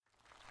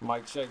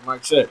Mic check,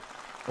 mic check.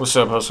 What's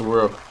up, Hustle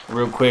World?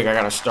 Real quick, I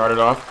gotta start it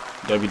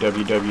off.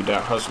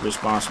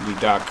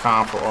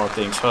 www.hustleresponsibly.com for all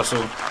things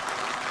hustle.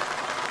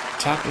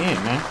 Tap in,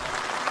 man.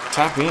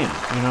 Tap in.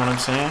 You know what I'm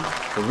saying?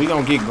 Cause we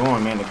gonna get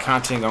going, man. The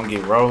content gonna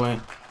get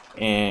rolling,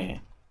 and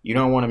you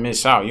don't want to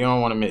miss out. You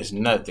don't want to miss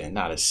nothing,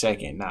 not a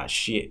second, not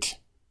shit.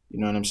 You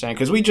know what I'm saying?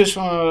 Cause we just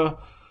we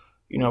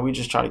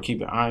just try to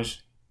keep it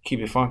honest, keep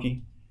it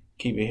funky,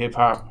 keep it hip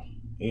hop.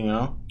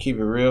 Keep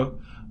it real.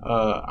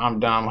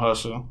 I'm Dom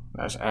Hustle.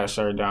 That's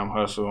 @Sir Dom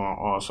Hustle on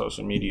all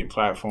social media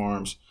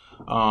platforms.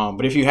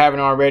 But if you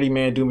haven't already,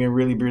 man, do me a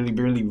really, really,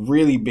 really,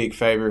 really big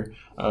favor.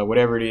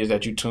 Whatever it is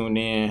that you tuned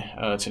in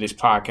to this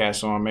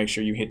podcast on, make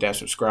sure you hit that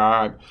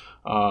subscribe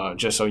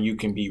just so you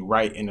can be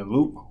right in the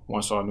loop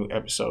once all new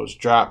episodes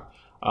drop.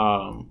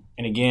 And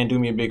again, do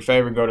me a big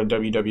favor. Go to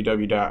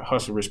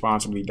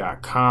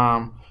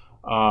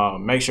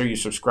www.hustleresponsibly.com. Make sure you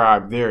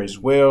subscribe there as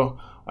well.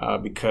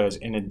 Because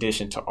in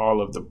addition to all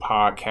of the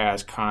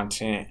podcast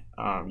content,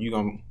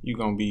 you're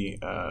gonna be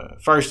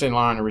first in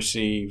line to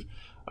receive,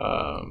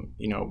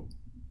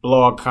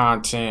 blog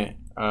content,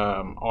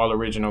 all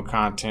original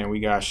content. We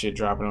got shit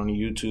dropping on the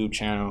YouTube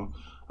channel.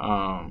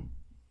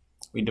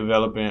 We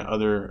developing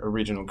other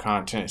original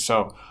content.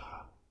 So,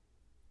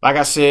 like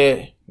I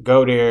said,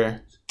 go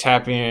there,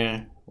 tap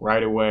in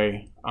right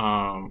away.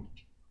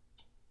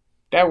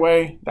 That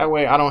way,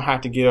 I don't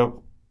have to get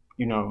on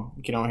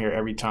here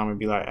every time and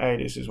be like, hey,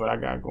 this is what I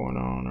got going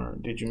on, or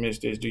did you miss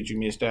this? Did you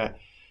miss that?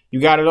 You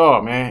got it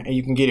all, man, and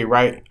you can get it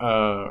right.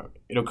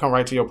 It'll come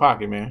right to your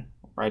pocket, man,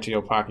 right to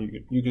your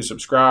pocket. You can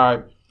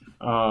subscribe,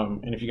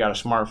 and if you got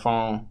a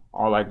smartphone,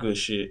 all that good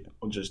shit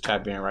will just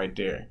tap in right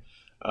there.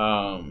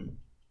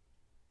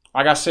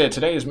 Like I said,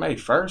 today is May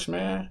 1st,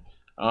 man.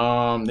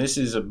 This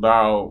is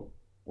about,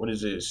 what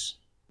is this?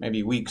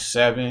 Maybe week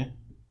seven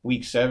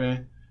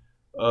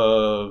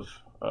of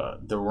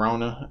the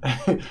Rona.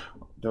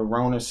 The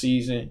Rona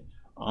season.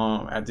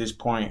 At this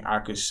point, I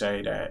could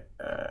say that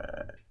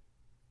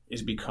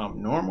it's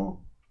become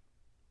normal.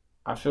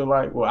 I feel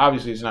like, well,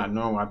 obviously it's not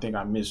normal. I think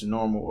I miss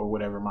normal, or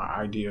whatever my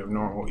idea of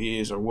normal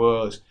is or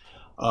was.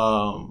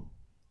 But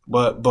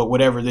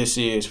whatever this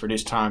is for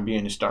this time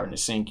being, is starting to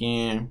sink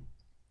in.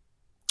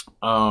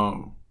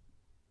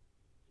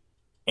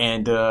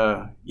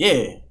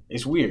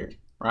 It's weird,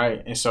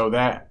 right? And so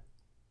that,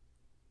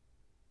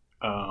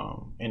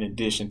 in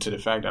addition to the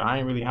fact that I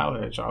ain't really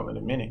hollered at y'all in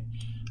a minute,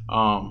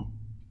 I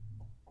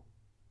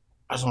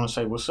just want to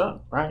say what's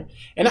up, right?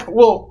 And a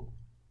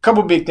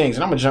couple big things,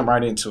 and I'm gonna jump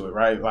right into it,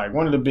 right? Like,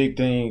 one of the big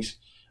things,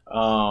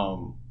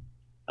 one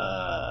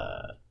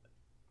of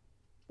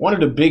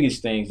the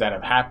biggest things that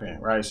have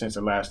happened, right, since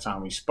the last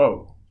time we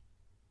spoke,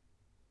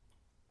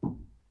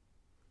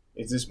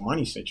 is this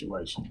money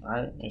situation,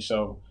 right? And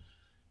so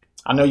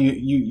I know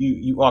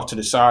you off to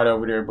the side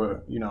over there,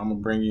 but I'm gonna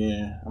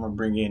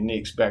bring in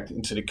Nix back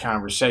into the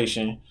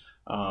conversation.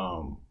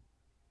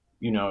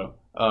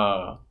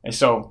 And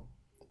so,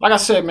 like I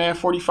said, man,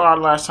 45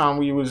 last time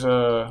we was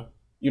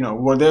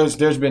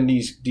there's been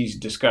these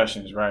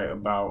discussions, right,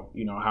 about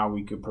how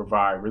we could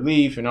provide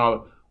relief and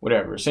all,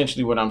 whatever.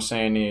 Essentially what I'm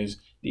saying is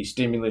these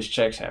stimulus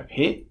checks have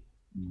hit.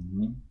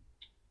 Mm-hmm.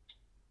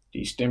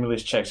 These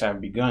stimulus checks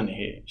have begun to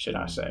hit, should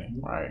I say,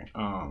 right?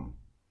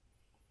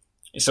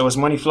 So it's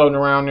money floating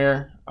around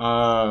there,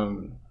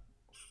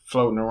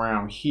 floating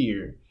around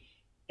here.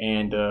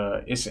 And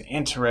it's an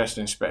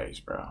interesting space,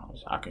 bro.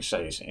 I could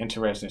say it's an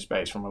interesting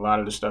space from a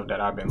lot of the stuff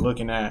that I've been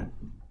looking at.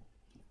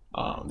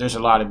 There's a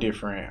lot of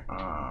different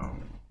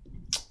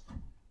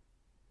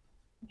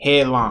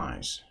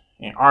headlines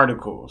and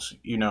articles,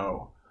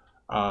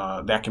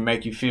 that can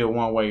make you feel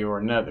one way or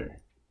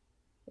another,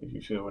 if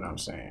you feel what I'm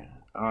saying.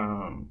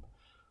 I'm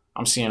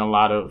seeing a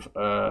lot of,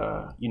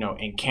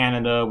 in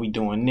Canada, we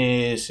doing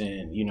this,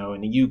 and,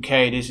 in the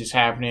UK, this is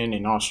happening.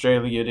 In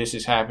Australia, this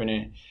is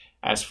happening.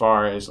 As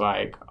far as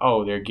like,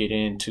 oh, they're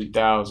getting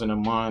 $2,000 a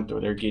month,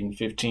 or they're getting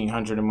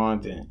 $1,500 a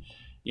month, and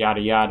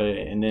yada yada.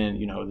 And then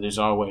there's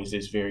always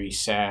this very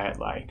sad,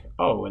 like,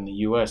 oh, in the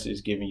U.S. is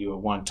giving you a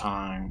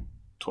one-time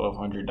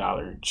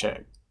 $1,200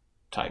 check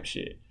type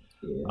shit.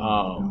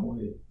 Yeah,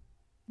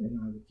 they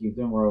have to keep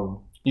them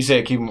rolling. You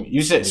said keep them.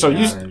 You said so.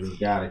 You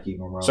gotta keep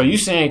them rolling. So you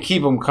saying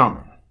keep them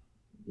coming?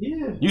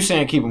 Yeah. You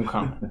saying keep them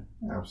coming?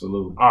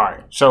 Absolutely. All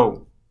right.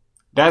 So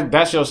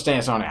that's your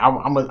stance on it.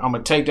 I'm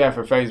gonna take that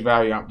for face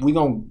value. We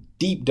gonna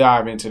deep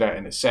dive into that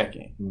in a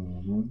second.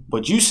 Mm-hmm.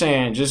 But you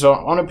saying just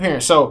on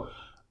appearance. So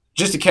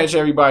just to catch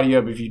everybody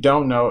up, if you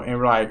don't know,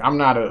 and like, I'm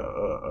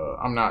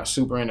not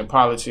super into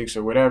politics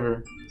or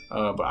whatever,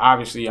 but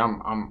obviously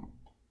I'm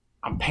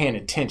paying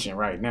attention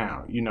right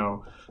now.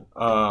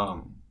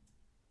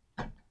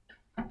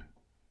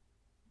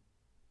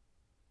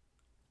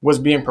 What's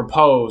being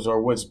proposed,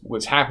 or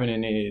what's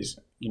happening is,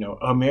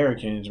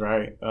 Americans,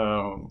 right?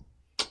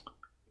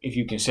 If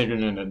you consider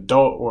an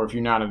adult, or if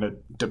you're not a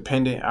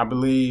dependent, I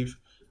believe,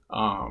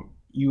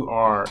 you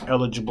are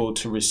eligible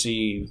to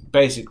receive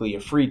basically a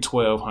free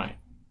 1200.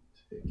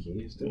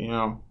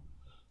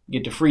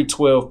 Get the free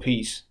 12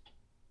 piece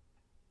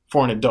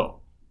for an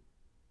adult.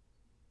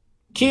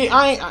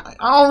 I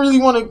don't really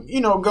want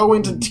to, go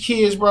into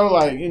kids, bro.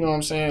 Like, you know what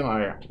I'm saying?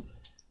 Like,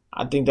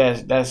 I think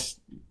that's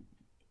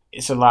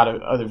it's a lot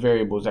of other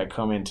variables that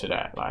come into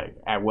that. Like,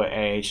 at what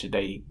age should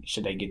they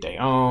get their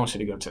own?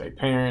 Should they go to their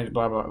parents?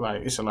 Blah blah.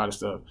 Like, it's a lot of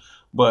stuff.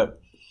 But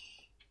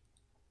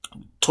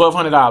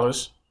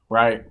 $1,200,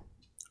 right?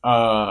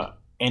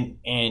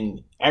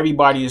 And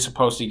everybody is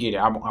supposed to get it.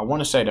 I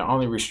want to say the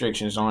only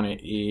restrictions on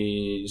it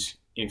is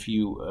if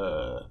you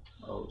owe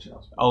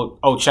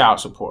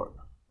child support,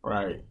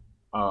 right?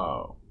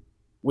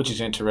 Which is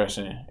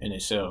interesting in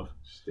itself.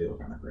 Still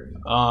kind of crazy.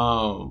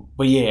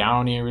 But yeah, I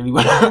don't even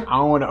really I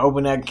don't want to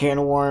open that can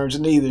of worms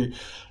neither.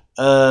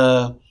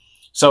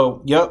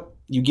 So yep,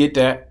 you get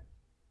that.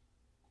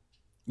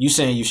 You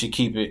saying you should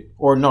keep it,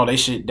 or no? They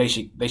should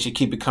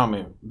keep it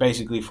coming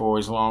basically for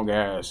as long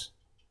as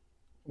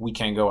we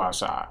can't go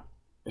outside,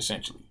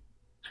 essentially.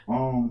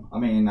 I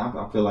mean,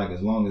 I feel like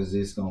as long as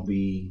it's gonna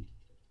be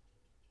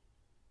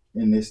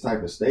in this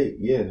type of state,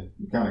 yeah,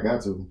 you kind of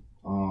got to.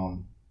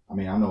 I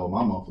mean, I know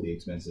what my monthly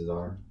expenses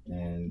are,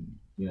 and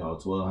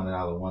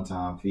 $1,200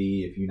 one-time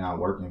fee if you're not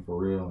working for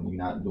real and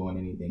you're not doing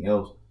anything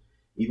else,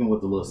 even with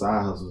the little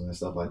side hustles and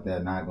stuff like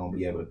that, not gonna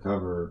be able to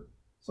cover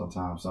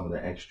sometimes some of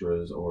the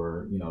extras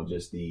or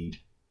just the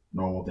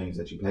normal things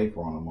that you pay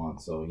for on a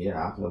month. So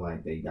yeah, I feel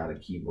like they got to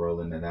keep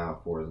rolling it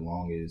out for as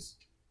long as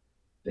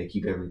they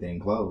keep everything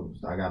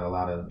closed. I got a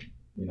lot of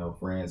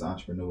friends,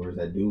 entrepreneurs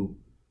that do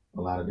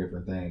a lot of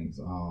different things.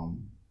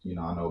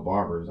 I know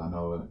barbers, I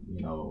know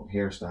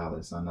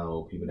hairstylists, I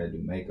know people that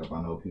do makeup,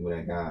 I know people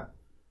that got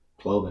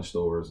clothing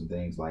stores and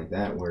things like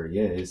that. Where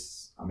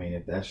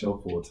if that's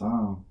your full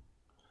time.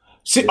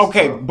 See,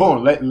 okay, tough.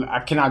 Boom.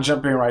 Can I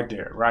jump in right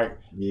there? Right.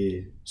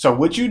 Yeah. So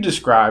what you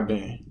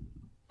describing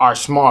are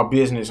small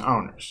business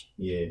owners.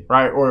 Yeah.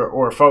 Right.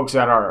 Or folks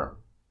that are,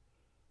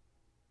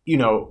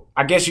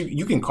 I guess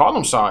you can call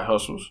them side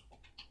hustles,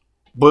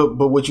 but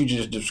what you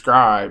just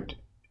described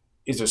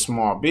is a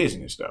small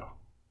business though.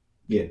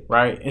 Yeah.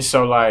 Right. And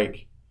so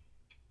like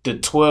the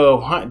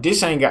 1,200,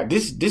 this ain't got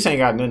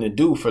nothing to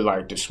do for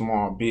like the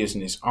small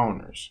business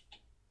owners.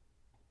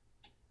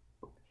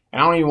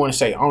 And I don't even want to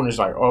say owners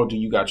like, oh, do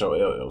you got your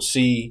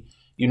LLC?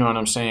 You know what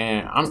I'm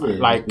saying?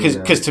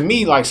 Because to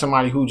me, like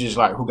somebody who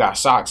got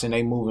socks and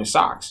they moving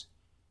socks,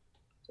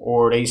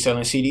 or they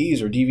selling CDs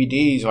or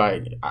DVDs,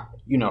 like,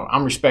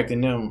 I'm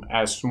respecting them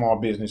as small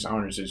business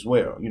owners as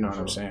well. You know what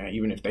I'm saying?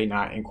 Even if they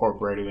not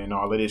incorporated in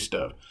all of this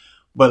stuff,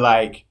 but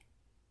like,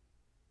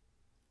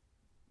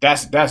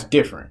 that's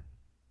different.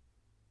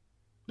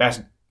 That's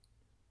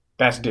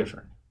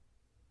different.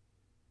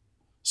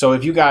 So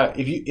if you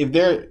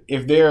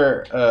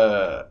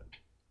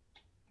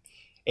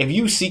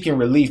seeking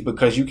relief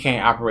because you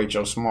can't operate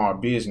your small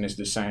business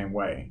the same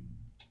way,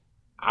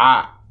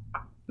 I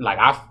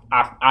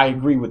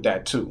agree with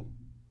that too.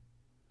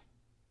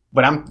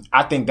 But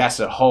I think that's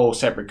a whole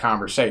separate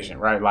conversation,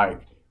 right?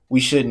 Like we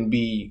shouldn't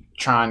be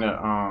trying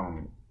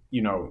to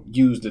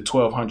use the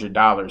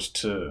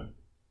 $1,200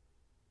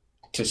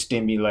 to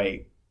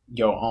stimulate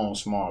your own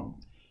small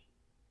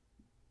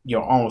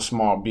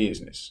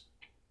business.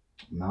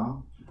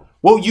 No.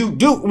 Well, you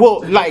do.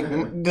 Well, like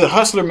the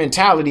hustler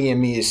mentality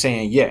in me is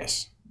saying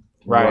yes,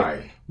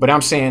 right? But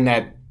I'm saying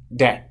that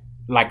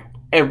like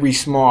every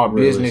small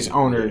business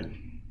owner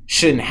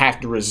shouldn't have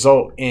to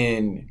result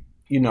in,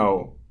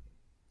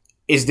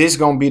 is this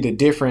going to be the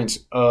difference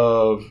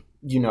of,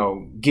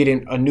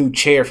 getting a new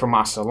chair for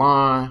my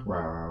salon,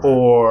 right.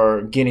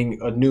 Or getting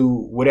a new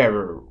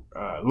whatever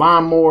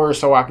lawnmower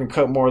so I can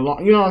cut more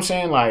lawn. You know what I'm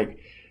saying? Like,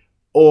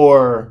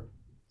 or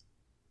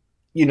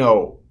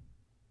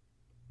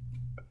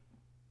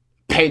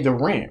pay the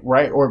rent,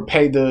 right? Or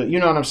pay the, you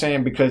know what I'm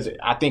saying? Because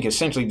I think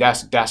essentially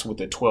that's what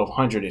the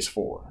 1,200 is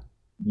for.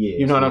 Yeah.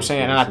 You know what I'm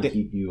saying? And I think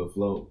keep you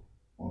afloat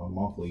on a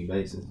monthly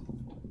basis.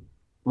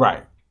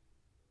 Right.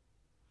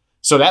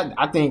 So that,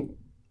 I think,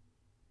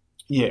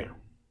 yeah.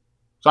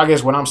 So I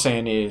guess what I'm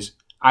saying is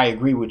I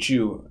agree with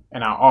you.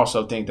 And I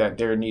also think that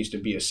there needs to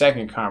be a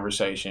second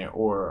conversation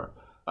or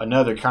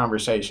another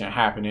conversation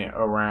happening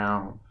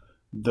around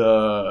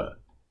the,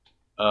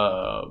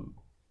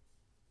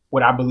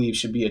 what I believe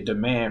should be a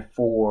demand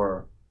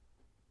for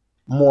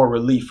more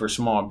relief for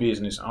small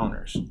business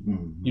owners.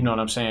 Mm-hmm. You know what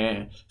I'm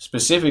saying?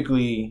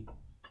 Specifically,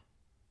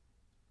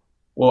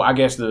 well, I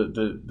guess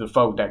the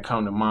folk that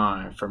come to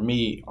mind for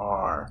me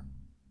are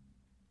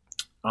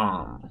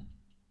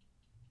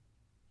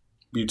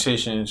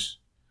beauticians,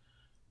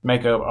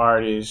 makeup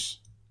artists,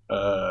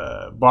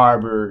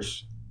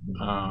 barbers,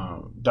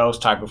 those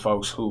type of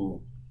folks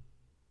who,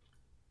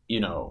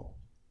 you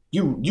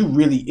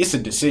really, it's a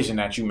decision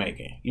that you're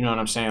making. You know what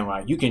I'm saying?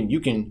 Like you can,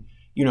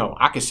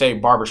 I could say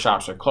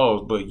barbershops are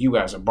closed, but you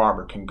as a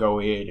barber can go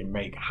ahead and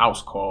make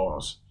house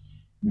calls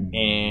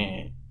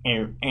and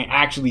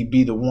actually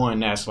be the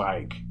one that's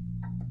like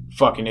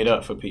fucking it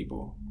up for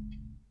people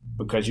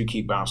because you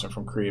keep bouncing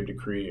from crib to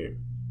crib.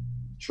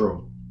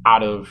 True.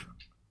 Out of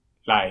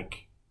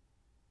like,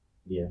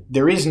 yeah,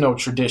 there is no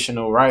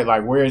traditional, right?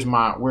 Like where is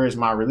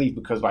my relief?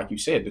 Because like you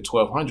said, the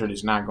 1,200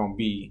 is not going to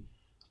be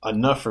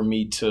enough for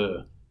me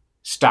to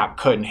stop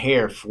cutting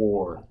hair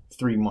for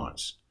 3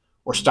 months,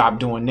 or stop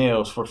doing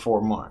nails for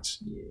 4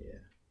 months. Yeah.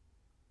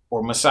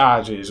 Or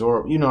massages,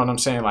 or you know what I'm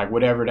saying, like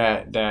whatever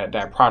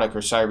that product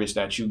or service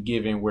that you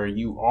giving, where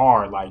you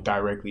are like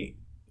directly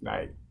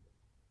like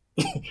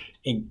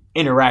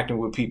interacting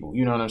with people.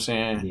 You know what I'm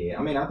saying? Yeah.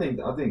 I mean, I think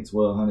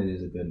 1,200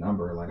 is a good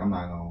number. Like, I'm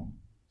not gonna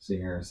sit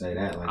here and say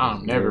that. Like,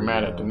 I'm never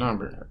mad at the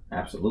number.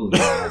 Absolutely.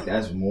 Like,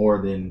 that's more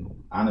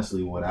than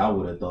honestly what I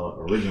would have thought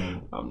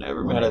originally. I'm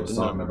never mad at the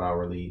talking number about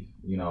relief.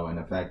 You know, and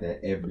the fact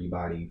that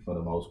everybody for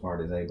the most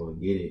part is able to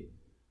get it.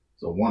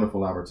 It's a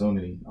wonderful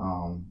opportunity.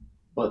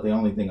 But the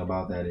only thing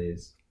about that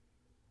is,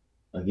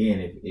 again,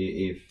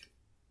 if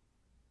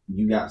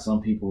you got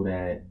some people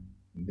that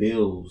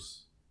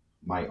bills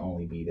might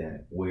only be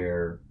that,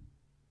 where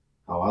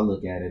how I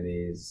look at it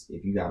is,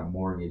 if you got a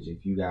mortgage,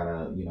 if you got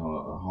a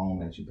home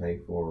that you pay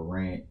for,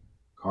 rent,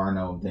 car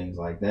note, and things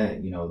like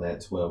that,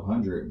 that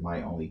 1,200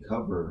 might only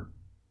cover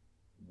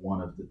one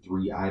of the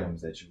 3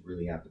 items that you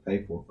really have to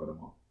pay for the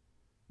month.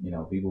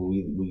 People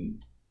we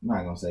I'm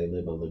not gonna say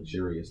live a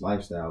luxurious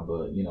lifestyle,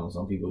 but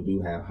some people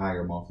do have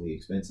higher monthly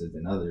expenses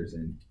than others,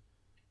 and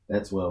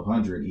that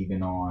 1,200,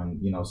 even on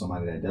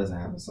somebody that doesn't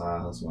have a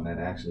side hustle and that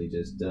actually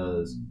just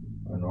does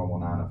a normal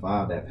 9 to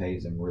 5 that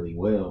pays them really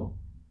well,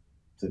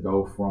 to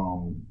go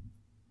from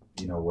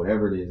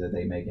whatever it is that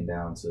they making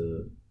down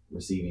to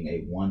receiving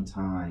a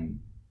one-time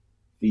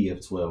fee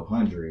of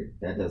 1,200,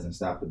 that doesn't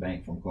stop the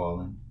bank from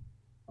calling.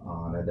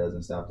 That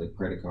doesn't stop the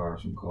credit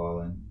cards from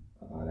calling.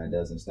 That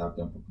doesn't stop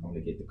them from coming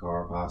to get the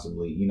car,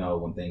 possibly,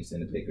 when things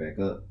tend to pick back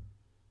up.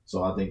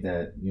 So I think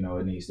that,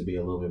 it needs to be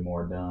a little bit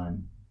more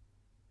done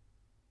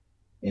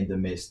in the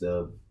midst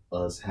of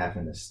us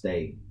having to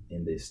stay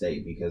in this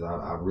state, because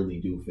I really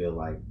do feel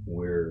like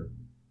we're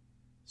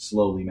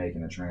slowly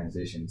making a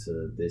transition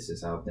to this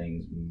is how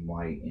things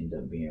might end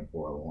up being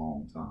for a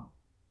long time.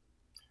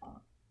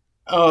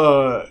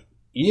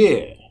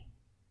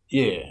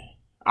 Yeah.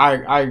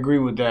 I agree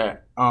with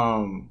that.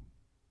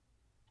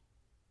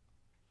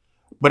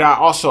 But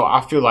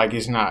I feel like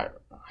it's not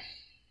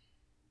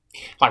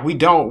like we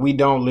don't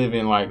live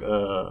in like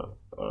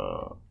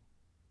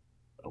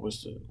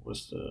what's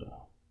the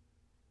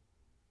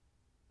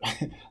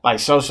like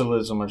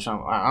socialism or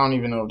something. I don't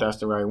even know if that's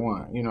the right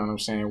one. You know what I'm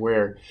saying?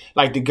 Where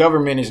like the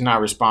government is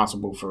not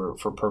responsible for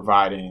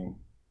providing,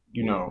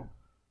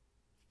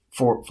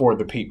 for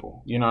the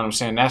people. You know what I'm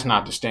saying? That's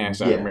not the stance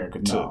that America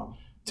took,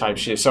 type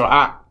shit. So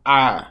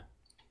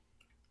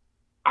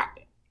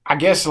I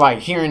guess like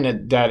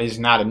hearing that is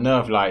not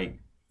enough. Like,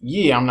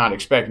 yeah, I'm not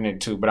expecting it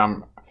to, but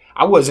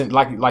I wasn't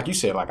like you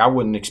said, like I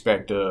wasn't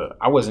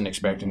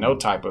expecting no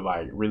type of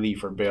like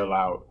relief or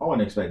bailout. I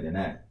wasn't expecting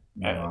that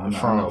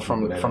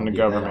from the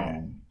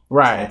government,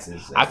 right?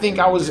 I think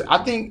I was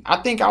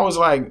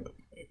like,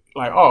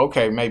 oh,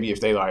 okay, maybe if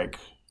they like,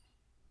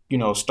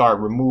 start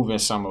removing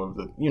some of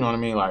the, you know what I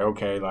mean, like,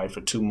 okay, like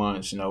for 2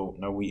 months, no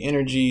We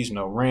Energies,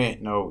 no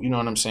rent, no, you know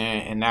what I'm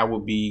saying, and that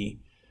would be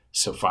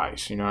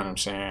suffice. You know what I'm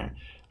saying?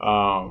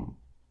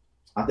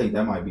 I think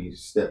that might be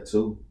step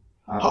 2.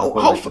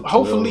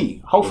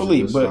 Hopefully,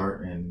 but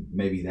start, and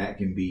maybe that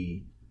can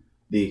be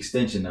the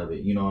extension of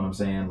it. You know what I'm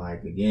saying?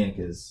 Like, again,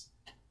 because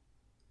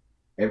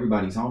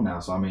everybody's home now,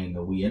 so I mean,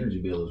 the We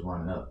Energy bill is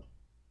running up.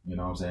 You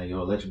know what I'm saying? Your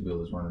electric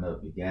bill is running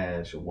up, your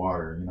gas, your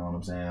water. You know what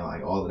I'm saying?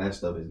 Like, all of that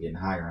stuff is getting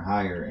higher and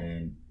higher.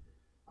 And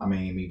I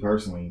mean, me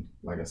personally,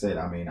 like I said,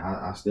 I mean,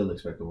 I still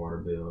expect a water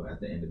bill at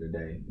the end of the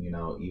day.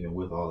 Even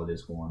with all of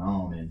this going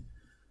on, and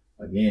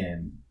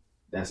again,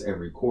 that's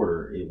every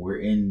quarter. We're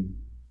in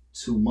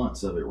 2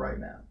 months of it right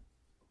now.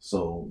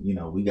 So,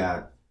 we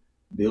got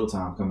bill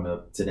time coming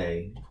up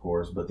today, of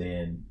course, but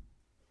then,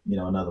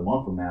 another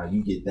month from now,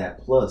 you get that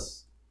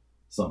plus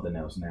something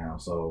else now.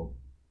 So,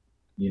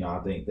 I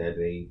think that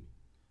the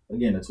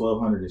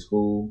 1,200 is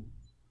cool.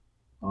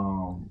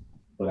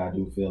 But I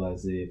do feel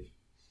as if,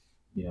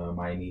 it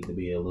might need to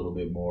be a little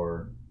bit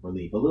more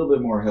relief, a little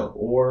bit more help,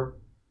 or,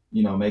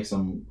 make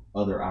some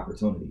other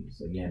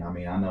opportunities. Again, I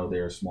mean, I know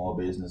there are small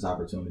business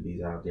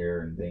opportunities out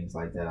there and things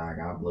like that.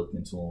 I've looked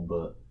into them,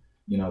 but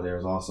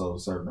there's also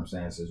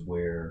circumstances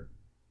where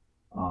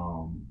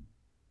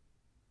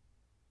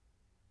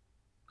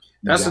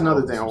that's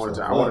another thing I want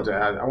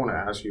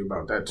to ask you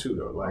about that too,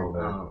 though. Like,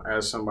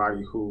 as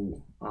somebody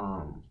who,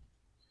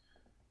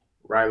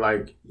 right,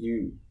 like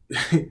you,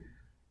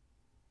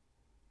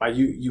 like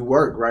you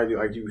work, right?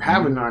 Like you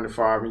have a 9 to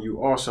 5, and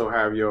you also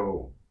have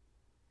your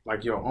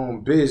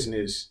own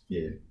business.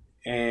 Yeah.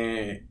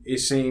 And it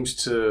seems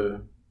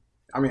to,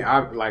 I mean,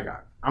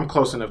 I'm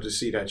close enough to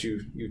see that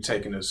you've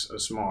taken a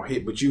small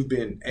hit, but you've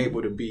been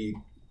able to be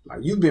like,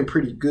 you've been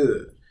pretty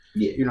good.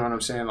 Yeah. You know what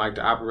I'm saying? Like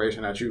the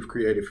operation that you've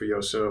created for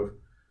yourself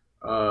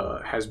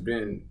has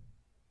been,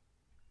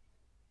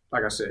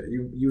 like I said,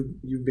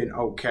 you've been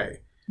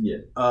okay.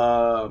 Yeah.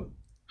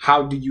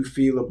 How do you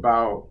feel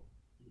about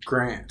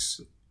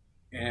grants,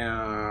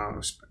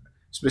 and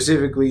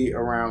specifically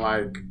around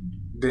like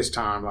this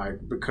time, like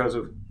because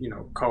of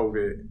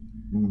COVID?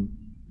 Mm-hmm.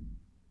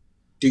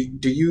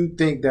 Do you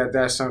think that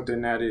that's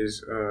something that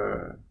is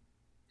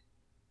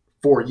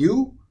for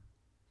you,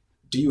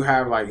 do you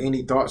have like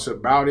any thoughts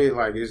about it?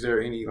 Like, is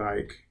there any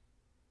like,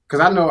 because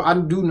I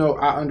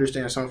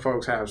understand some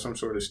folks have some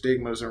sort of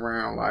stigmas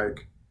around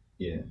like,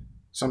 yeah.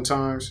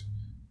 Sometimes,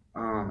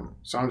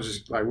 so I'm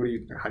just like,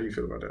 how do you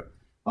feel about that?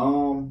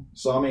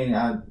 So I mean,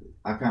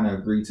 I kind of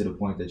agree to the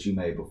point that you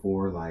made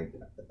before. Like,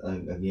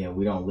 again,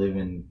 we don't live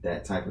in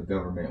that type of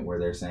government where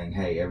they're saying,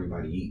 "Hey,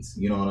 everybody eats."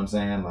 You know what I'm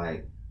saying?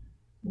 Like,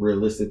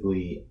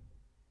 realistically,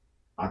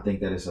 I think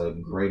that it's a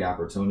great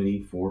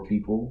opportunity for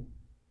people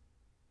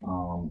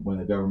when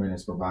the government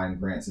is providing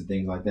grants and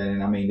things like that.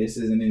 And I mean, this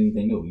isn't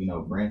anything new. You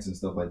know, grants and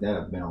stuff like that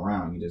have been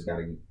around. You just got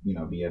to,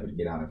 be able to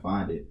get out and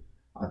find it.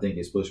 I think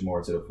it's pushed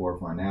more to the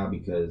forefront now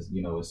because,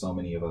 there's so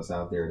many of us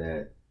out there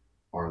that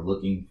are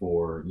looking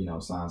for,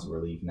 signs of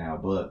relief now.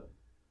 But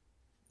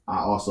I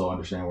also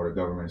understand where the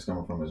government is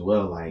coming from as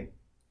well. Like,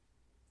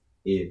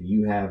 if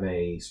you have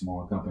a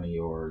small company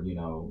or,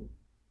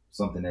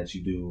 something that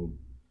you do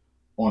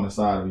on the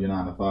side of your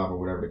 9 to 5 or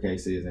whatever the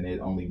case is, and it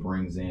only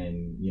brings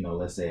in,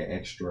 let's say an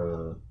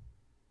extra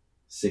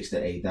 $6,000 to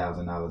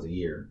 $8,000 a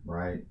year,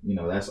 right?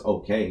 That's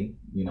okay.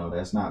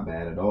 That's not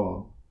bad at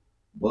all.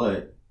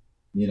 But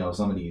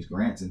some of these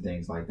grants and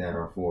things like that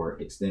are for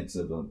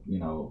extensive,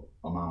 amount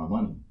of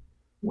money.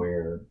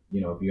 Where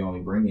if you only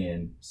bring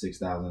in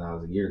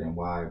 $6,000 a year, then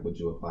why would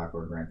you apply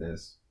for a grant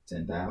that's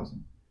 $10,000?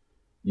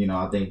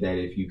 I think that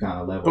if you kind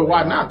of level. But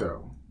why not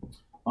though?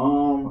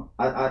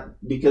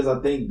 Because I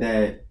think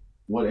that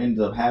what ends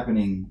up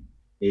happening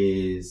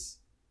is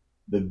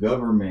the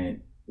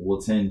government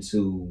will tend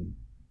to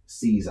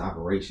seize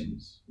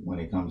operations when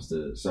it comes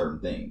to certain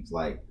things.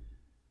 Like,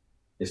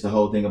 it's the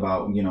whole thing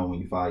about, when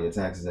you file your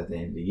taxes at the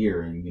end of the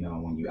year and,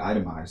 when you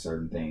itemize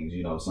certain things,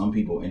 some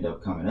people end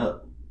up coming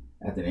up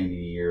at the end of the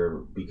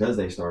year because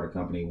they start a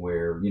company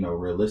where,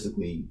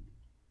 realistically,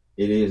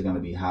 it is going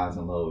to be highs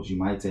and lows. You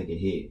might take a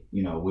hit,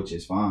 which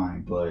is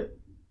fine. But,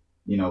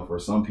 for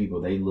some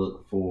people, they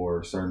look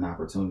for certain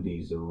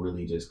opportunities to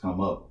really just come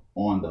up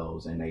on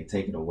those and they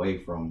take it away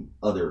from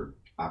other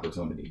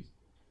opportunities.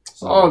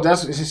 So,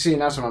 that's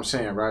what I'm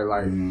saying, right?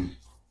 Like,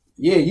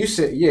 yeah, you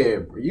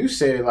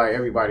said like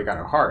everybody got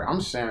a heart.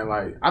 I'm saying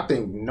like, I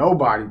think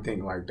nobody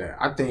think like that.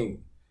 I think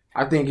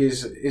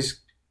it's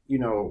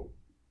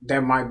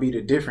that might be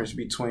the difference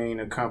between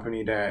a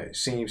company that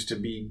seems to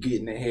be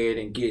getting ahead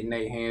and getting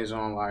their hands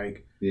on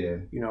like,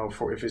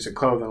 for if it's a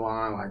clothing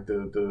line, like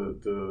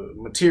the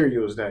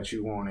materials that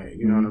you wanted,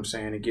 you know what I'm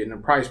saying, and getting the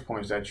price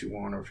points that you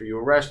want, or for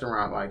your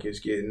restaurant, like it's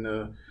getting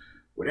the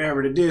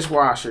whatever, the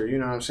dishwasher, you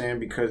know what I'm saying,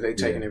 because they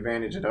taking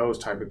advantage of those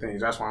type of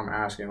things. That's why I'm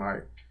asking,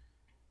 like,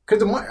 because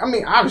the money, I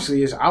mean,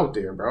 obviously it's out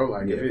there, bro.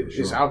 Like if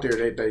it's out there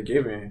that they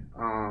giving,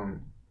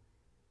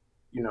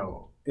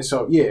 and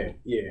so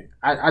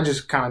I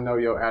just kind of know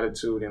your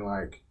attitude and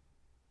like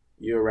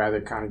you'll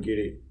rather kind of get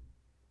it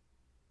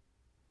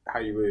how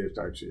you live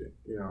type shit.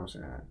 You know what I'm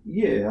saying?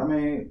 Yeah, I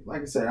mean,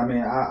 like I said, I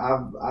mean,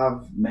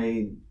 I've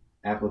made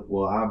I've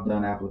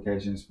done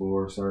applications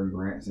for certain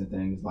grants and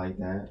things like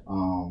that.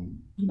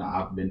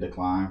 I've been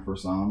declined for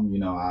some.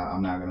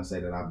 I'm not gonna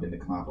say that I've been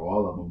declined for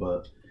all of them,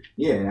 but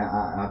yeah,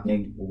 I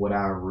think what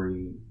I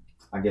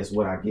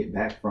get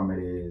back from it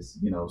is,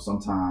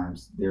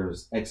 sometimes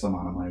there's X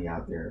amount of money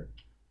out there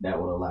that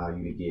would allow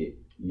you to get,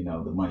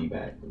 the money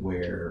back.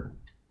 Where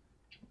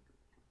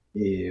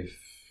if,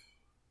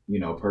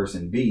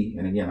 person B,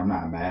 and again, I'm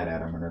not mad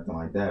at him or nothing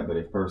like that, but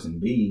if person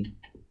B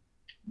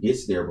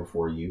gets there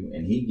before you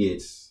and he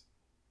gets,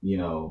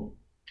 an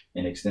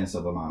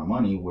extensive amount of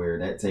money where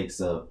that takes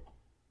up,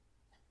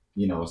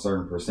 a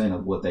certain percent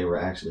of what they were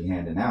actually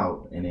handing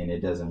out, and then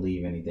it doesn't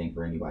leave anything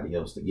for anybody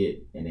else to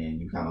get. And then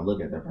you kind of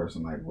look at that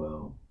person like,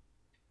 well,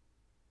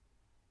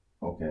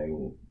 okay,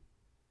 well,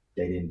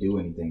 they didn't do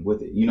anything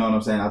with it. You know what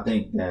I'm saying? I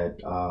think that,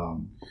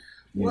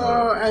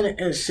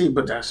 and see,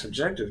 but that's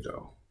subjective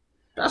though.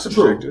 That's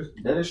subjective.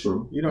 That is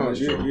true. You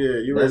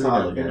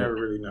never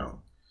really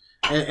know.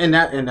 And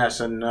that's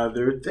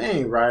another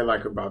thing, right?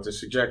 Like about the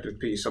subjective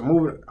piece. So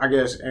moving, I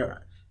guess, and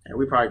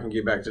we probably can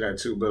get back to that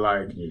too. But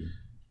like,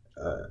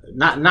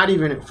 not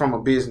even from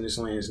a business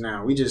lens.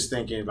 Now we just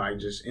thinking like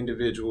just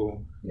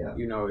individual. Yeah.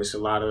 It's a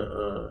lot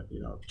of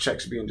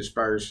checks being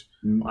dispersed.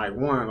 Mm-hmm. Like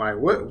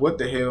what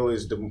the hell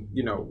is the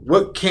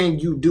what can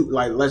you do?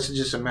 Like let's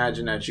just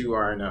imagine that you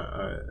are in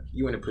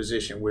a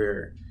position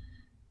where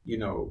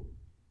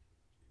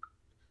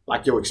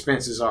like your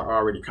expenses are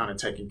already kind of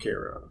taken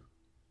care of.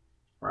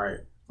 Right.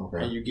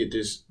 Okay. And you get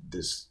this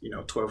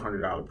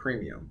 $1,200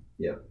 premium.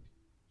 Yeah.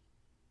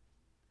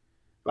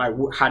 Like,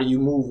 how do you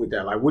move with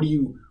that? Like, what do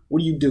you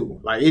do?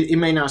 Like, it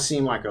may not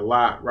seem like a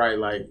lot, right?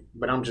 Like,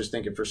 but I'm just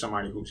thinking for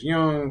somebody who's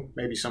young,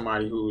 maybe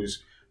somebody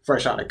who's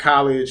fresh out of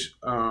college,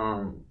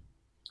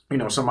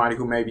 somebody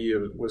who maybe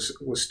was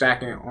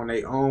stacking on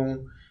their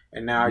own,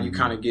 and now you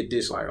kind of get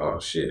this like,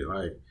 oh shit,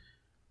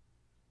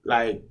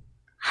 like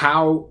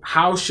how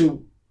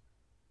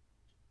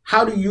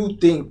do you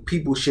think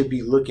people should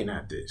be looking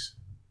at this?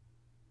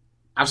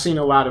 I've seen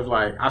a lot of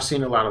like,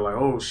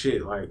 oh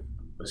shit, like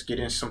let's get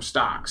in some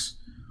stocks.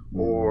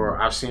 Or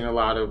I've seen a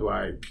lot of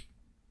like,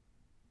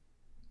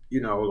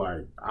 you know,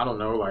 like, I don't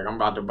know, like I'm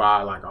about to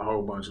buy like a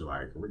whole bunch of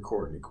like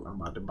recording equipment.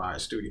 I'm about to buy a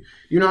studio.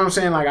 You know what I'm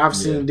saying? Like I've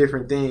seen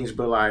different things,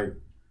 but like,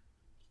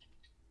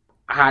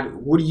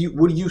 what do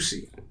you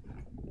see?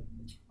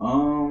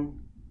 I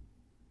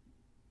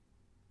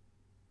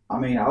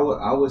mean,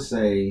 I would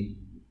say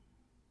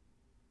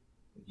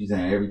you're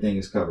saying everything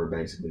is covered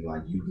basically.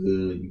 Like you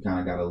good, you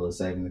kind of got a little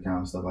savings account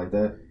and stuff like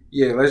that.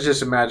 Yeah, let's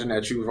just imagine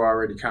that you've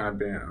already kind of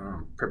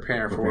been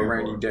preparing for a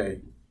rainy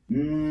day.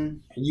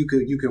 And you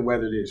can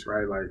weather this,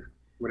 right? Like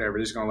whatever,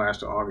 this is gonna last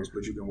till August,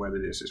 but you can weather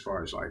this as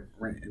far as like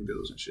rent and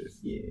bills and shit.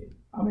 Yeah,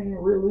 I mean,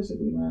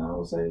 realistically, man, I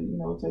would say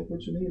take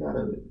what you need out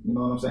of it. You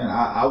know what I'm saying?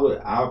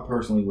 I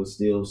personally would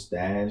still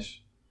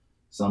stash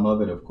some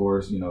of it. Of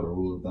course, the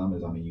rule of thumb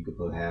is, I mean, you could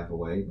put half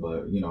away,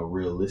 but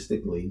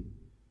realistically,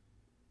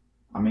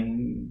 I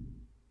mean,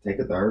 take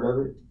a third of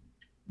it.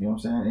 You know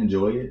what I'm saying?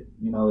 Enjoy it.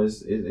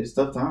 It's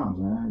tough times,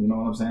 man. You know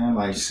what I'm saying?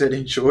 Like, you said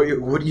enjoy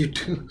it. What do you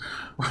do?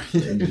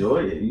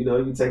 Enjoy it. You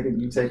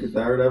take a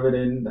third of it,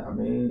 and I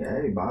mean,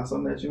 hey, buy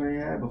something that you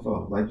ain't had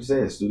before. Like you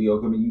said, studio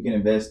equipment. You can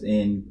invest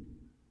in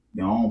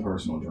your own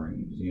personal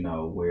dreams.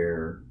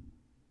 Where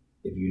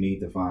if you need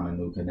to find a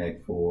new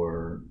connect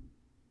for,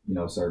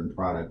 certain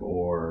product,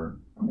 or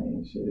I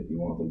mean, shit, if you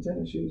want the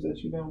tennis shoes that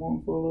you've been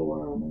wanting for a little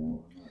while, man.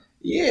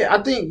 Yeah,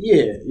 I think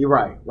you're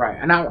right,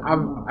 and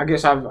I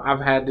guess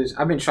I've had this.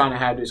 I've been trying to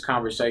have this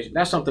conversation.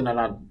 That's something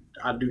that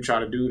I do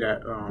try to do.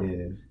 That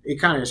it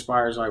kind of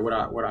inspires like what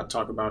I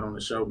talk about on the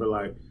show. But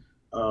like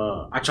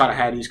I try to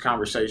have these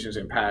conversations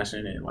in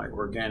passing and like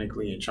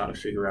organically, and try to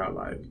figure out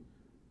like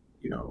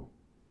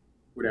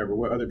whatever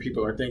what other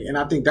people are thinking. And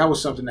I think that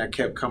was something that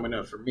kept coming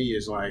up for me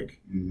is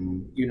like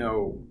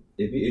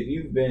if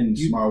you've been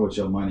smart with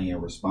your money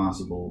and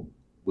responsible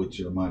with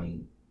your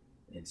money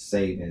and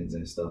savings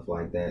and stuff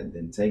like that,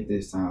 then take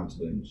this time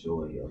to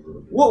enjoy a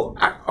little bit. Well,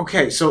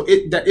 so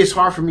it's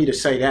hard for me to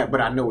say that, but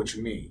I know what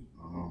you mean.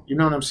 You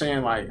know what I'm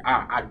saying? Like,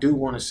 I do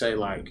want to say,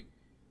 like,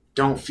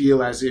 don't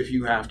feel as if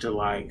you have to,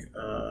 like,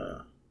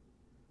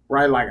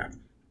 right? Like,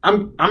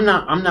 I'm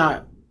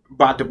not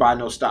about to buy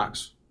no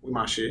stocks with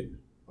my shit.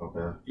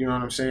 Okay. You know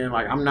what I'm saying?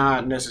 Like, I'm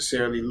not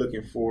necessarily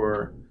looking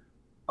for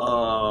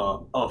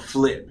a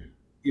flip.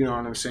 You know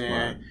what I'm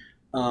saying?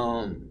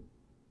 Right.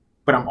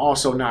 But I'm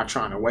also not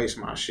trying to waste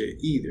my shit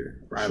either,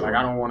 right? Sure. Like,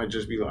 I don't want to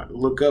just be like,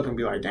 look up and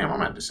be like, damn,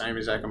 I'm at the same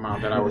exact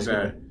amount that I was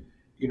at,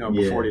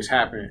 before this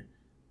happened.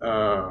 You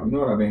know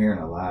what I've been hearing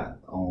a lot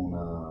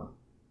on,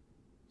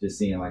 just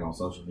seeing like on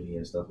social media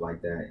and stuff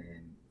like that,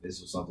 and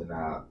this was something that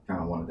I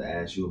kind of wanted to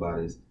ask you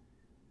about, is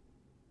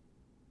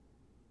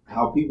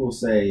how people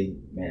say,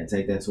 man,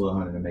 take that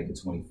 1,200 and make it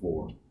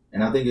 24.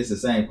 And I think it's the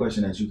same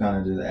question that you kind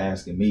of just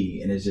asking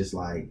me, and it's just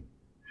like,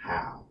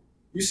 how?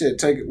 You said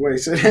take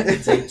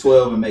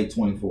 12 and make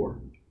 24.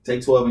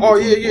 Take 12 and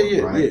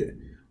get 24, right? Yeah.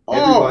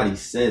 Everybody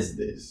says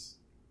this.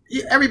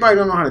 Yeah, everybody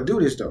don't know how to do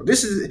this though.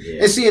 This is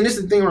and this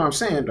is the thing what I'm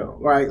saying though,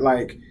 right?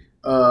 Like,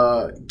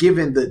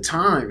 given the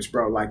times,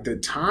 bro, like the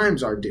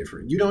times are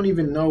different. You don't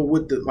even know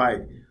what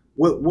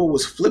what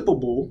was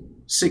flippable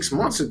 6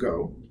 months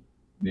ago,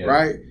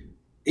 right?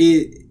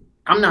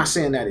 I'm not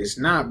saying that it's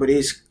not, but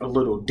it's a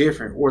little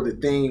different. Or the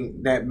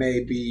thing that may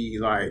be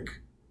like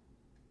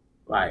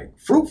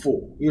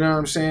fruitful, you know what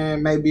I'm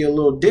saying, may be a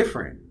little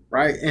different,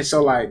 right? And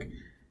so like,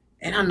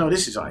 and I know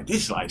this is like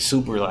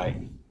super like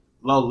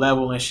low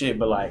level and shit,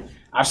 but like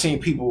I've seen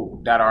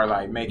people that are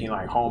like making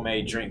like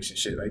homemade drinks and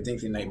shit, like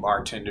thinking they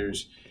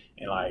bartenders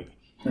and like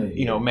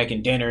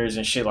making dinners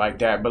and shit like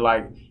that. But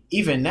like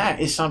even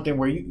that is something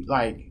where you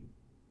like,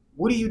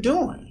 what are you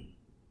doing,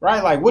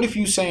 right? Like what if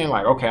you saying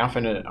like, okay, I'm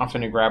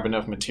finna grab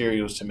enough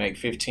materials to make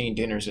 15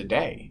 dinners a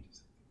day.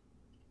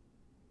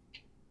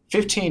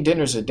 15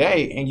 dinners a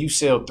day and you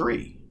sell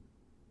 3.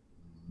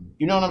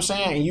 You know what I'm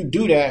saying? And you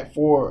do that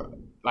for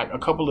like a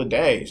couple of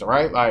days,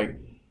 right? Like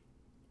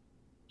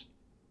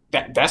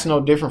that's no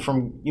different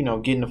from,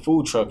 getting a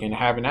food truck and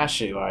having that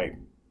shit like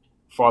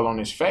fall on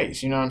his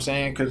face. You know what I'm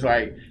saying? Cause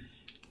like,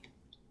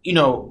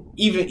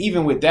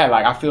 even with that,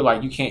 like I feel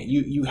like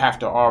you have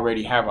to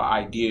already have an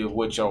idea of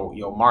what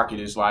your market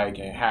is like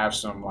and have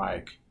some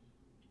like,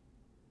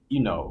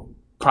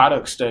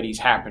 product studies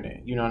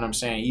happening, you know what I'm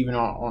saying? Even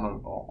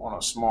on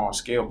a small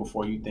scale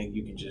before you think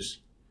you can just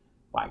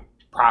like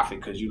profit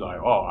because you like,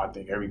 oh, I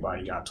think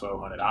everybody got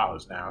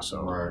 $1,200 now,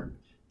 so right.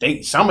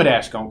 Some of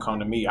that's gonna come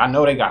to me. I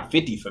know they got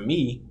 50 for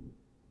me,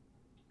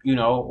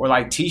 or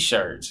like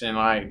t-shirts and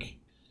like,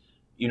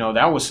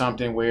 that was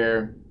something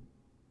where,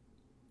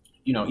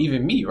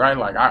 even me, right?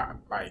 Like I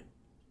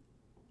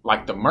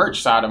like the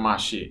merch side of my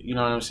shit, you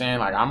know what I'm saying?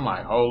 Like I'm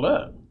like, hold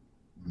up,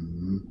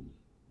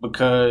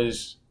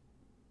 because.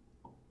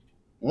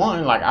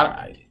 One, like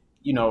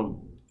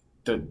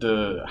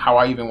the how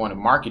I even want to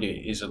market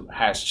it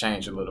has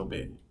changed a little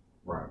bit,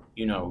 right?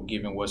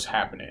 Given what's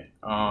happening,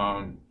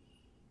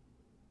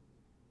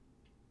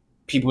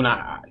 people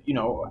not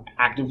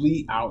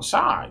actively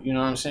outside, you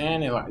know what I'm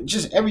saying, and like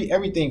just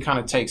everything kind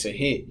of takes a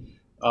hit.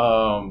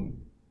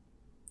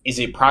 Is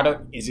it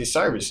product? Is it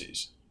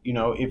services?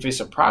 If it's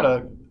a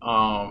product,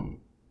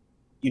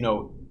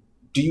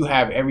 do you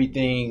have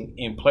everything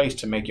in place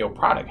to make your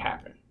product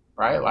happen,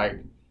 right?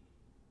 Like,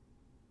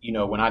 you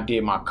know, when I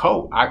did my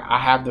coat, I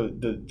have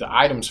the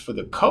items for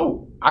the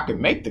coat. I could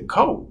make the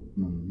coat,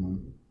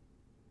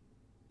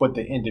 but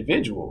the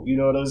individual, you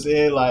know what I'm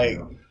saying? Like,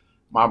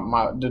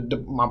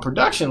 my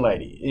production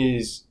lady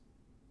is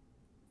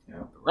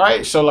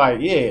right. So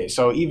like, yeah.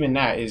 So even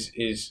that is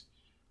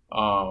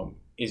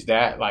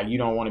that like you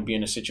don't want to be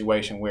in a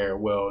situation where,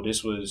 well,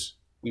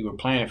 we were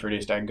planning for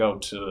this that go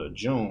to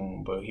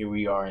June, but here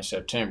we are in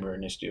September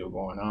and it's still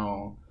going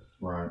on.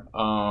 Right.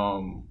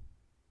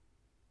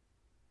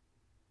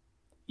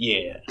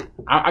 Yeah.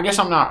 I guess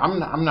I'm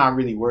not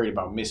really worried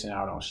about missing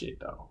out on shit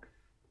though.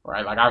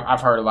 Right. Like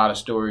I've heard a lot of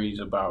stories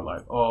about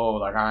like, oh,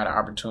 like I had an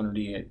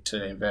opportunity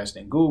to invest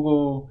in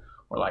Google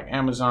or like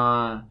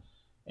Amazon,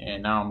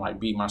 and now I'm like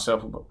beating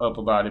myself up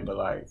about it. But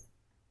like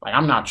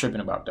I'm not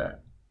tripping about that.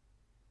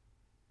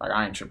 Like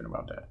I ain't tripping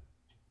about that.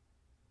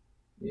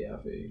 Yeah,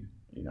 I feel you.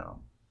 You know,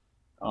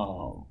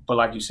 but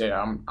like you said,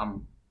 I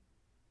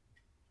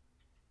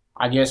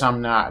guess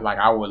I'm not like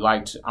I would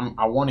like to.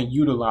 I want to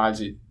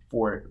utilize it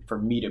for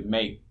me to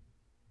make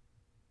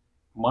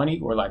money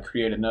or like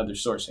create another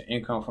source of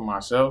income for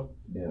myself.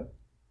 Yeah.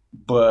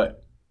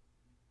 But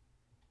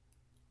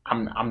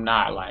I'm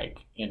not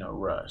like in a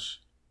rush.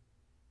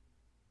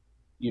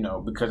 You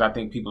know, because I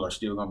think people are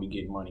still gonna be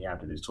getting money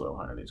after this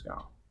 1,200 is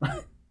gone.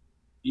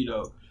 You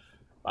know.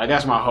 Like,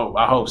 that's my hope.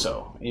 I hope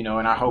so. You know,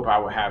 and I hope I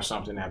will have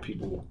something that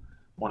people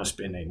want to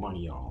spend their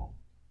money on,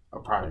 a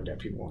product that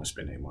people want to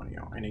spend their money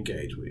on and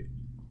engage with,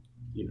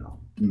 you know.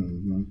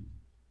 Mm-hmm.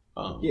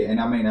 Yeah, and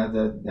I mean,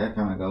 that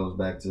kind of goes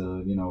back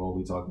to, you know, what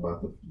we talked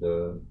about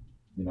the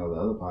you know, the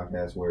other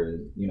podcast where,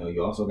 you know,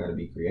 you also got to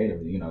be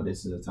creative. You know,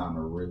 this is a time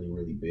to really,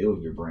 really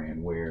build your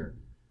brand where,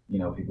 you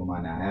know, people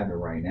might not have it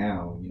right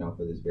now, you know,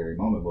 for this very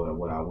moment. But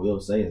what I will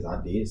say is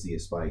I did see a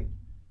spike,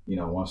 you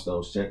know, once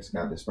those checks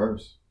got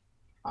dispersed.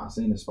 I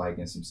seen a spike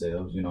in some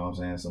sales, you know what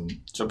I'm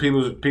saying? So people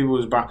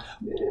was buying.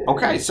 Yeah.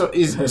 Okay, so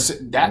is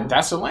that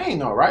that's a lane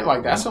though, right?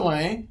 Like that's a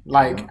lane,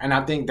 like, and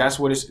I think that's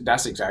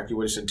exactly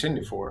what it's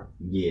intended for.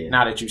 Yeah.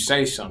 Now that you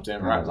say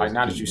something, right? Like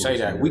now that you say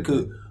that, we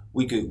could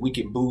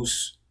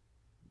boost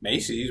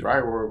Macy's, right?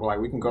 Or like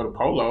we can go to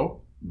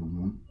Polo,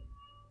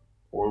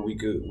 or we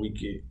could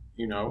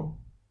you know,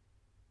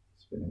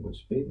 spend it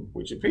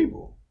with your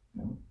people.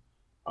 Yeah.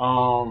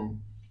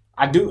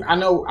 I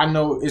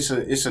know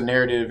it's a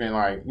narrative in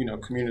like, you know,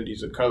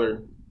 communities of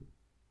color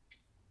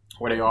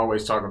where they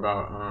always talk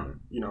about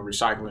you know,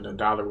 recycling a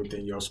dollar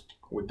within your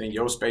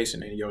space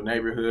and in your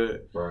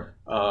neighborhood. Right.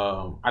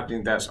 I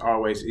think that's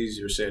always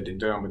easier said than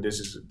done, but this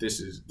is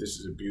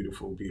a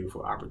beautiful,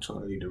 beautiful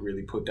opportunity to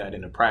really put that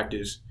into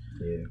practice.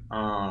 Yeah.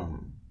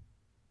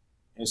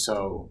 And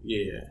so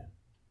yeah.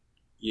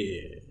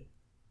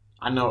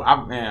 I know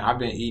I've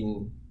been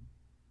eating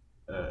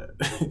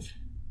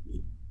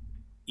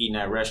eating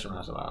at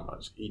restaurants a lot. I'm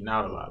just eating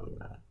out a lot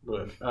now,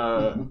 but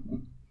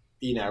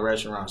eating at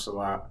restaurants a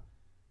lot.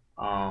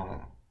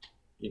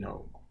 You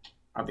know,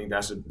 I think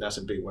that's a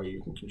big way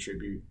you can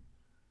contribute.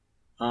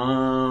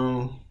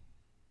 Yeah.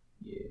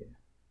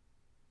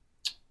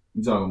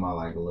 You talking about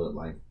like a little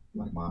like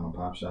mom and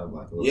pop shop,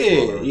 like a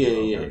little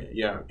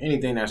yeah.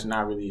 Anything that's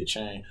not really a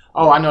chain.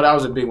 Oh, I know that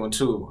was a big one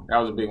too.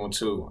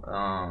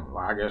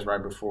 I guess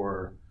right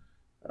before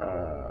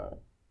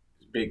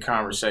big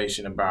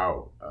conversation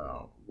about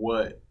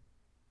what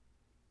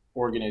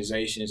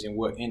organizations and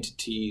what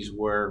entities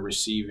were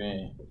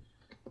receiving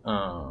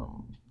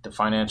the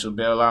financial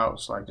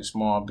bailouts, like the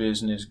small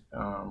business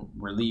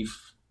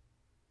relief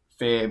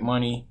Fed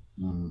money.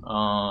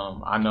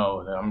 I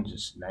know that I'm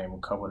just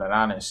naming a couple that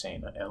I didn't see.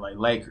 The LA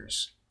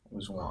Lakers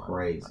was one.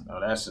 Crazy. I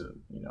know that's a,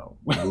 you know,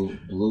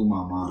 blew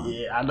my mind.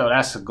 Yeah, I know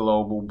that's a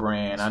global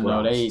brand. That's I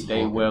know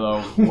they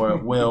well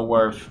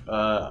worth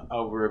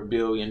over $1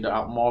 billion,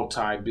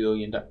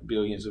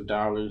 billions of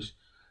dollars.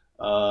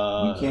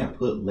 You can't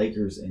put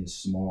Lakers and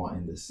small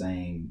in the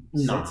same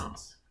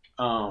sentence.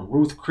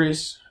 Ruth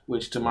Chris,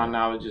 which to my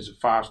knowledge is a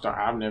 5-star.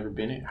 I've never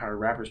been in. Heard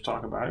rappers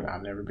talk about it.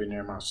 I've never been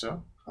there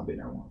myself. I've been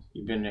there once.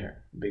 You've been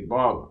there? Big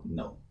baller?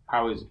 No.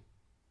 How is it?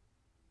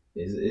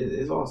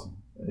 It's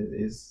awesome.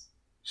 It's.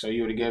 So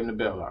you would have given him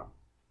the bailout?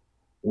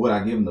 Would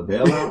I give him the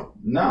bailout?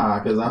 Nah,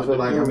 because I feel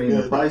like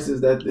the prices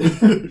that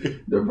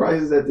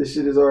this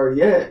shit is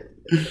already at.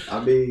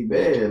 I mean,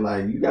 man,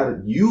 like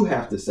you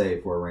have to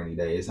save for a rainy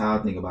day. It's how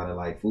I think about it,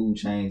 like food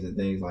chains and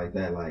things like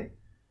that. Like,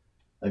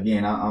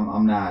 again,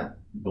 I'm not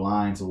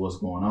blind to what's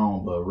going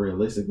on, but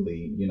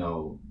realistically, you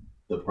know,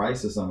 the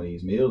price of some of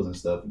these meals and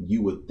stuff,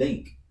 you would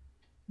think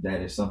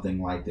that if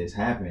something like this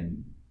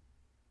happened,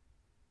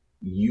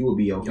 you would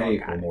be okay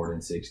for more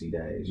than 60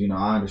 days. You know,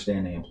 I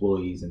understand the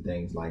employees and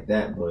things like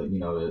that, but, you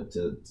know,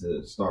 to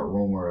start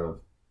rumor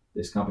of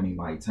this company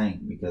might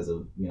tank because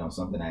of, you know,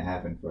 something that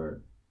happened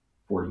for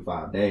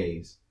 45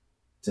 days,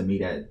 to me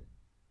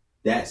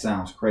that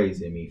sounds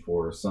crazy to me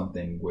for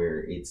something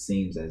where it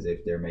seems as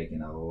if they're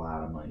making a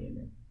lot of money in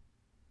it.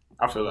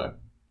 I feel that.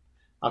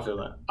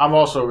 I've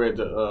also read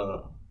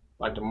the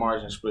like the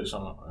margin splits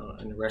on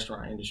in the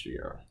restaurant industry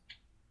are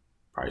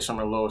probably some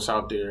of the lowest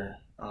out there.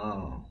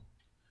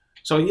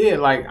 So yeah,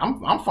 like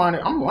I'm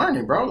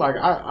learning, bro. Like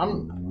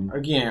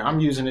I'm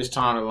using this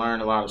time to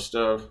learn a lot of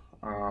stuff.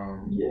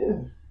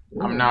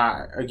 I'm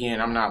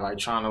not like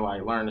trying to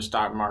like learn the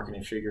stock market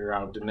and figure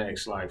out the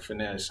next like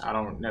finesse. I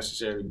don't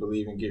necessarily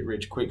believe in get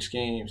rich quick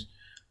schemes.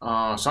 So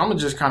I'm gonna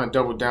just kind of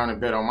double down and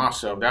bet on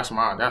myself. That's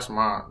my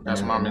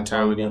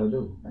mentality.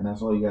 And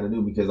that's all you gotta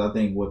do, because I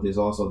think what this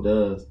also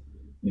does,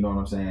 you know what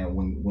I'm saying,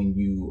 when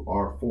you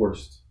are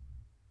forced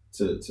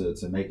to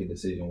make a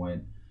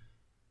decision,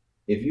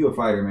 if you're a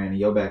fighter, man, and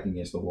you're back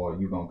against the wall,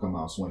 you're gonna come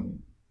out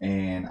swinging.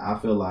 And I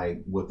feel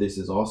like what this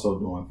is also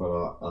doing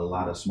for a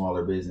lot of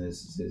smaller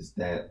businesses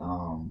that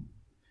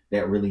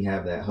really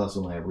have that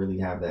hustle and really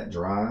have that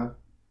drive,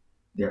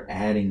 they're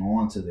adding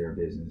on to their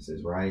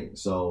businesses, right?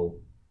 So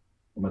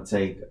I'm gonna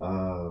take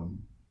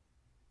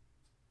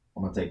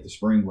the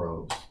spring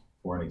rolls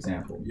for an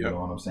example. Yep. You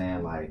know what I'm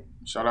saying? Like,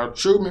 shout out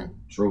Truman.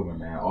 Truman,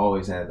 man,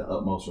 always had the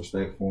utmost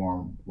respect for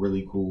him.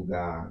 Really cool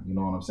guy. You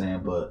know what I'm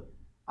saying? But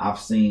I've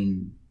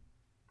seen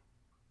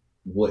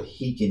what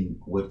he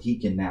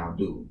can now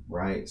do,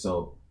 right?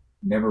 So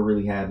never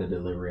really had the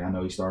delivery. I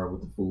know he started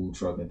with the food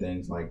truck and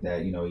things like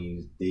that. You know,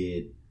 he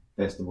did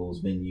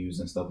festivals, venues,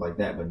 and stuff like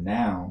that. But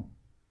now,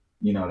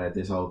 you know, that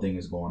this whole thing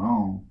is going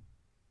on,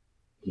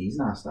 he's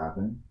not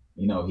stopping.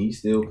 You know, he's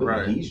still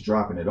he's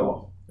dropping it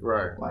off.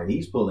 Right. Like,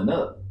 he's pulling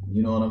up.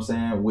 You know what I'm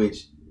saying?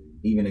 Which,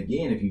 even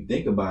again, if you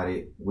think about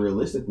it,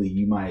 realistically,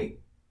 you might,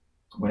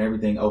 when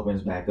everything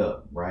opens back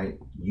up, right?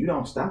 You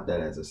don't stop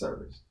that as a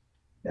service.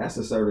 That's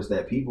a service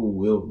that people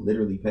will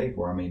literally pay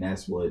for. I mean,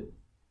 that's what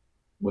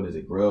is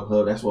it,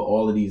 Grubhub? That's what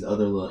all of these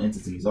other little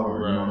entities are.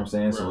 Right. You know what I'm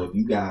saying? Right. So if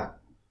you got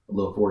a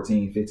little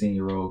 14,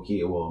 15-year-old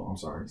kid,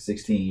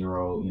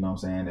 16-year-old, you know what I'm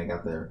saying? They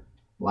got their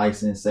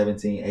license,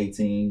 17,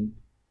 18,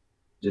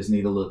 just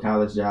need a little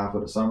college job for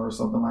the summer or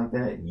something like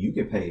that. You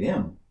can pay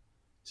them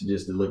to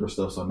just deliver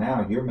stuff. So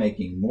now you're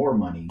making more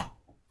money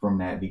from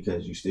that,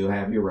 because you still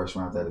have your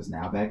restaurant that is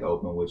now back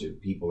open, which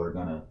people are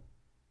going to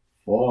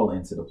fall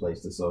into the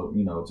place to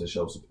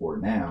show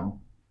support now,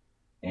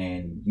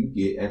 and you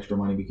get extra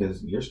money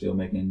because you're still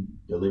making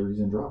deliveries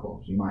and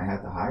drop-offs. You might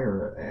have to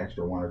hire an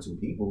extra 1 or 2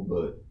 people,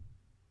 but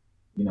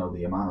you know,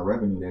 the amount of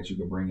revenue that you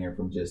can bring in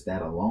from just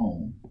that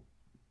alone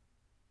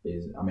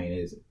is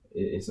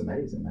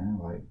amazing, man.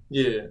 Like,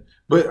 yeah,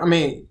 but I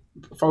mean,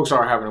 folks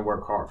are having to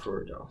work hard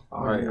for it though.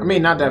 Right? I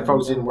mean, not that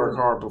folks didn't work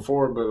hard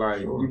before, but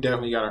like, you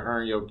definitely got to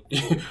earn your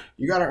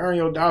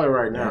dollar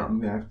right now.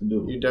 You have to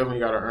do. You definitely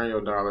got to earn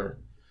your dollar.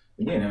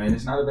 Again, I mean,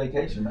 it's not a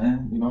vacation,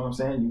 man. You know what I'm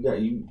saying?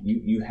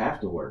 You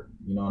have to work.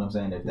 You know what I'm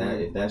saying?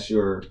 If that's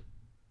your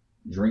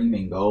dream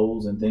and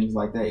goals and things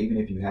like that, even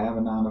if you have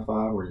a 9 to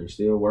 5 where you're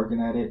still working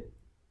at it,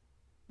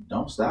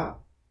 don't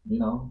stop. You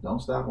know,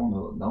 don't stop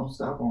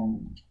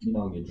on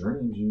your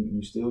dreams.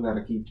 You still got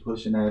to keep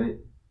pushing at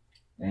it.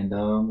 And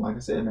like I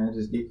said, man,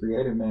 just get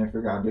creative, man.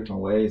 Figure out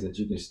different ways that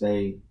you can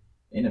stay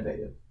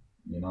innovative.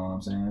 You know what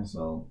I'm saying?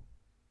 So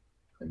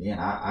again,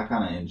 I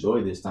kind of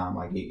enjoy this time.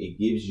 Like, it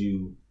gives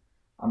you,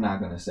 I'm not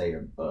going to say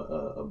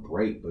a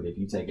break, but if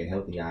you take a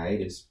healthy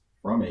hiatus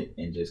from it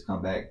and just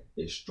come back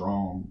as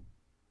strong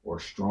or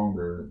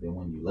stronger than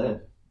when you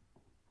left,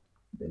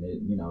 then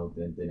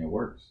it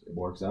works. It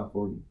works out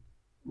for you.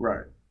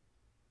 Right.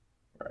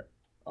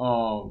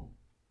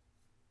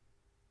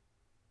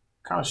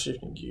 Kind of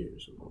shifting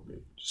gears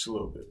just a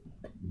little bit.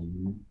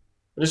 Mm-hmm.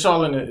 But it's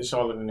all in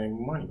the name of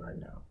money right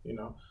now. You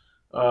know,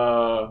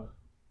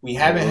 we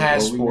haven't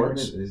had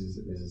sports. Is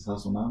this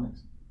Hustlenomics?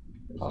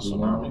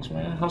 Hustlenomics,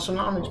 man.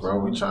 Hustlenomics, bro.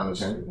 We trying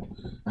to.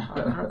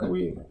 How can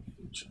we?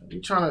 We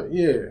trying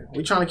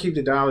to keep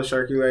the dollar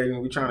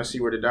circulating. We trying to see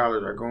where the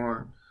dollars are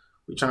going.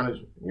 We trying to,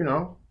 you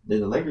know.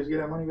 Did the Lakers get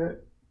that money back?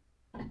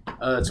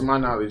 To my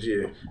knowledge,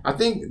 yeah. I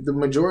think the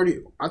majority,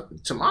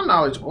 to my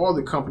knowledge, all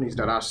the companies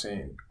that I've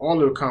seen,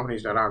 all of the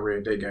companies that I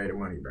read, they gave the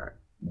money back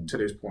to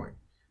this point.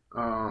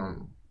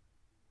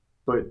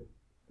 But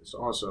it's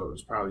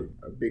probably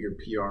a bigger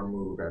PR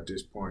move at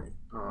this point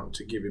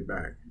to give it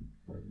back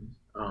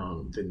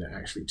than to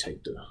actually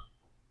take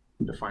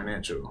the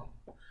financial.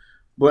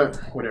 But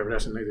whatever,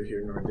 that's neither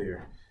here nor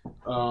there.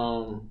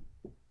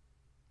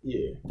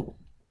 Yeah.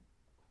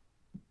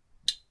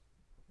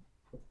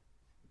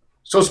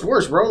 So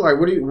sports, bro. Like,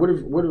 what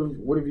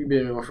have you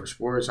been doing for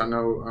sports? I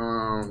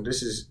know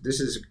this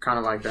is kind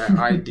of like that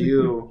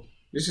ideal.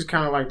 This is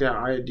kind of like that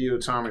ideal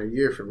time of the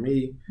year for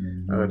me.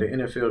 Mm-hmm. The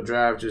NFL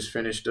draft just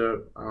finished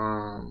up.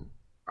 I'm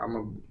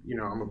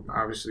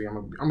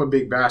a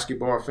big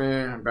basketball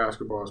fan.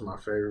 Basketball is my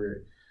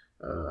favorite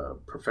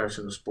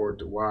professional sport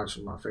to watch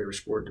and my favorite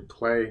sport to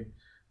play.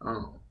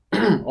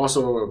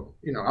 Also,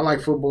 you know, I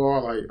like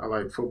football. I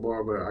like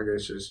football, but I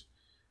guess just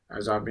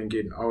as I've been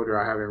getting older,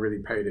 I haven't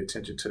really paid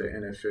attention to the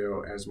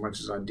NFL as much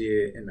as I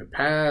did in the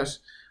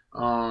past.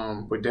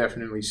 But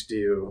definitely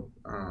still,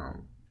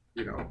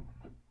 you know,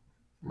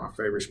 my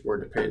favorite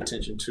sport to pay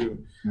attention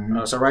to.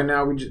 Mm-hmm. So right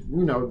now,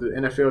 the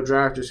NFL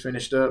draft just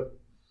finished up.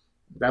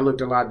 That looked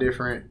a lot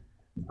different.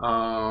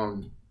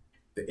 The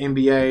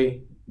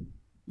NBA,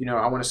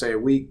 I want to say a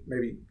week,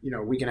 maybe,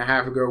 a week and a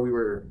half ago, we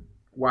were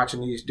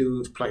watching these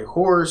dudes play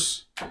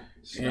horse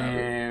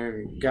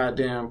and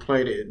goddamn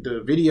play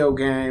the video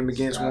game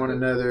against one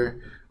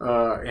another.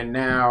 And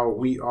now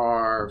we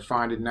are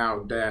finding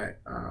out that,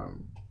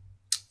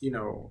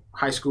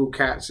 high school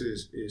cats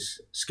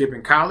is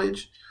skipping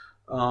college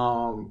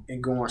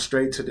and going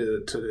straight to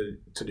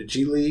the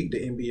G League, the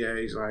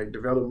NBA's like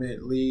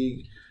development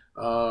league,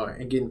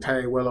 and getting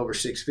paid well over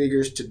six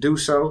figures to do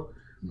so.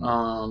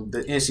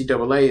 The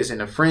NCAA is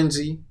in a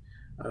frenzy.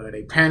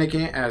 They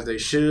panicking as they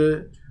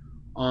should.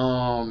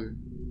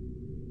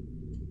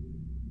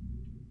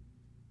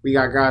 We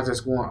got guys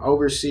that's going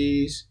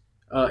overseas.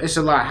 It's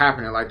a lot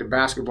happening. Like the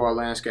basketball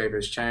landscape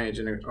has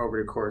changed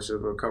over the course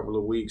of a couple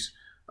of weeks.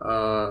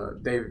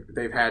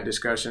 They've had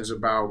discussions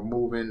about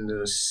moving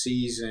the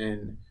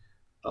season.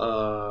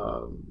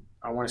 I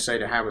want to say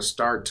to have a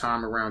start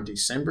time around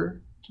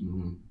December.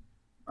 Mm-hmm.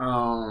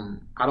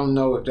 I don't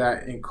know if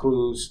that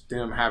includes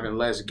them having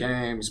less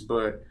games,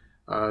 but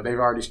they've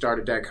already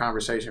started that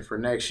conversation for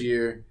next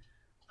year.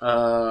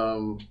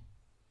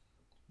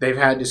 They've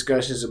had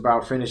discussions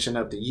about finishing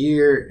up the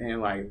year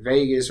in like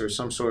Vegas or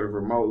some sort of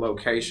remote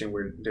location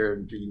where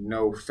there'd be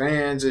no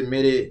fans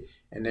admitted,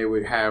 and they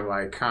would have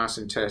like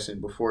constant testing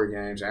before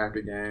games,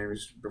 after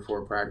games,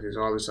 before practice,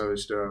 all this other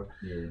stuff.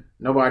 Yeah.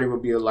 Nobody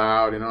would be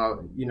allowed, and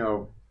all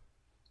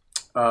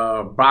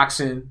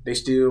boxing, they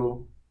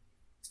still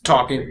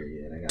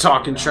talking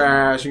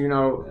trash,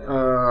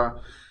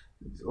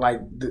 like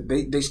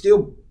they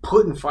still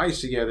putting fights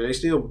together. They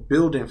still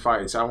building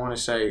fights. I want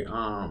to say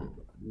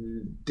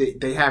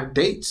they have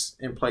dates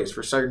in place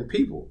for certain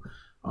people.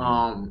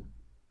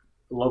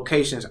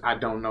 Locations, I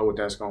don't know what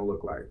that's going to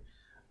look like.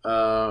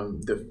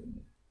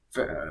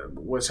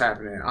 What's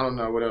happening? I don't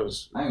know what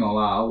else. I ain't gonna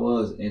lie, I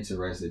was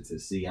interested to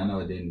see. I know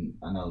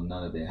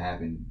none of it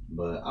happened,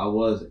 but I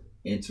was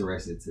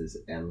interested to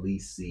at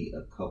least see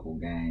a couple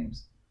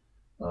games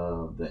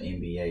of the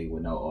NBA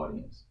with no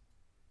audience.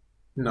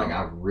 No. Like,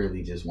 I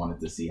really just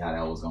wanted to see how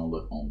that was going to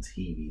look on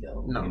TV,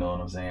 though. No. You know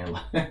what I'm saying?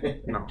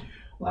 No.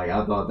 Like,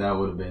 I thought that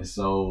would have been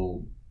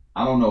so...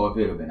 I don't know if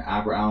it would have been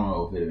awkward. I don't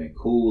know if it would have been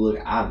cool. Look,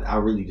 I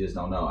really just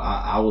don't know.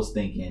 I was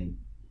thinking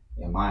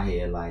in my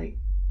head, like,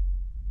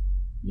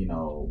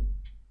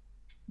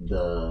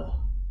 the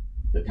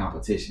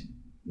competition.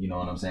 You know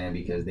what I'm saying?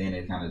 Because then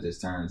it kind of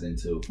just turns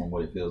into, from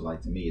what it feels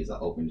like to me, is an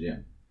open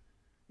gym.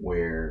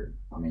 Where,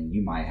 I mean,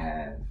 you might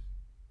have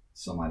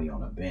somebody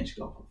on a bench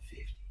go for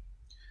 50.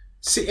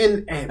 See,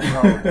 and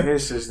bro,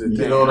 this is the thing.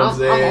 You know what I'm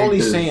saying?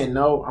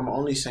 I'm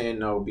only saying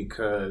no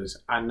because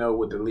I know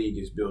what the league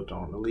is built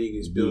on. The league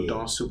is built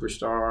on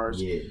superstars.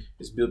 Yeah.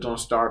 It's built on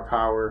star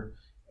power,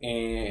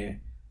 and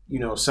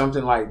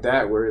something like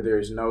that where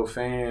there's no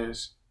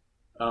fans.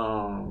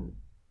 And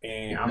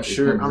I'm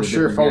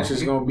sure folks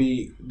is gonna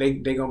be they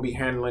gonna be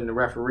handling the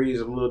referees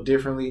a little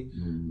differently.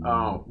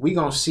 Mm-hmm. We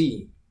gonna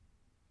see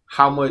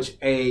how much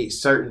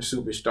certain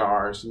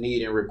superstars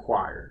need and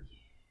require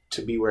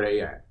to be where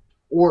they at.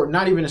 Or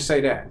not even to say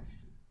that,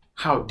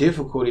 how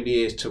difficult it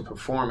is to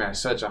perform at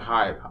such a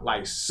high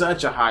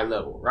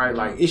level, right?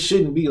 Like, it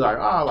shouldn't be like,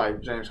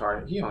 like James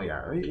Harden, he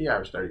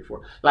averaged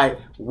 34. Like,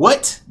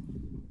 what?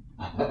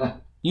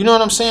 You know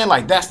what I'm saying?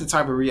 Like, that's the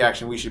type of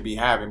reaction we should be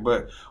having.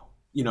 But,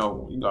 he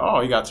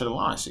got to the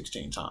line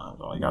 16 times.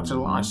 He got to the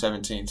line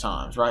 17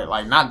 times, right?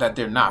 Like, not that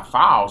they're not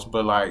fouls,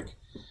 but like,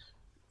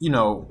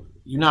 you're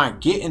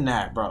not getting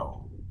that,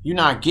 bro. You're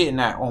not getting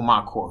that on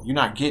my court. You're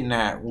not getting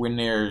that when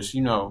there's,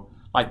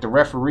 like the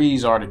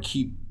referees are to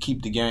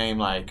keep the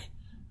game right,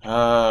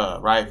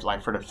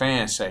 like for the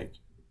fans' sake.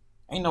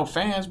 Ain't no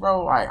fans,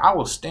 bro. Like, I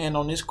will stand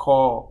on this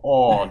call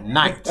all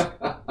night.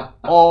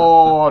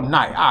 All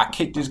night. I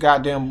kick this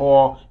goddamn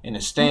ball in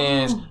the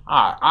stands.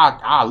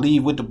 I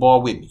leave with the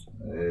ball with me.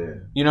 Yeah.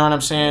 You know what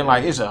I'm saying?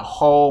 Like, it's a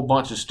whole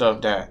bunch of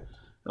stuff that,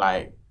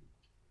 like,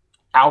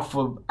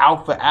 alpha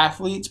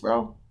athletes,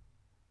 bro.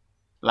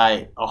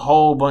 Like, a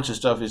whole bunch of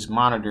stuff is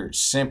monitored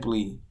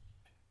simply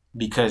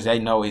because they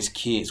know it's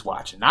kids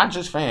watching. Not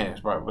just fans,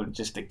 bro, but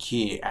just the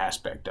kid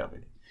aspect of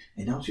it.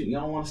 And you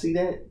don't want to see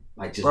that?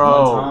 Like, just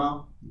bro, one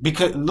time?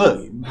 Because,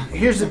 look,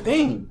 here's the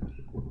thing.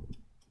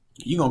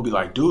 You're going to be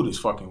like, dude is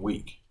fucking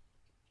weak.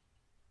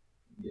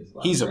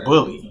 He's a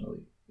bully.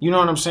 You know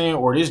what I'm saying?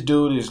 Or this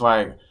dude is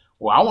like,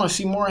 well, I want to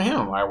see more of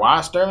him. Like, why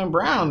is Sterling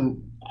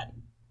Brown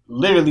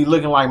literally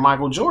looking like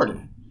Michael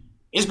Jordan?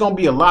 It's going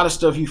to be a lot of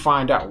stuff you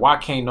find out. Why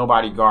can't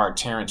nobody guard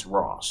Terrence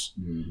Ross?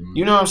 Mm-hmm.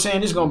 You know what I'm saying?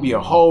 There's going to be a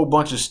whole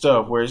bunch of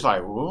stuff where it's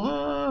like,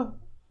 what?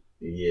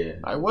 Yeah.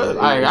 Like, what?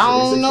 Like, I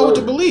don't know what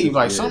to believe.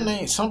 Like,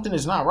 something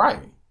is not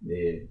right.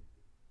 Yeah.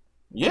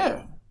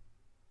 Yeah.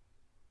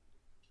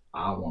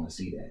 I want to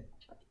see that.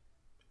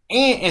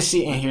 And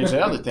here's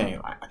the other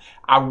thing.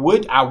 I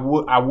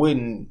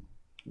wouldn't,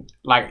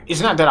 like,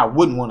 it's not that I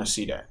wouldn't want to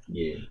see that.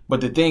 Yeah.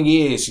 But the thing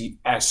is,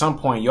 at some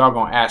point, y'all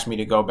going to ask me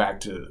to go back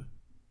to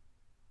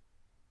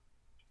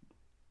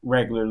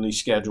regularly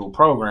scheduled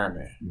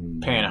programming,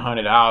 paying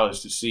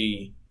 $100 to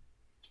see,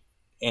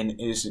 and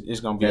it's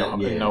going to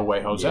be in no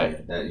way,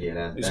 Jose.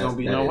 It's going to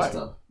be no way.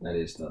 That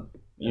is tough.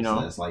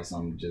 That's like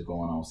something just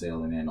going on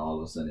sale, and then all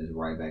of a sudden it's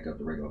right back up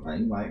to regular price.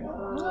 You're like,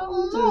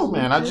 no,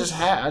 man. I just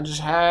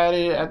had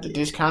it at the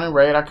discounted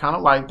rate. I kind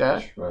of like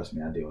that. Trust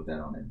me, I deal with that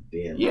on a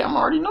daily. Yeah, I'm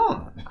already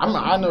knowing.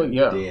 I know.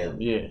 Yeah,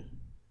 daily. Yeah.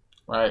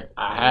 Right.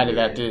 I had it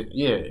at the.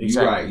 Yeah,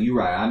 exactly. You're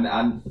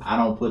right. I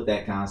don't put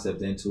that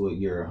concept into it.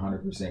 You're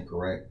 100%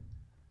 correct.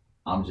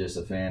 I'm just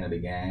a fan of the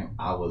game.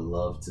 I would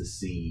love to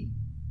see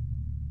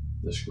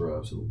the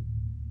Scrubs hoop.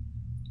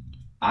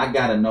 I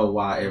gotta know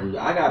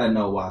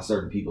why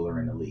certain people are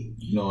in the league.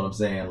 You know what I'm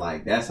saying?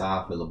 Like, that's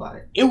how I feel about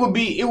it. It would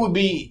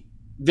be.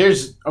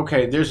 There's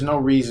no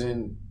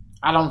reason.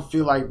 I don't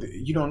feel like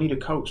you don't need a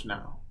coach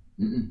now.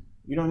 Mm-mm.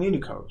 You don't need a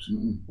coach.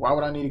 Mm-mm. Why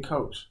would I need a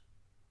coach?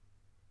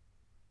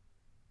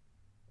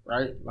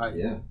 Right? Like,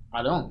 yeah.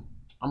 I don't.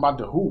 I'm about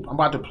to hoop. I'm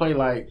about to play.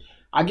 Like,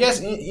 I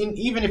guess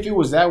even if it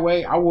was that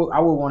way, I would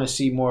want to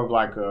see more of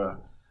like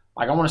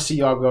I want to see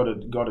y'all go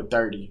to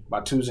 30 by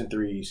 2s and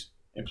 3s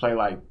and play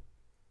like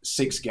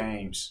 6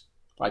 games,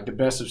 like the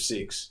best of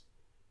 6,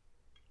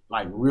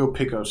 like real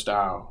pickup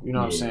style. You know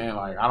what I'm saying?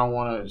 Like, I don't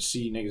want to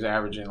see niggas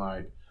averaging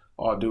like,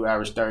 oh, dude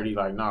average 30.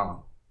 Like,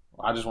 no,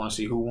 I just want to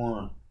see who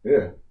won.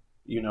 Yeah.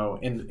 You know,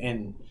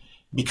 and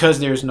because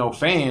there's no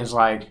fans,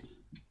 like,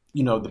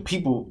 you know, the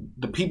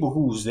people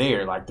who's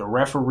there, like the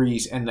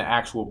referees and the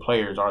actual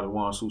players are the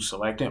ones who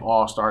selecting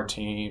all-star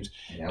teams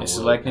and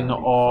selecting the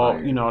all,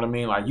 you know what I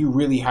mean? Like, you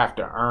really have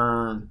to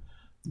earn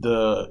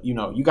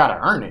you got to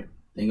earn it.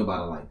 Think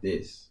about it like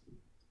this.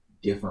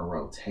 Different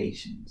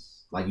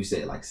rotations. Like you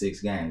said, like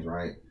 6 games,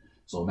 right?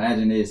 So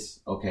imagine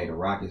this, okay, the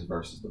Rockets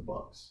versus the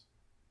Bucks,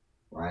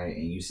 right?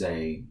 And you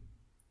say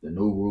the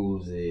new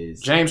rules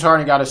is James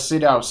Harden got to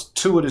sit out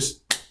 2 of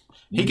this.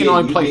 He can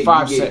only play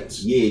 5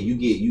 sets. Yeah, you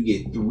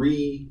get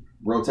 3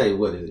 rotate.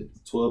 What is it?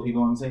 12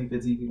 people on the team,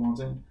 15 people on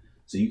the team.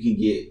 So you can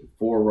get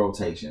 4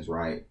 rotations,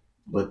 right?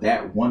 But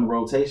that one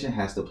rotation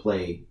has to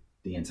play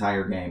the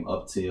entire game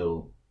up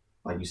till,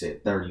 like you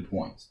said, 30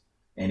 points,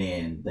 and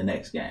then the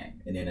next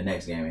game, and then the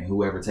next game, and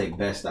whoever take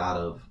best out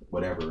of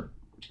whatever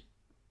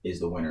is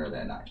the winner of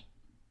that night.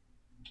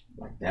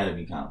 Like, that'd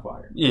be kind of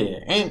fire. Yeah,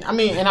 and I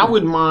mean, and I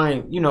wouldn't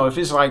mind, you know, if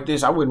it's like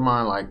this, I wouldn't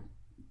mind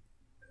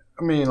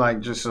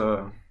just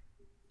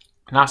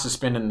not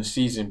suspending the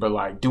season, but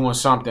like doing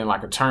something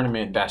like a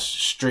tournament that's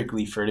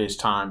strictly for this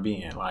time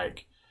being.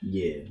 Like,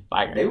 yeah,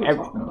 like they were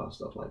talking about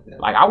stuff like that.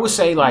 Like, I would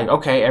say, like,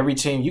 okay, every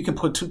team, you can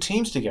put 2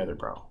 teams together,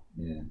 bro.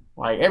 Yeah.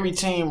 Like, every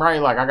team,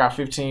 right? Like, I got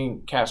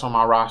 15 cats on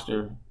my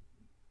roster,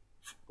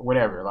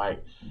 whatever.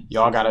 Like,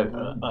 y'all got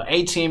a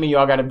A team and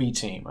y'all got a B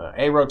team,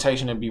 a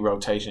rotation and B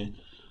rotation.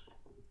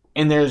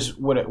 And there's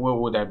what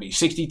would that be?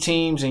 60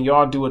 teams, and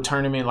y'all do a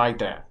tournament like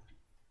that.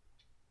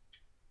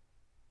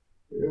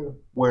 Yeah.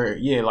 Where,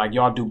 like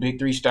y'all do Big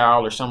 3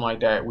 style or something like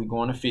that. We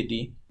going to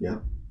 50. Yeah.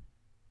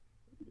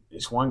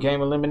 It's 1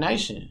 game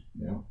elimination.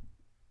 Yeah.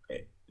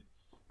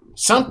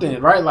 Something,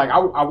 right? Like, I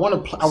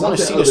want to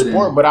see the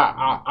sport, but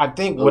I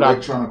think what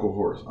electronic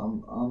horse.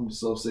 I'm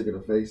so sick of the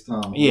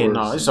FaceTime. Yeah,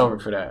 no, it's over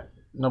for that.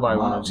 Nobody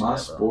wants to see my that,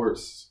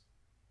 sports.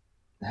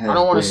 I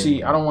don't want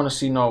to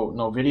see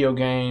no video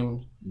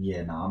game.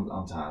 Yeah, no,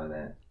 I'm tired of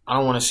that. I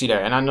don't want to see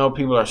that. And I know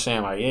people are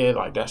saying, like, yeah,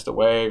 like, that's the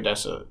wave.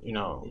 That's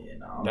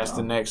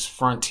the next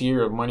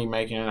frontier of money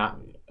making. And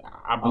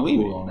I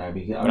believe it on that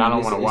because I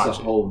don't want to watch it. It's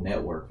a whole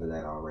network for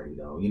that already,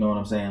 though. You know what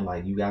I'm saying?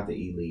 Like, you got the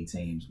elite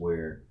teams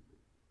where,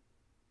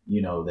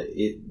 you know,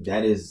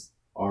 that is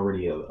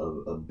already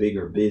a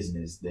bigger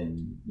business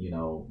than, you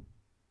know,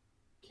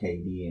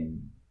 KD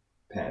and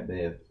Pat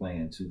Bev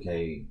playing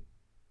 2K,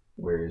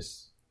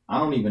 whereas I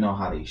don't even know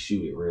how they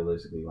shoot it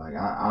realistically. Like,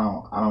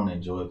 I don't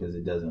enjoy it because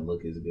it doesn't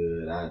look as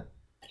good. I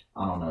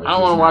don't know. I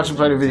don't want to watch you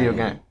play the video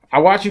game. I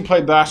watch you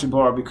play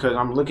basketball because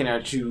I'm looking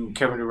at you,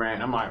 Kevin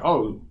Durant. I'm like,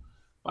 oh,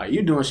 like,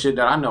 you're doing shit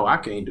that I know I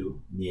can't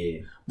do.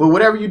 Yeah. But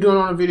whatever you're doing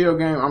on a video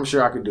game, I'm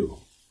sure I could do,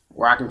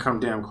 where I can come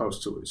damn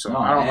close to it. So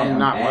I'm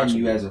not watching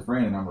you as a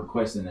friend, and I'm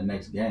requesting the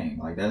next game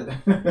like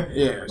that.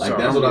 Yeah. Like,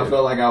 that's what I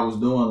felt like I was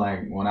doing.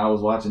 Like, when I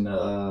was watching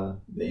the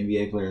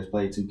NBA players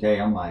play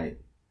 2K, I'm like,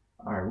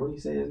 all right, what did he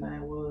say his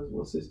name was?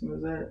 What system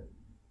is that?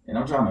 And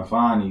I'm trying to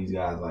find these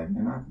guys. Like,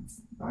 man,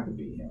 I could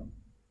beat him.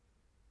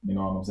 You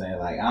know what I'm saying?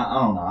 Like, I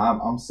don't know.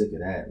 I'm sick of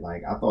that.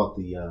 Like, I thought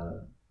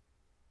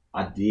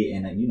I did,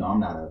 and you know, I'm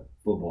not a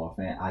football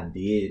fan. I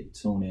did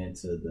tune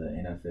into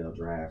the NFL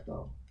draft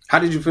though. How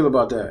did you feel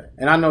about that?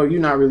 And I know you're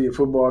not really a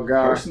football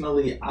guy.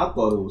 Personally, I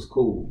thought it was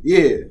cool.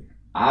 Yeah.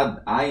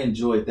 I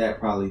enjoyed that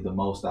probably the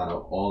most out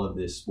of all of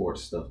this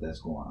sports stuff that's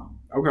going on.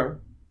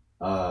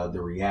 Okay.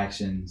 The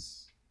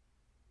reactions,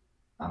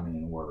 I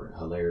mean, were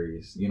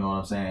hilarious. You know what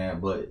I'm saying?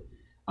 But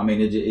I mean,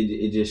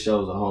 it just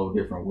shows a whole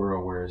different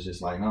world where it's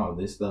just like, no,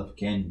 this stuff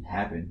can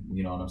happen.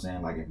 You know what I'm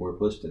saying? Like, if we're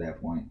pushed to that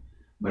point.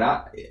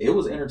 But it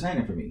was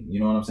entertaining for me. You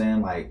know what I'm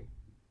saying? Like,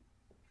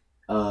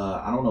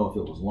 I don't know if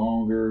it was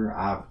longer.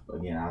 I've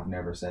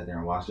never sat there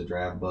and watched the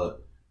draft,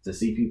 but to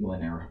see people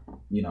in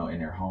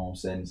their home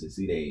settings, to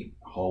see their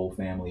whole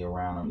family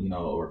around them, you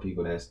know, or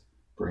people that's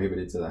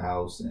prohibited to the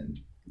house, and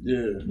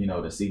Yeah. You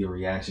know, to see the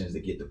reactions, to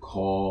get the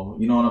call.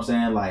 You know what I'm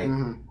saying? Like,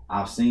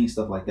 I've seen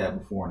stuff like that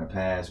before in the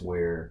past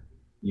where,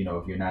 you know,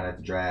 if you're not at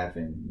the draft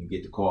and you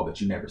get the call,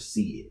 but you never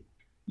see it.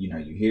 You know,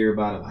 you hear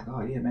about it like,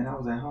 oh, yeah, man, I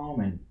was at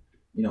home and,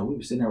 you know, we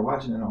were sitting there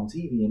watching it on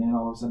TV and then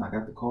all of a sudden I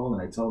got the call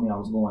and they told me I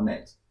was going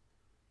next.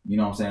 You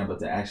know what I'm saying? But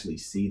to actually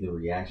see the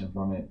reaction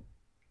from it,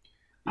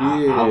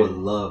 I would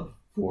love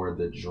for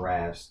the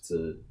drafts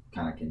to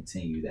kind of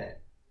continue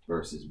that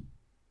versus,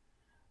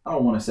 I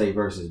don't want to say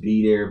versus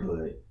be there,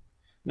 but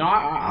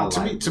no,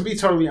 to be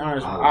totally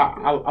honest,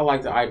 I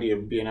like the idea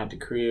of being at the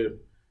crib.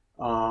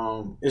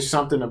 It's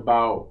something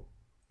about,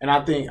 and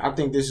I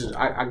think this is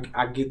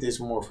I get this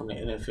more from the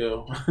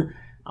NFL.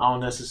 I don't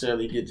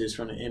necessarily get this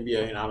from the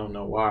NBA, and I don't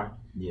know why.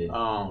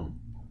 Yeah.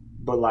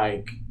 But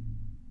like,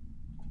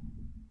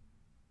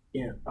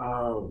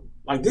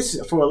 like this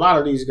is, for a lot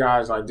of these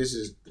guys, like this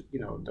is, you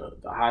know, the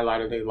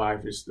highlight of their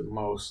life is the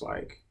most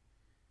like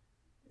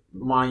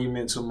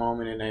monumental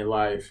moment in their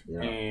life,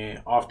 and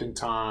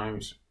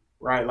oftentimes,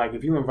 right, like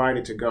if you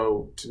invited to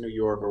go to New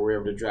York or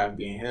wherever the draft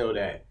being held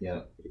at,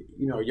 you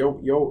know,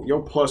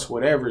 your plus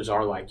whatevers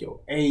are like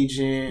your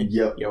agent,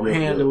 your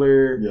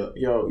handler,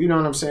 you know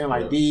what I'm saying,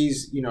 like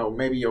these, you know,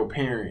 maybe your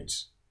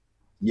parents,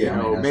 you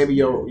know, maybe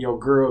your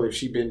girl if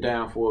she been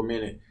down for a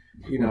minute,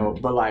 you know,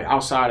 but like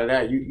outside of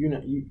that, you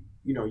know,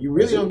 you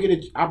really don't get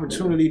an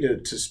opportunity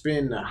to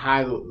spend the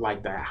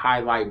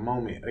highlight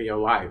moment of your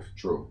life.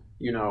 True.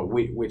 You know,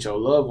 with your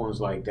loved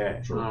ones like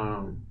that. True.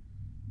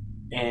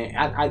 And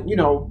I you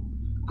know,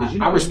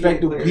 I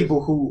respect the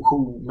people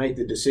who make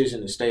the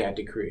decision to stay at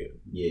the crib.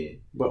 Yeah.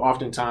 But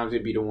oftentimes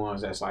it'd be the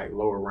ones that's like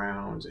lower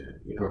rounds and,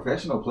 you know.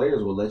 Professional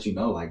players will let you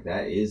know like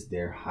that is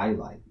their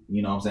highlight.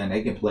 You know what I'm saying?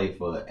 They can play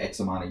for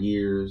X amount of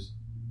years.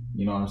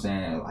 You know what I'm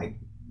saying? Like,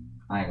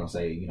 I ain't gonna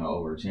say, you know,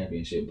 over a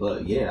championship,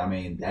 but yeah, I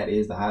mean, that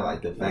is the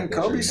highlight. The fact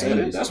that Kobe said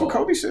it. That's what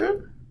Kobe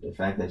said. The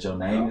fact that your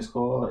name is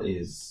called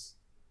is,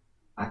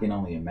 I can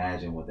only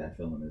imagine what that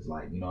feeling is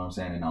like. You know what I'm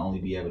saying? And to only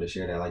be able to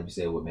share that, like you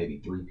said, with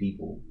maybe 3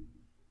 people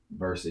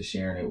versus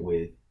sharing it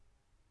with,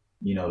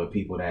 you know, the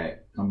people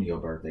that come to your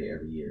birthday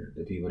every year,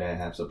 the people that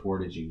have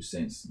supported you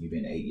since you've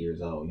been 8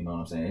 years old. You know what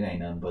I'm saying? It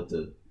ain't nothing but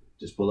to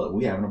just pull up.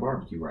 We having a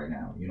barbecue right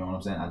now. You know what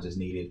I'm saying? I just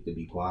need it to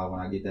be quiet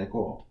when I get that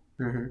call.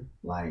 Mm-hmm.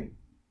 Like,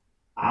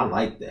 I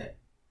like that.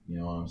 You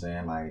know what I'm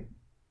saying? Like,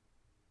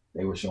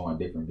 they were showing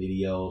different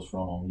videos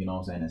from them, you know what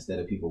I'm saying? Instead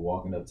of people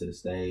walking up to the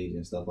stage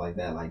and stuff like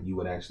that, like you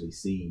would actually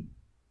see,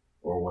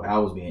 or what I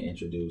was being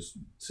introduced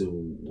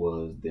to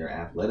was their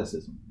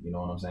athleticism. You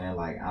know what I'm saying?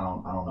 Like, I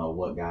don't know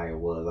what guy it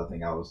was. I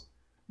think I was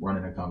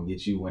running to come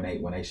get you when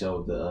they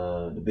showed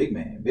the big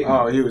man. He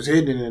was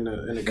hitting it in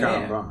the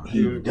combine.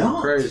 He was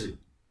going crazy.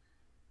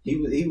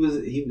 He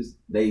was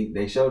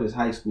they showed his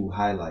high school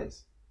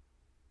highlights.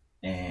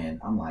 And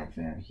I'm like,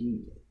 fam,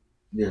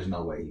 there's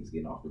no way he's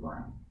getting off the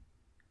ground.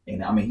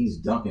 And I mean, he's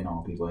dunking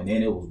on people. And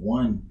then it was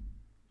one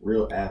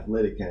real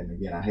athletic cat. And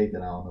again, I hate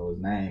that I don't know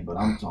his name, but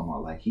I'm talking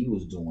about like he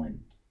was doing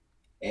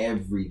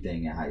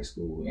everything in high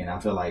school. And I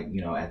feel like,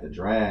 you know, at the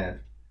draft,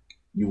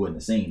 you wouldn't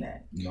have seen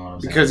that. You know what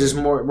I'm saying? Because it's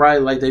more, right,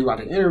 like they about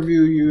to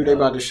interview you, they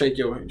about to show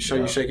you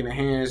shaking the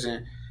hands.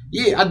 And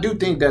yeah, I do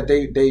think that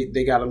they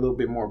got a little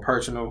bit more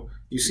personal.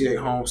 You see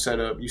their home set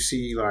up. You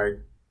see like,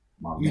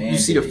 you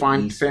see the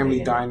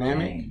family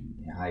dynamic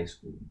in high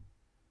school.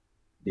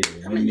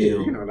 I mean, yeah,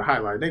 you know the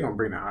highlight. They're gonna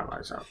bring the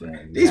highlights out.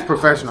 These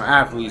professional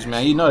athletes,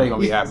 man, you know they're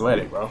gonna be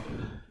athletic, bro.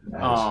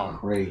 That's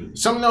crazy.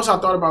 Something else I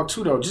thought about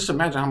too, though. Just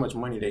imagine how much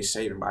money they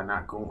saving by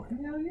not going.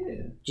 Hell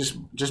yeah.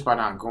 Just by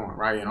not going,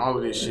 right? And all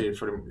of this shit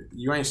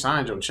you ain't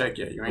signed your check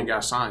yet. You ain't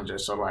got signed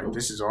yet. So like,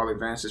 this is all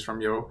advances from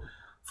your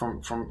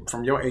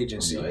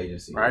agency,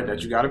 right?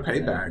 That you got to pay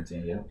back.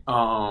 And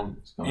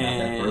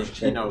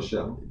you know,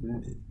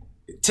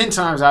 10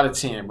 times out of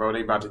 10, bro,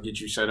 they about to get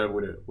you set up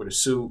with a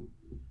suit.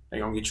 They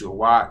gonna get you a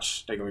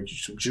watch. They gonna get you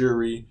some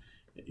jewelry.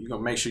 You're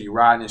gonna make sure you're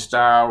riding in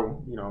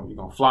style. You know, you're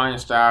gonna fly in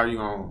style. You're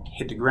gonna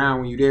hit the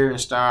ground when you're there in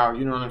style.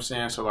 You know what I'm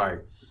saying? So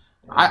like,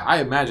 I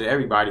imagine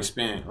everybody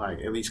spent like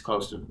at least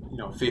close to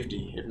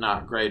 50, if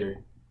not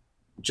greater,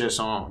 just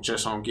on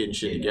getting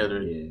shit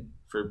together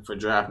for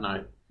draft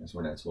night. That's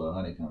where that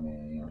 1200 come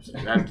in. You know what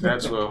I'm saying?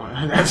 That's well.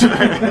 That's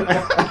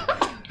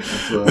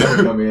what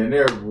come in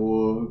there,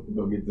 boy.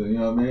 Go get them. You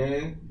know what I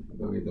mean?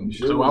 Go get them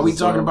shoes. So while we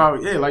talking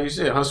about like you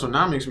said,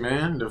 hustlenomics,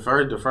 man. The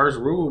first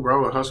rule,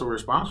 bro, of hustle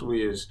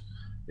responsibly is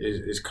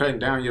cutting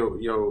down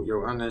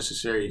your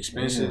unnecessary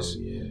expenses.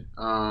 Yeah.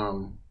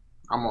 I'm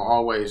gonna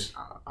always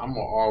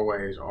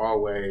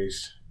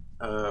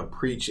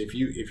preach if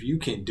you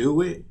can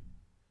do it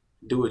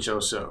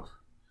yourself,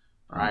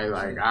 right?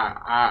 Like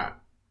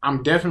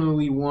I'm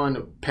definitely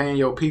one paying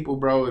your people,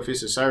 bro. If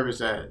it's a service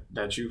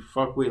that you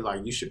fuck with,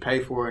 like you should pay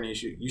for it, and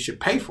you should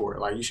pay for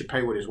it. Like you should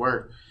pay what it's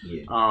worth.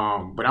 Yeah.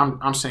 But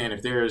I'm saying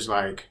if there's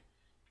like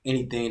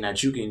anything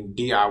that you can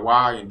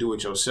DIY and do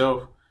it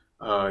yourself,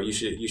 you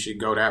should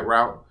go that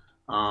route.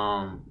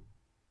 So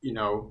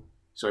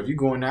if you're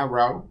going that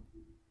route,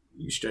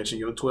 you stretching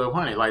your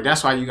 1200. Like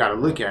that's why you got to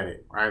look at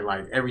it, right?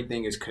 Like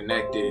everything is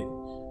connected.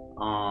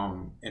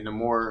 And the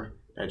more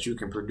that you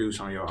can produce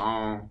on your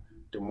own,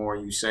 the more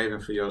you saving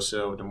for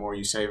yourself, the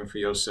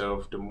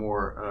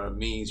more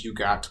means you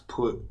got to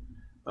put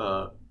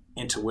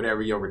into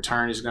whatever your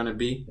return is going to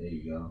be. There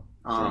you go.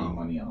 Saving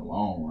money in the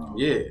long run.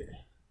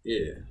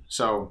 Yeah.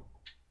 So,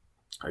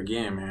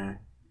 again, man,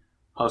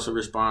 hustle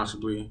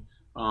responsibly.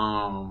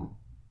 Well,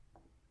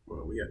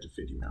 we got the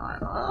 50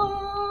 minutes.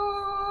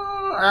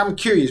 I'm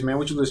curious, man.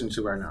 What you listening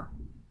to right now?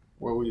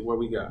 What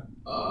we got?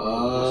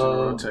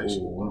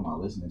 What am I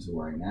listening to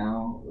right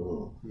now?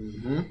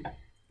 Mm-hmm.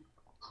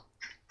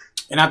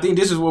 And I think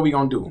this is what we're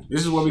gonna do.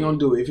 If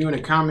you're in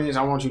the comments,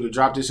 I want you to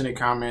drop this in the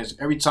comments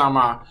every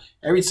time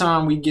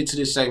we get to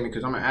this segment,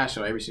 because I'm gonna ask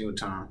y'all every single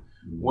time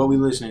what we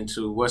listening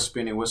to, what's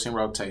spinning, what's in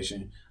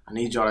rotation. I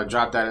need y'all to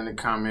drop that in the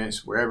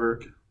comments wherever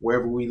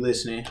we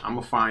listening. I'm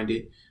gonna find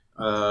it,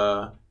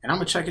 and I'm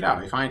gonna check it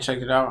out. If I ain't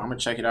checked it out, I'm gonna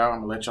check it out. I'm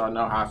gonna let y'all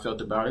know how I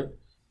felt about it.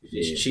 If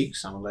it's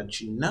cheeks, I'm gonna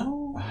let you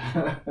know.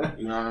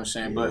 You know what I'm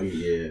saying? But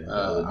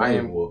I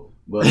am.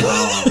 But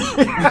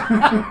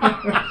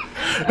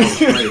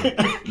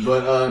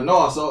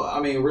no. So I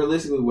mean,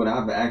 realistically, what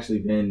I've actually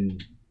been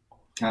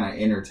kind of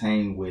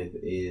entertained with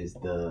is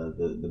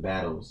the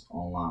battles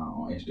online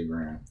on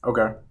Instagram.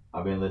 Okay.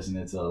 I've been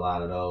listening to a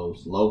lot of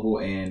those, local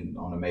and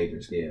on a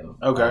major scale.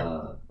 Okay.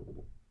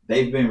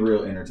 They've been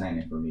real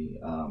entertaining for me.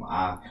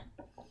 I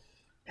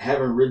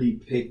haven't really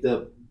picked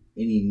up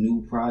any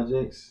new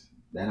projects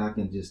that I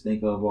can just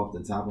think of off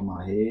the top of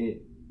my head.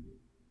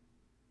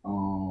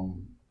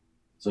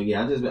 So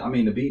yeah,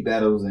 the beat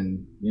battles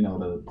and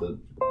the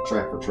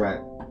track for track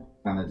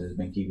kind of just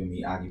been keeping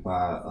me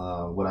occupied.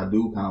 What I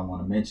do kind of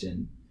want to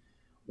mention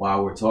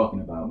while we're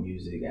talking about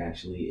music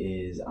actually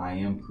is I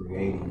am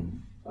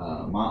creating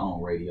my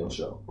own radio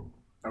show.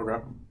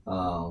 Okay.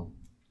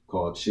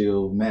 Called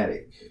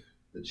Chillmatic,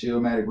 the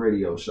Chillmatic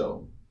Radio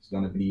Show. It's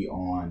gonna be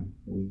on.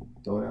 Can we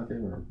throw it out there?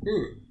 Or?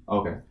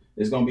 Okay.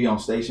 It's gonna be on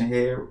Station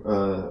Head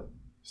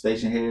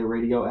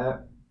radio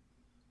app.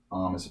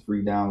 It's a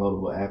free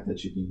downloadable app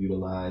that you can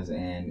utilize,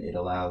 and it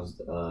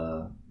allows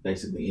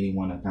basically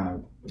anyone to kind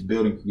of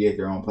build and create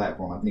their own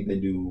platform. I think they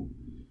do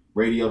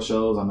radio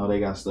shows. I know they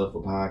got stuff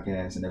for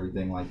podcasts and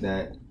everything like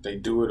that. They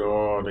do it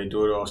all.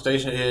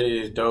 Station Head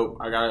is dope.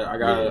 I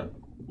got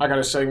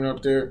a segment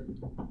up there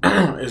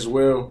as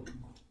well.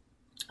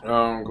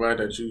 I'm glad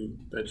that you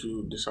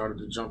decided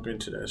to jump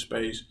into that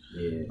space.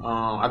 Yeah.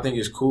 I think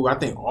it's cool. I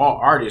think all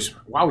artists,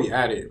 while we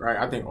at it, right?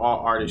 I think all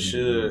artists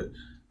should,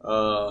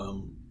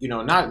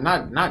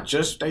 not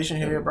just Station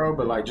Head, bro,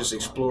 but like just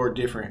explore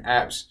different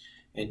apps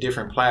and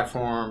different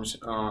platforms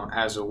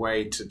as a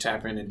way to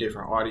tap into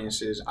different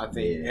audiences. I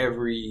think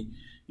every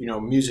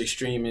music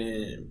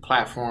streaming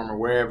platform or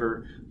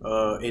wherever,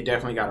 it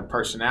definitely got a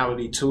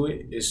personality to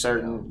it. It's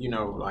certain,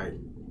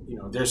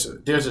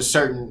 there's a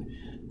certain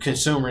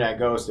consumer that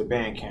goes to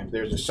Bandcamp.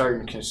 There's a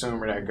certain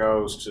consumer that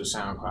goes to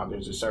SoundCloud.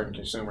 There's a certain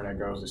consumer that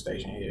goes to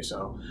Station Head.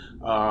 So,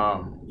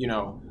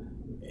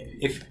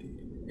 if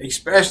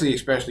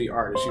especially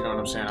artists, you know what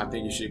I'm saying, I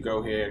think you should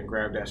go ahead and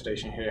grab that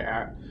Station Head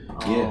app.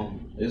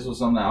 This was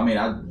something.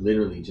 I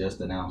literally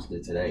just announced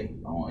it today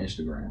on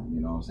Instagram.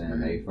 You know what I'm saying,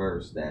 May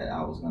 1st, that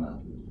I was gonna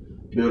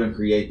build and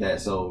create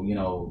that. So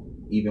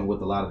even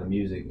with a lot of the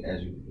music,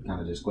 as you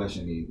kind of just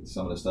questioned me,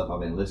 some of the stuff I've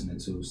been listening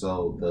to.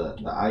 So the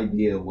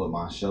idea of what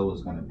my show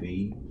is going to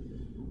be,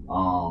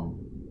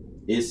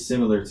 is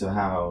similar to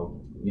how,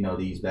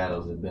 these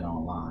battles have been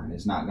online.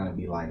 It's not going to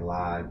be like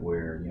live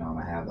where, I'm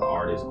going to have the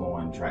artist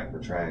going track for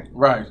track.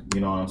 Right.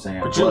 You know what I'm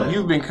saying? But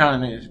you've been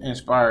kind of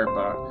inspired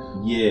by.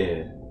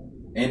 Yeah.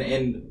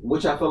 And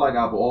which I feel like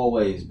I've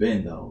always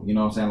been, though. You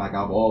know what I'm saying? Like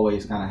I've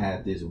always kind of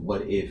had this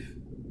what if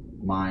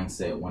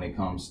mindset when it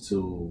comes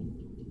to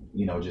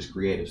just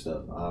creative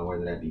stuff,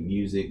 whether that be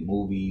music,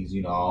 movies.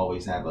 I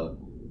always have a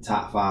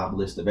top 5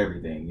 list of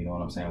everything, you know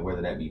what I'm saying,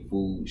 whether that be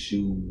food,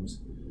 shoes,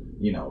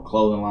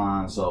 clothing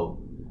line. So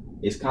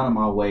it's kind of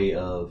my way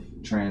of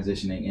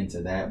transitioning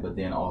into that, but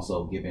then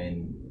also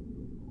giving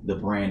the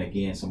brand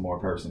again some more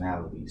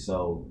personality.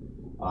 So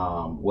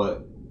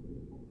what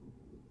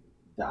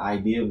the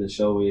idea of the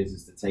show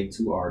is to take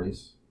 2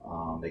 artists,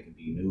 they could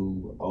be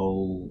new,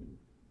 old,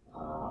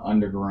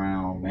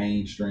 underground,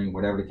 mainstream,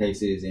 whatever the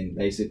case is, and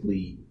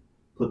basically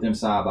put them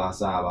side by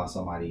side by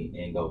somebody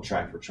and go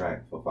track for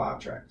track for 5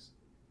 tracks.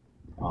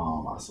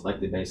 I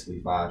selected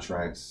basically 5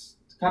 tracks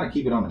to kind of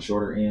keep it on the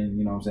shorter end.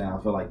 You know what I'm saying?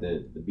 I feel like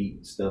the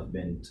beat stuff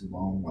been too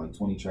long. Like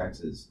 20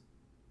 tracks is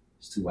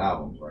 2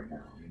 albums right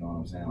now. You know what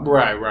I'm saying?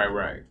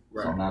 Like,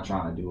 Right. So I'm not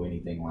trying to do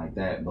anything like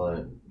that,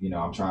 but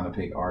I'm trying to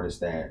pick artists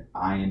that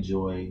I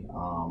enjoy.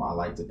 I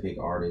like to pick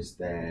artists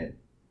that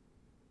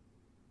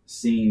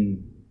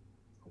seem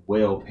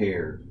well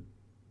paired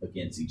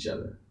against each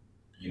other.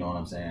 You know what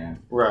I'm saying?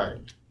 Right.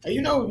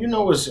 And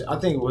I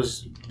think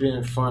what's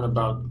been fun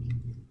about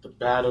the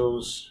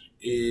battles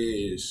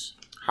is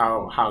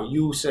how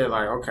you said,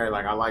 like, okay,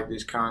 like I like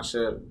this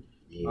concept.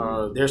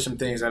 Yeah. There's some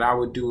things that I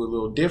would do a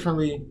little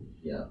differently.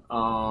 Yeah.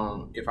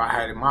 If I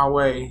had it my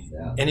way.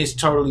 Yeah. And it's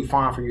totally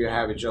fine for you to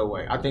have it your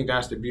way. I think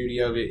that's the beauty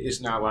of it.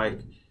 It's not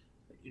like,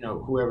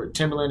 whoever,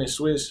 Timbaland and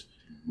Swiss,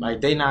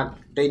 Like they not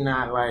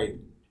like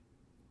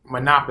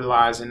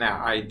monopolizing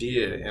that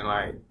idea and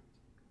like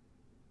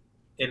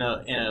in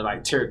a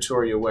like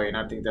territorial way. And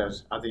I think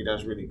that's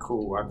really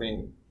cool. I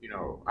think, you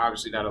know,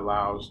 obviously that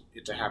allows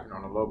it to happen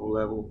on a local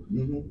level.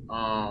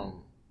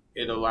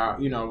 It allow,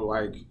 you know,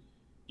 like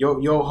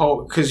your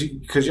whole, cause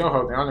your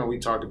whole thing, I know we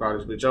talked about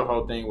this, but your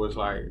whole thing was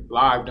like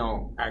live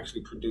don't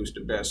actually produce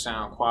the best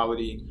sound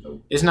quality.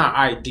 It's not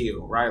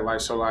ideal, right?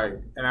 Like, so like,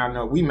 and I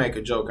know we make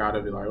a joke out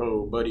of it, like,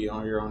 oh, buddy,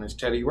 on here on this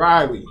Teddy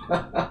Riley, you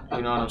know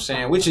what I'm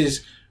saying? Which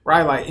is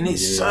right, like, and it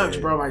sucks,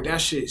 bro. Like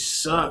that shit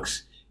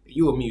sucks.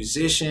 You a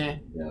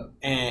musician,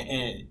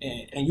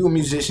 and you a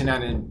musician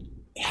that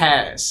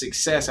had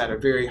success at a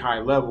very high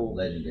level,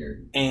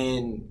 legendary,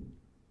 and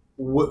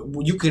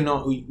what you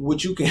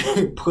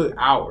can put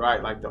out,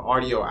 right? Like the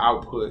audio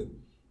output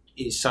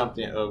is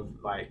something of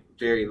like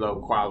very low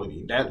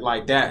quality.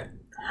 That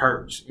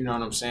hurts, you know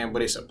what I'm saying?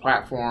 But it's a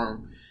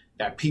platform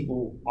that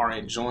people are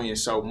enjoying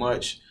so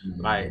much.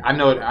 Like I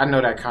know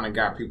that kind of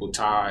got people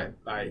tied,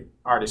 like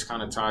artists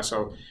kind of tied.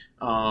 So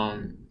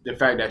the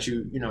fact that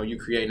you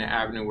creating an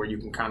avenue where you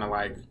can kind of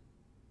like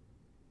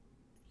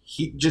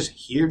just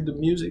hear the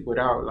music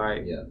without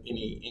like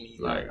any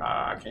like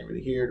I can't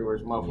really hear it or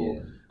it's muffled.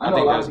 Yeah. I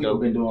know a lot of people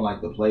have been doing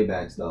like the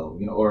playbacks though,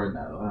 you know, or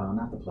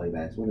not the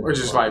playbacks. Or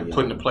just like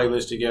putting a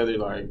playlist together.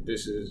 Like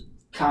this is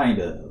kind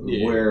of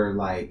where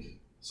like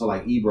so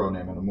like Ebro and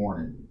them in the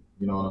morning.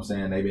 You know what I'm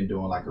saying? They've been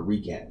doing like a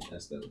recap.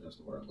 That's the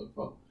word I'm looking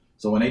for.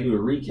 So when they do the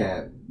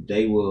recap,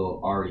 they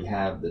will already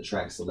have the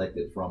track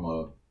selected from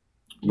a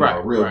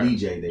real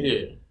DJ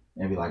there,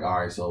 and be like,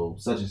 all right, so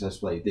such and such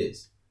played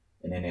this.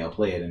 And then they'll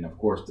play it, and of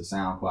course the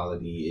sound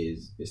quality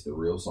is the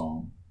real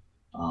song.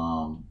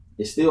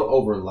 It's still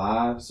over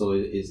live, so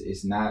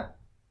it's not,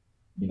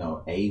 you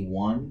know,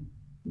 A1,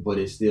 but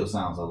it still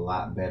sounds a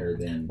lot better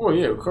than. Well,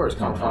 yeah, of course,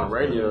 coming from the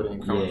radio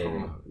than coming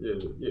from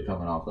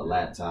coming off the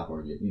laptop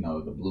or the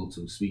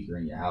Bluetooth speaker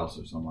in your house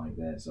or something like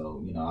that.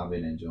 So you know, I've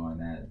been enjoying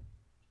that.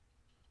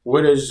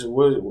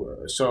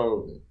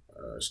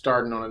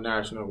 Starting on a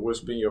national, what's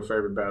been your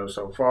favorite battle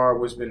so far?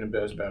 What's been the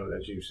best battle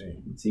that you've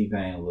seen?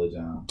 T-Pain and Lil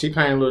Jon.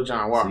 T-Pain and Lil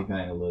Jon, wow.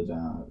 T-Pain and Lil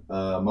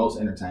Jon. Most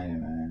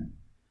entertaining, man.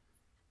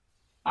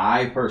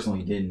 I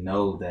personally didn't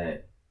know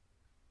that.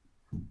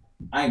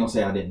 I ain't gonna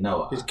say I didn't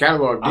know. His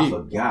catalog deep. I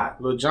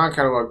forgot. Lil Jon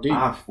catalog deep.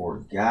 I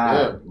forgot.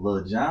 Yeah.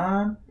 Lil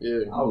Jon?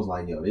 Yeah. I was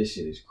like, yo, this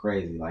shit is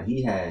crazy. Like,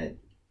 he had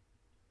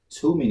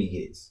too many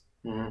hits.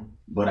 Mm-hmm.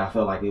 But I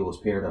felt like it was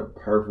paired up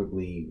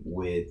perfectly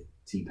with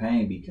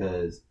T-Pain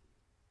because,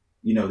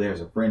 you know,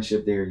 there's a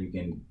friendship there. You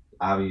can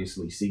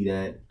obviously see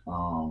that.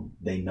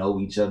 They know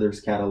each other's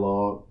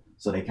catalog,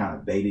 so they kind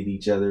of baited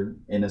each other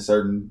into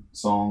certain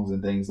songs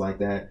and things like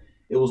that.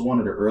 It was one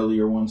of the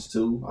earlier ones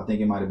too. I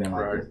think it might have been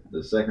like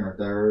the second or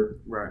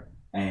third. Right.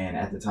 And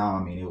at the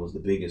time, I mean, it was the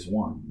biggest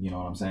one. You know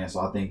what I'm saying?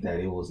 So I think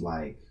that it was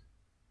like...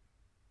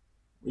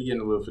 We're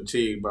getting a little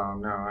fatigued by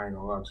them now. I ain't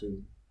gonna lie to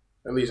you.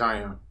 At least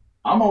I am.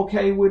 I'm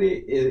okay with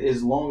it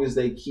as long as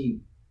they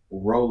keep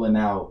rolling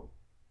out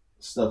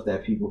stuff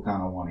that people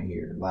kind of want to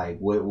hear. Like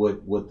what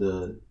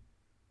the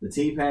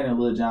T-Pain and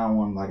Lil Jon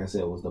one, like I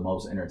said, was the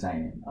most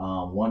entertaining.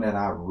 One that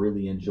I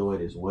really enjoyed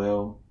as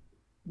well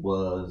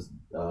was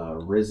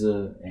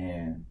RZA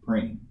and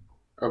Preem.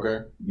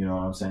 Okay. You know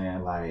what I'm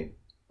saying? Like,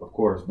 of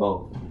course,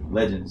 both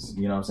legends,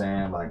 you know what I'm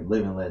saying? Like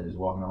living legends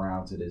walking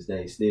around to this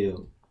day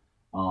still.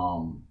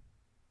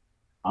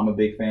 I'm a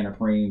big fan of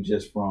Preem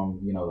just from,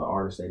 you know, the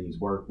artists that he's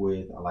worked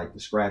with. I like the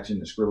scratching,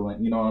 the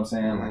scribbling, you know what I'm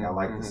saying? Like, I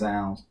like the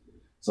sounds.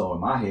 So in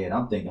my head,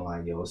 I'm thinking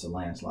like, yo, it's a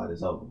landslide,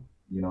 it's over.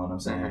 You know what I'm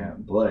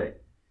saying?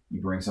 But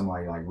you bring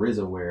somebody like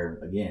RZA where,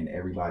 again,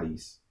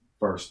 everybody's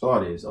first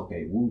thought is,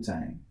 okay,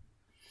 Wu-Tang.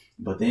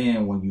 But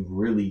then when you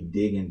really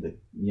dig in the,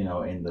 you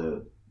know, in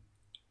the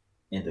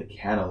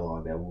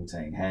catalog that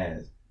Wu-Tang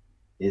has,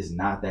 it's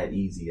not that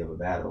easy of a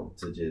battle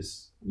to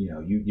just, you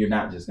know, you're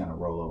not just going to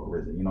roll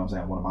over RZA. You know what I'm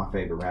saying? One of my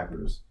favorite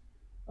rappers,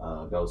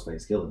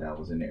 Ghostface Killah, that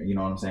was in there. You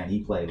know what I'm saying?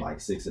 He played like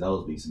 6 of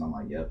those beats, and I'm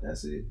like, yep,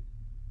 that's it.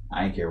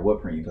 I ain't care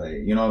what Preem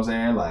played. You know what I'm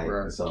saying?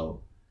 Like,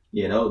 so,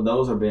 yeah,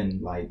 those have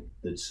been like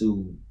the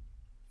two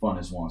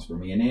funnest ones for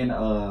me. And then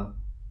on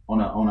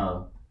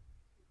a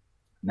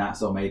not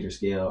so major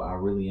scale, I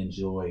really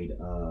enjoyed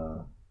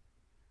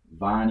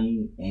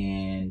Vonnie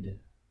and...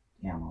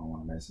 Damn, I don't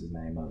want to mess his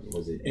name up.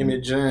 Was it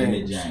Emmett James?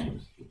 Emmett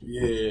James.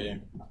 Yeah.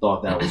 I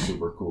thought that was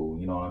super cool.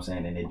 You know what I'm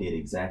saying? And it did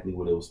exactly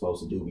what it was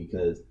supposed to do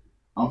because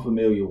I'm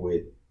familiar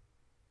with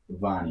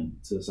Vonnie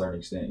to a certain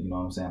extent. You know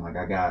what I'm saying? Like,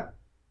 I got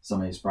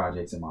some of his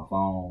projects in my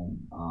phone.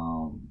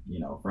 You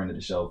know, friend of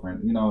the show,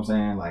 friend. You know what I'm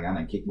saying? Like, I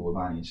done kicked it with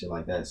Vonnie and shit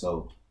like that.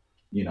 So,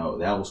 you know,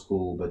 that was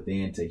cool. But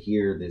then to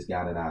hear this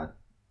guy that I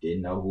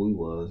didn't know who he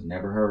was,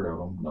 never heard of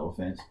him, no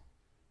offense.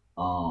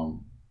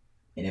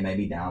 And it made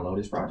me download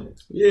his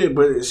projects. Yeah,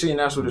 but see, and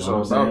that's what it's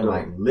all about.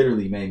 Like,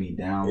 literally made me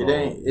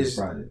download his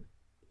project.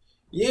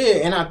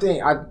 Yeah, and I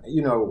think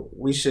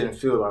we shouldn't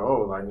feel like,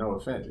 oh, like, no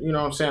offense. You know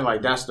what I'm saying?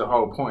 Like, that's the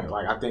whole point.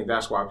 Like, I think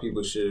that's why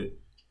people should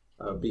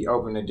be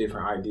open to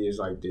different ideas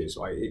like this.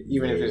 Like,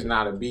 even if it's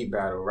not a beat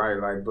battle, right?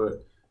 Like,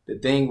 but the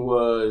thing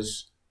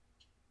was,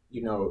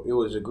 you know, it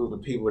was a group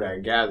of people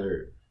that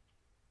gathered,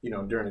 you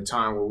know, during a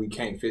time where we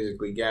can't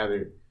physically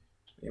gather,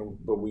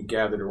 but we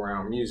gathered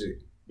around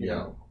music. You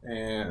know,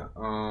 and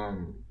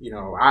you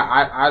know,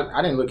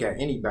 I didn't look at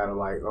any battle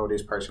like, oh,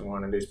 this person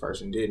won and this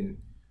person didn't,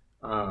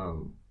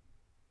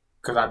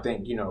 because I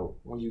think, you know,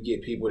 when you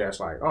get people that's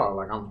like, oh,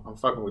 like I'm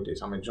fucking with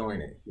this, I'm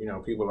enjoying it. You know,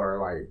 people are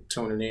like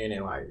tuning in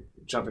and like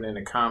jumping in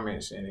the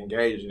comments and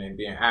engaging and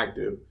being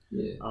active.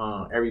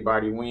 Yeah.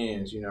 Everybody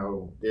wins. You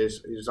know,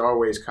 there's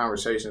always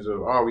conversations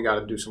of, oh, we got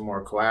to do some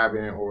more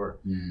collabing, or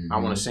I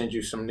want to send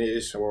you some of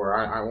this, or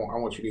I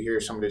want you to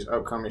hear some of this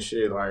upcoming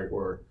shit, like,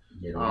 or.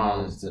 Yeah, when I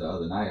listened to the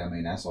other night, I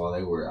mean, that's all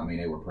they were. I mean,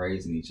 they were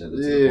praising each other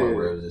to the point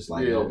where it was just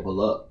like, yo, pull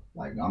up.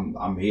 Like,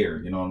 I'm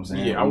here. You know what I'm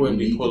saying? Yeah, I wouldn't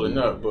be pulling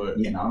up, but.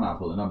 Yeah, no, I'm not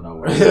pulling up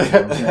nowhere. You know what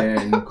I'm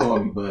saying? You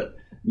call me. But,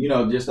 you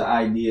know, just the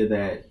idea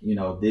that, you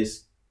know,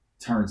 this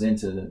turns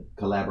into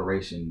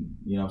collaboration,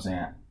 you know what I'm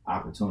saying,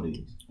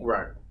 opportunities.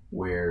 Right.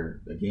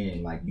 Where,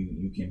 again, like,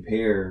 you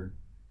compare,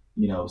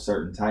 you know,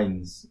 certain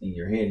titans in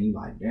your head, and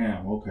you're like,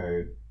 damn,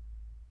 okay.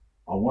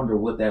 I wonder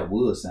what that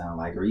would sound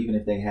like, or even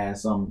if they had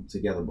some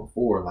together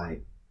before,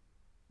 like,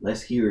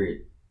 let's hear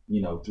it,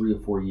 you know, 3 or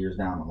 4 years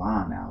down the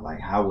line now.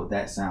 Like, how would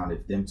that sound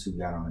if them two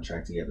got on a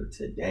track together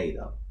today,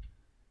 though?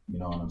 You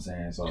know what I'm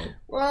saying? So,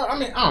 well, I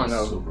mean, I don't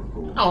know. Super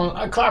cool.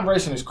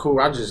 Collaboration is cool.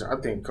 I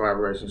think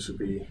collaboration should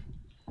be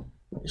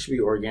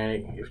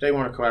organic. If they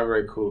want to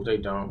collaborate, cool. If they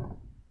don't,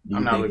 do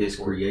you think this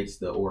creates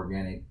the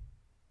organic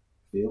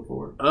feel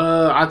for it?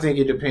 I think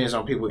it depends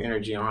on people's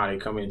energy on how they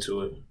come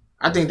into it.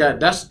 I think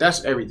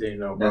that's everything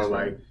though, bro. That's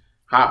like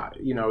how,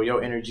 you know,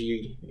 your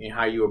energy and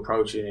how you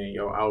approach it and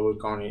your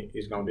outlook on it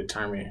is gonna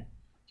determine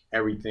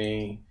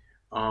everything.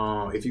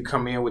 If you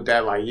come in with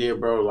that, like, yeah,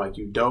 bro, like,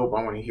 you dope,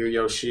 I want to hear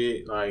your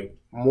shit, like,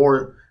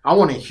 more. I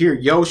want to hear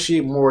your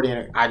shit more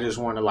than I just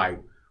want to like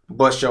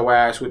bust your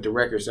ass with the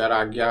records that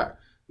I got.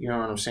 You know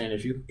what I'm saying?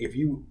 If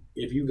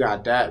you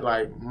got that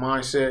like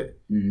mindset,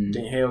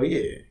 then hell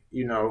yeah,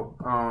 you know.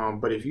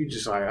 But if you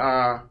just like,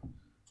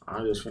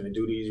 I'm just finna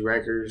do these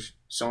records.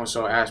 So and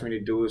so asked me to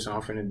do it, so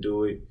I'm finna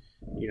do it.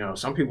 You know,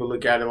 some people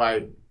look at it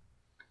like,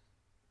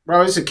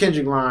 bro, it's a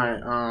Kendrick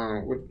line.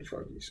 What the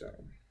fuck you say?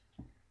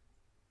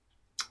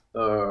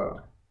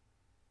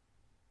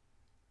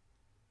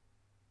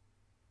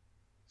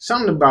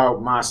 Something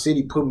about my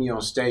city put me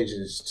on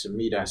stages. To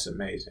me, that's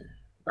amazing,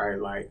 right?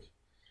 Like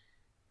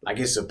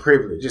it's a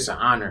privilege, it's an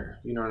honor.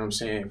 You know what I'm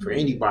saying? For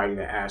anybody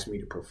that asked me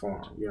to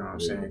perform. You know what I'm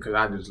saying? Because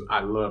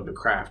I love the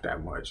craft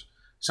that much.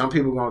 Some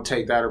people gonna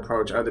take that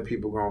approach. Other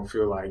people gonna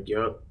feel like,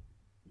 yup,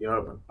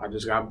 I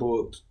just got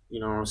booked. You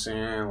know what I'm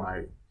saying?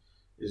 Like,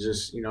 it's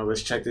just, you know,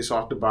 let's check this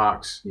off the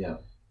box. Yeah.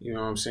 You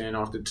know what I'm saying?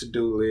 Off the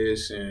to-do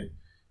list. And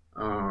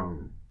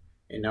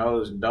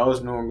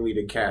those normally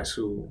the cats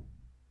who,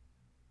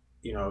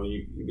 you know,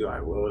 you be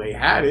like, well, they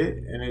had it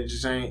and it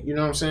just ain't, you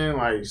know what I'm saying?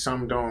 Like,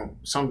 something don't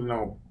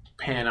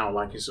pan out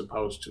like it's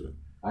supposed to.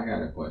 I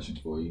got a question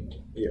for you.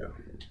 Yeah.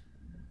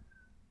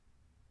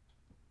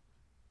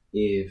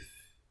 If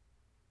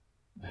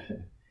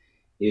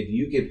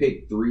you could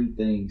pick 3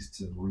 things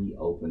to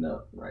reopen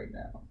up right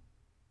now,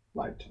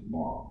 like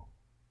tomorrow,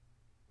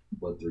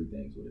 what 3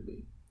 things would it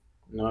be?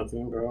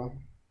 Nothing, bro.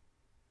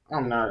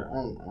 I'm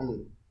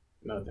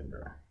nothing,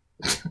 bro.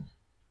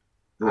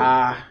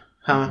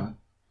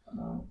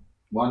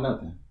 Why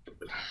nothing?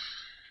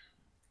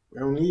 We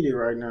don't need it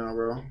right now,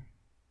 bro.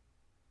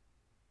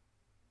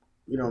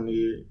 We don't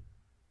need it.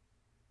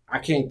 I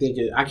can't think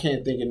of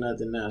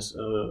nothing else.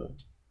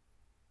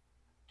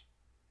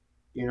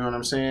 You know what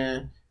I'm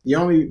saying? The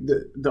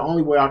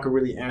only way I could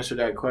really answer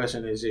that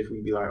question is if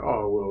we be like,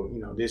 oh, well, you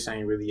know, this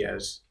ain't really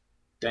as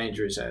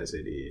dangerous as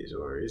it is,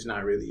 or it's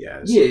not really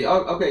as. Yeah.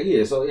 Okay.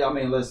 Yeah. So yeah, I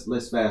mean,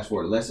 let's fast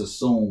forward. Let's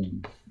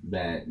assume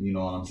that, you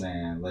know what I'm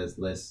saying.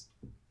 Let's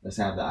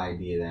have the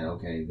idea that,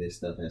 okay, this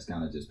stuff has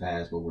kind of just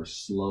passed, but we're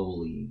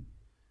slowly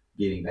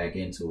getting back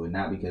into it.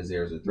 Not because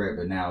there's a threat,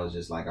 but now it's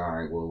just like, all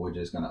right, well, we're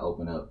just gonna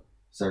open up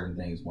certain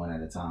things one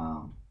at a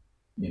time.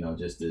 You know,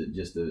 just to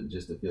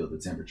feel the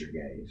temperature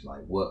gauge.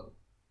 Like, what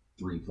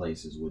 3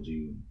 places would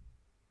you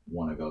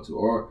want to go to,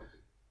 or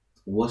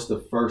what's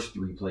the first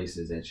 3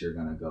 places that you're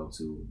gonna go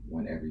to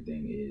when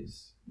everything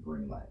is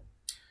green light?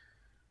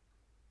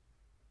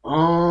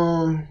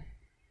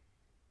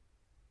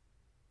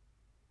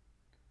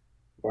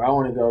 Well, I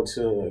want to go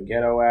to a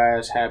ghetto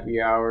ass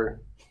happy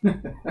hour.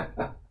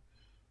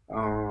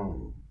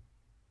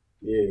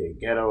 Yeah,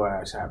 ghetto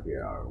ass happy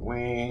hour.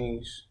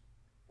 Wings,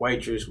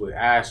 waitress with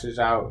asses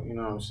out, you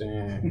know what I'm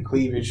saying?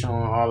 Cleavage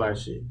showing, all that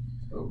shit.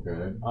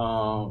 Okay.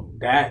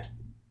 That.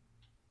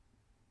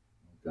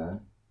 Okay.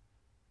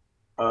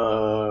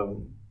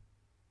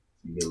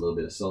 You get a little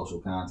bit of social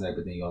contact,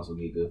 but then you also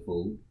get good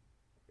food.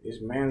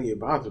 It's mainly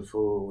about the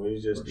food.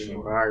 It's just For sure.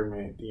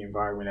 environment. The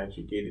environment that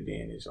you get it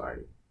in is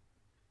like,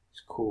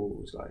 it's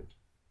cool. It's like,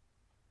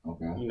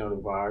 okay, you know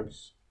the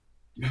vibes.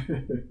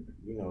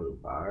 You know the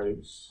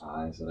vibes.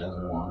 All right, so that's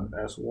one.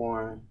 That's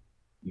one.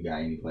 You got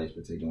any place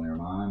particular in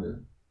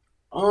mind,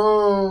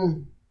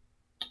 or?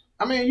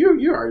 I mean,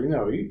 you already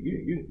know.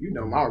 You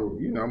know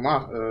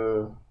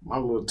my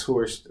little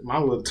tour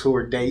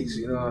dates.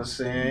 You know what I'm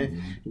saying?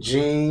 Mm-hmm.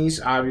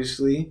 Jeans,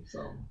 obviously.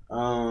 So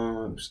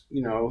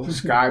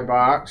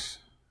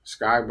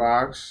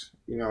Skybox.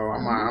 You know,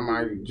 I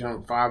might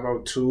jump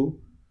 502.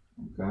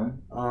 okay.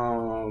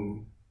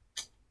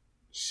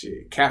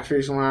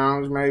 Catfish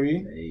Lounge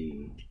maybe.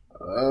 Hey.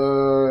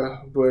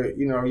 But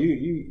you know,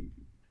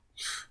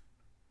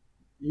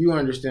 you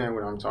understand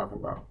what I'm talking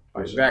about.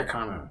 Like sure. that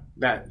kind of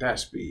that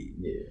speed.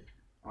 Yeah.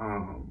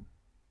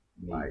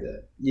 Like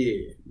that.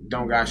 Yeah,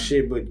 don't got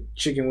shit but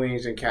chicken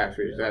wings and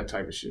catfish, that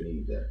type of shit.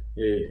 Need that.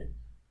 Yeah.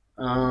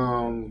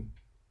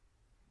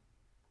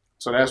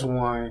 So that's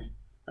one.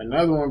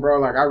 Another one, bro.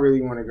 Like I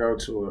really want to go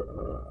to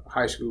a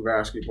high school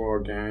basketball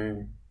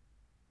game.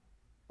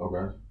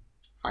 Okay.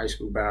 High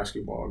school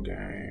basketball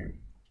game.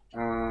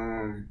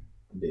 I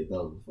did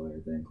those before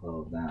everything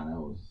closed down. That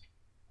was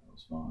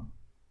fun.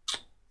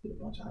 Did a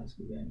bunch of high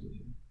school games this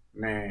year.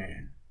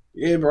 Man.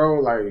 Yeah,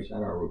 bro, like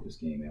shout out Rufus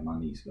King, man. My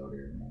niece go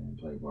there, man, and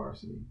play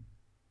varsity.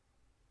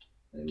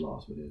 They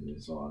lost, but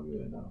it's all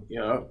good though.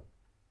 Yep.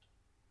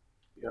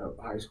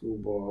 High school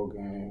ball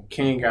game.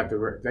 King got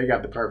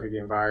the perfect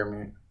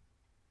environment.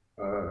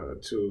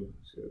 Too.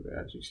 So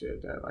that you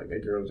said that, like they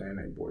girls and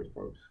they boys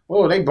both.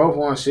 Well, they both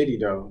won city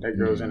though. They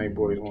girls and they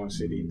boys won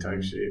city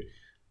type shit.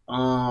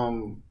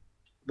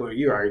 But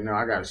you already know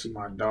I gotta see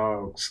my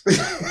dogs.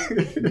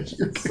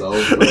 So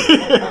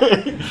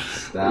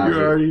stop you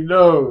already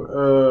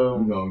know.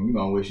 You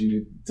gonna wish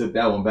you took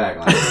that one back.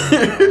 Like,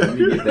 let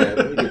me get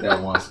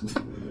that one.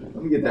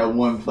 Let me get that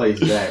one place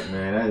back,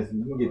 man. Let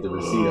me get the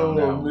receipt on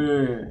that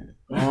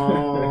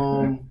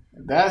one.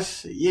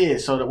 That's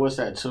So what's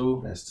that?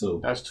 2? That's 2.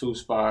 That's 2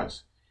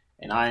 spots,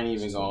 and I ain't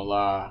even gonna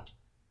lie.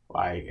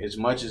 Like as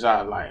much as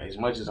I want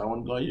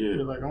to be like,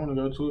 yeah, like I want to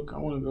go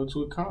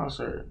to a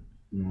concert.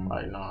 Mm-hmm.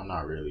 Like no,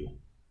 not really.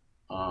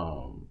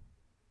 But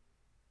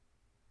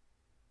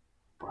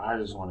I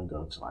just want to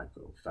go to like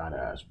a fat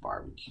ass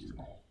barbecue.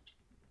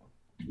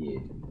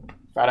 Yeah.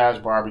 Fat ass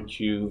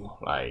barbecue,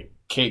 like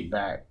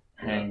kickback,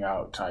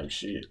 hangout type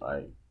shit.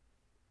 Like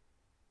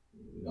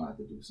we're gonna have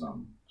to do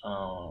something.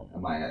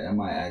 I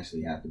might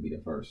actually have to be the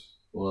first.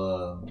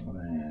 Well,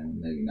 man,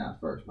 maybe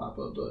not first pop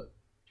up, but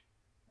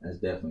that's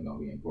definitely gonna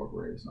be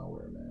incorporated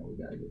somewhere, man. We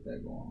gotta get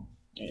that going.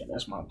 Yeah,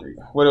 that's my 3.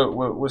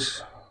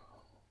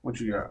 What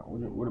you got?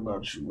 What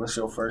about you? What's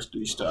your first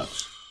 3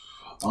 stops?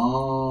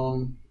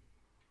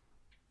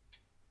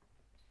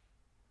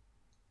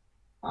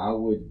 I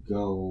would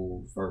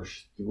go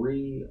first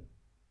 3.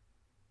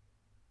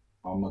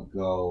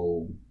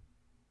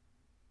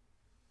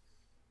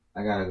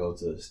 I gotta go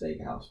to a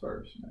steakhouse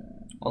first,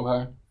 man.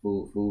 Okay.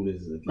 Food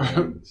is the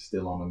thing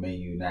still on the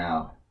menu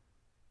now.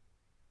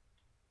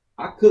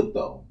 I cook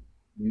though.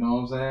 You know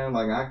what I'm saying?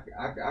 Like I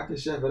can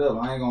chef it up.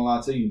 I ain't gonna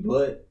lie to you,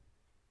 but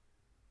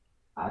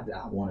I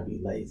want to be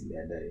lazy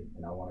that day,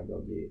 and I want to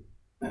go get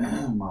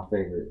my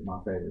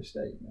favorite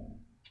steak, man.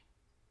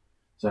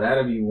 So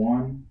that'll be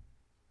 1,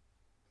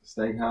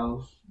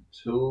 steakhouse.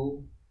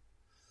 2,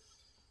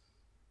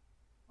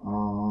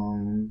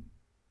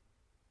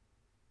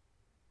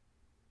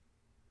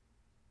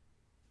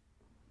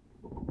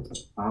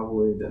 I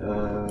would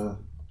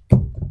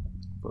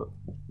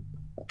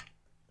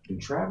do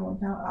traveling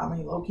count. I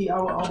mean, low key, I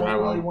would almost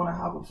probably want to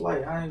hop a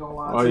flight. I ain't gonna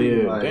lie. To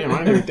you. Like, damn, I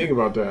didn't even think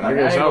about that. I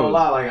guess I ain't gonna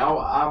lie. Like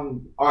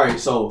I'm all right.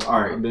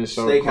 I've been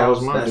so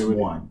steakhouse. That's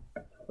 1.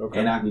 Okay.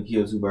 And I can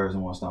kill 2 birds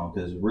in 1 stone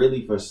because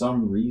really, for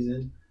some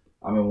reason,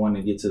 I've been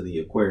wanting to get to the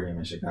aquarium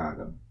in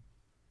Chicago.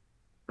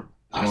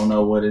 I don't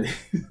know what it is.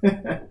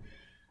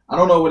 I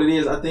don't know what it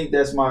is. I think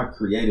that's my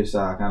creative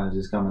side kind of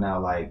just coming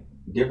out, like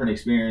different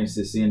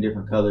experiences, seeing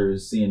different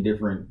colors, seeing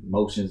different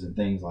motions and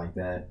things like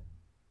that.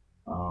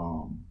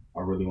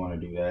 I really want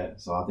to do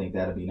that. So I think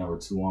that'll be number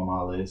 2 on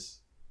my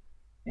list.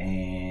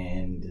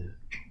 And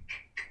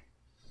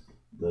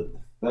the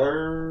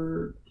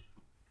 3rd.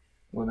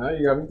 Well, now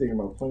you got me thinking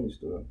about plenty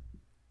stuff.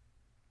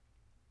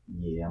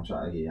 Yeah, I'm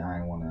trying. Yeah, I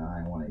ain't want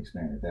to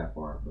expand it that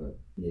far, but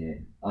yeah.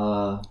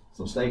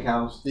 So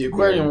steakhouse. The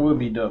aquarium would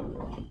be dope.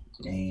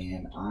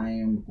 And I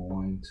am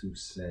going to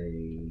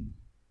say,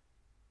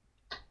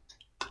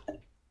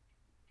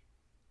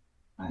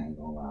 I ain't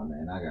gonna lie,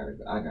 man. I gotta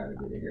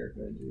get a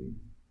haircut, dude.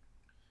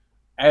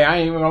 Hey, I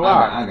ain't even gonna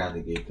lie. I got to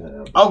get cut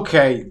up.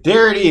 Okay,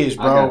 there it is,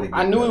 bro.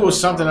 I knew it was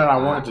something that I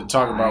wanted to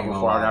talk about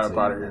before I got up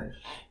out of here.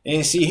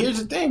 And see, here's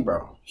the thing,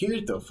 bro.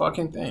 Here's the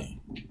fucking thing.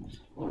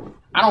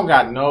 I don't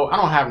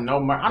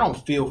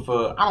feel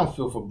for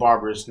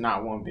barbers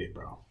not one bit,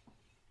 bro.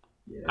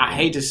 Yeah, I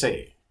hate to say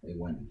it. They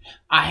win.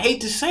 I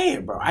hate to say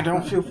it, bro. I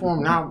don't feel for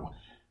them now.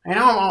 And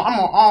I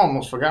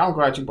almost forgot. I'm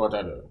glad you brought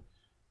that up.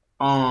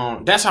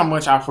 That's how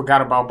much I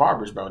forgot about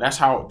barbers, bro. That's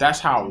how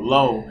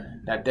low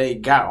that they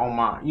got on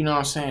my, you know what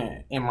I'm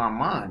saying, in my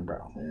mind,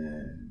 bro.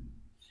 Yeah.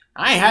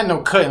 I ain't had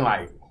no cut in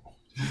like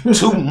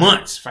 2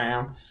 months,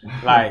 fam.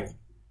 Like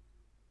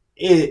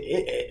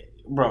it,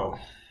 bro.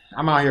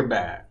 I'm out here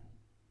bad,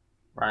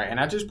 right? And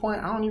at this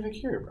point, I don't even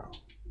care, bro.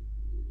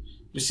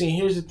 But see,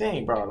 here's the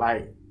thing, bro.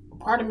 Like,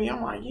 part of me,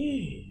 I'm like,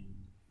 yeah,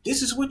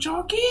 this is what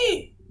y'all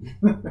get.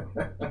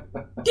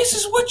 This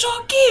is what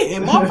y'all get.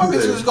 And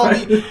motherfuckers is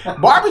gonna be,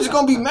 barbers are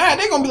gonna be mad.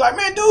 They're gonna be like,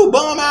 man, dude,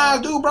 bum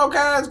ass, dude, broke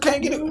ass,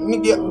 can't get it.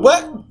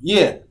 What?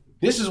 Yeah.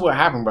 This is what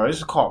happened, bro. This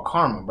is called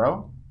karma,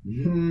 bro.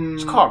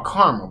 It's called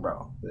karma,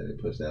 bro. They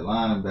push that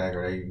line back,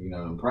 or they,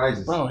 them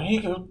prices. Bro, he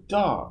go,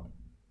 dog.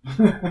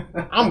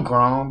 I'm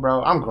grown,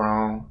 bro. I'm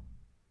grown.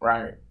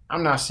 Right?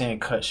 I'm not saying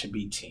cut should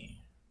be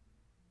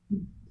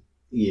 10.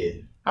 Yeah.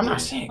 I'm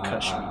not saying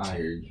cut should be 10. I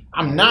hear you.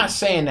 I'm not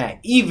saying that,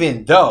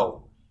 even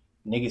though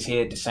niggas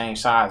head the same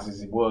size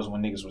as it was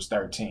when niggas was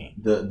 13.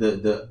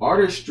 The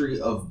artistry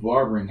of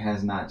barbering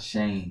has not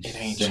changed. It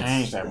ain't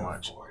changed that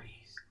much. 40s.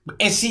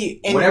 And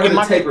see, whenever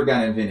the taper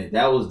got invented,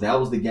 that was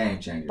the game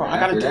changer. Bro, I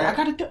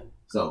gotta do.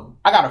 So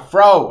I got a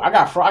fro. I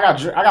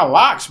got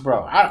locks,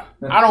 bro. I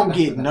don't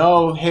get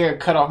no hair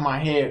cut off my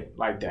head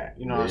like that.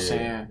 You know what I'm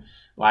saying?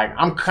 Like,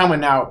 I'm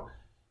coming out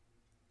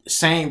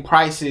same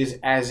prices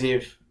as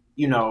if,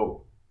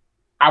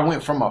 I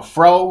went from a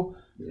fro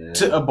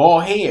to a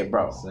bald head,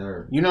 bro.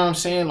 Sir. You know what I'm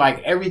saying?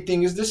 Like,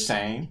 everything is the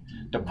same.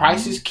 The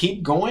prices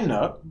keep going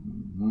up.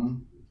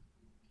 Mm-hmm.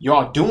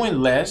 Y'all doing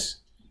less.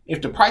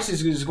 If the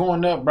prices is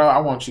going up, bro, I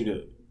want you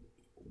to,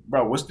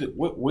 bro,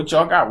 what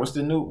y'all got? What's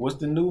the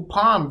new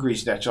palm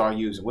grease that y'all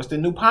using? What's the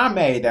new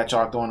pomade that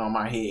y'all throwing on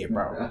my head,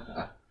 bro?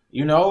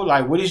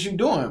 Like, what is you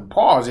doing?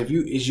 Pause.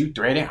 Is you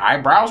threading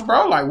eyebrows,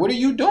 bro? Like, what are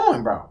you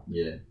doing, bro?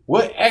 Yeah.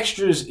 What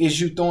extras is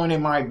you throwing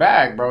in my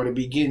bag, bro, to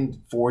be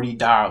getting $40,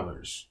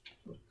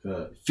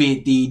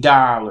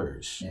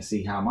 $50? And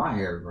see how my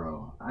hair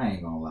grow. I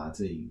ain't gonna lie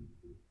to you.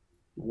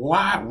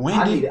 Why?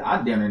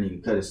 I damn near need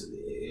to cut it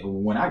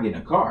when I get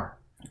in a car.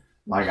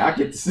 Like, I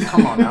get to see.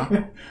 Come on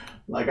now.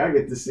 Like, I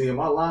get to see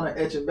my liner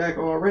etching back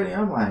already.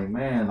 I'm like,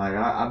 man, like,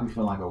 I be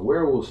feeling like a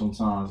werewolf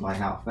sometimes, like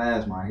how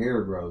fast my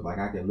hair grows. Like,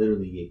 I could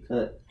literally get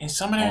cut and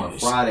some of that on a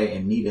Friday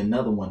and need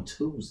another one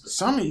Tuesday.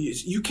 Some of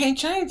you can't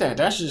change that.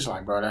 That's just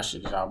like, bro, that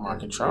shit is out of my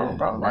control,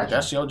 bro. Like,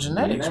 that's your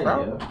genetics,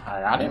 bro.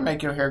 I didn't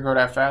make your hair grow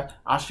that fast.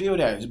 I feel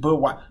that. But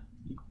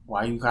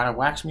why you gotta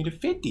wax me to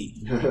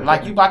 50?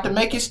 Like, you about to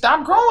make it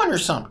stop growing or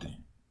something.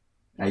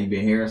 Have you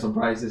been hearing some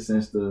prices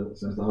since the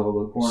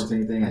whole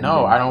quarantine thing?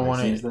 No, I don't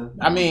want to.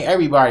 I mean,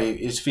 everybody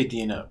is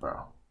 50 and up,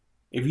 bro.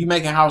 If you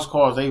making house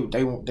calls, they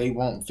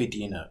want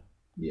 50 and up.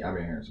 Yeah, I've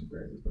been hearing some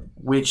crazy stuff.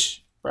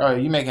 Which, bro,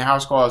 you making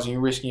house calls and you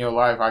risking your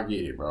life, I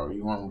get it, bro.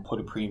 You want to put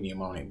a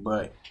premium on it,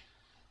 but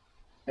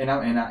and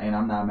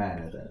I'm not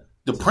mad at that.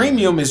 The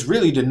premium is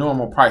really the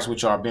normal price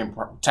which y'all been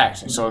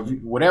taxing. So if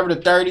whatever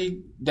the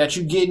 30 that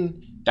you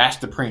getting, that's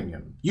the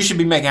premium. You should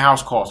be making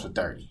house calls for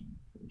 30.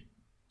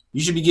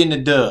 You should be getting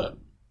a dub.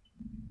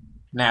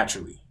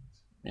 Naturally.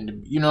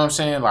 And you know what I'm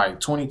saying? Like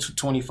 20 to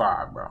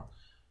 25, bro.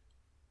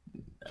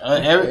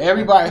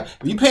 Everybody,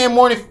 if you paying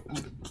more than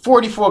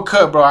 40 for a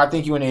cut, bro, I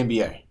think you in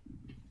the NBA.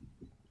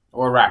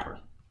 Or a rapper.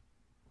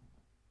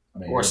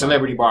 Or a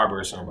celebrity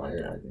barber or something like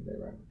that.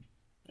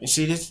 And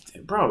see this,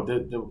 bro,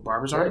 the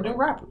barbers already do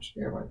rappers.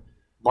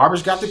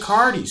 Barbers got the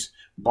Cardis.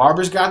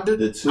 Barbers got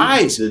the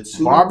Ice.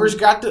 Barbers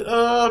got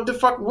the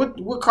fuck.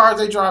 What cars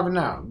they driving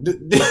now?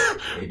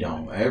 They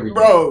don't. Everything.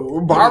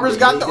 Bro, barbers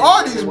got the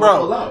Audis,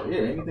 bro. Yeah,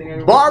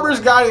 anything.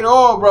 Barbers got it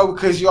all, bro,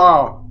 because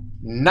y'all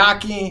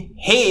knocking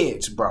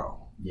heads,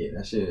 bro. Yeah,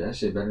 that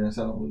shit better than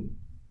selling weed.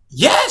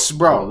 Yes,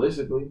 bro.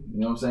 Realistically, you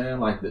know what I'm saying?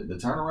 Like the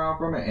turnaround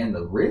from it and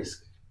the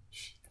risk.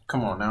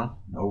 Come on now.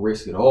 No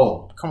risk at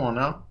all. Come on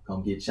now.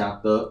 Come get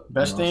chopped up.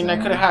 Best thing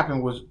that could have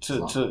happened was to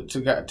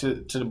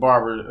the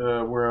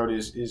barber world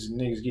is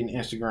niggas getting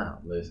Instagram.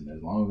 Listen,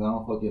 as long as I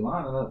don't fuck your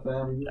lining up,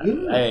 fam, you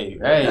good. Hey,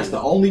 that's the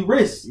only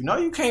risk. You know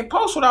you can't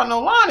post without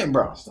no lining,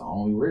 bro. That's the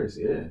only risk.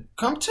 Yeah.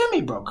 Come to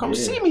me, bro. Come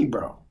see me,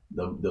 bro.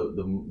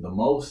 The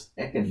most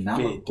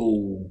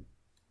economical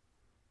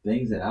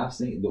things that I've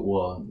seen.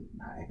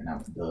 Not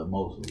economic. The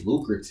most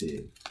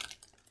lucrative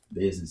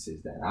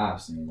businesses that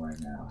I've seen right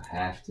now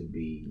have to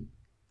be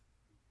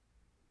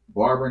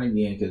barbering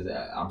again, because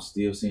I'm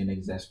still seeing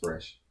niggas that's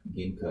fresh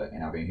getting cut,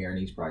 and I've been hearing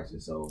these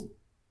prices. So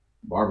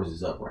barbers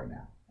is up right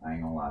now. I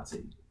ain't gonna lie to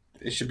you.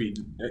 It should be,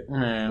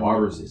 man.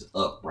 Barbers is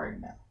up right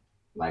now.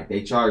 Like,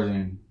 they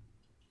charging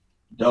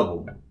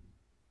double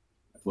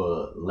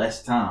for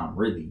less time,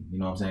 really. You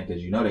know what I'm saying?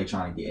 Because they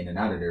trying to get in and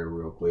out of there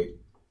real quick.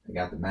 They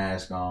got the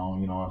mask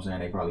on. You know what I'm saying?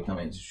 They probably come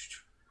in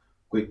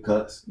quick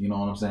cuts. You know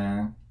what I'm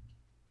saying?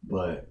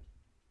 But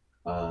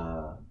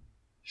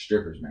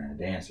strippers, man,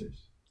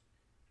 dancers.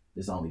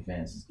 This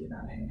OnlyFans is getting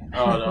out of hand.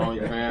 Oh, the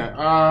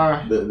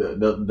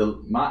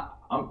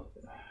OnlyFans.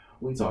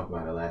 We talked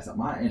about it last time.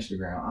 My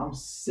Instagram, I'm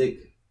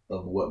sick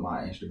of what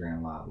my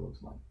Instagram live looks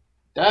like.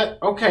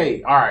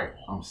 Okay, all right.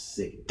 I'm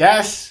sick of it.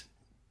 That's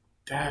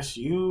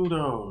you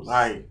though.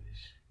 Like,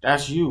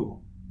 that's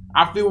you.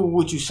 I feel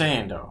what you're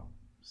saying though.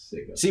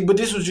 Sick of it. See, but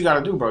this is what you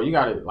gotta do, bro. You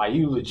gotta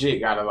you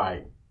legit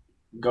gotta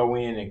go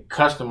in and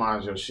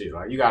customize your shit.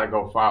 Like, you gotta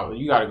go follow.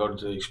 You gotta go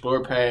to the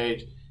Explore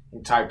page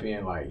and type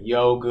in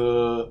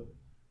yoga,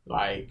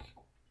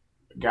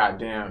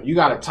 goddamn. You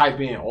gotta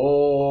type in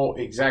all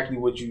exactly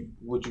what you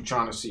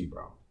trying to see,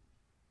 bro.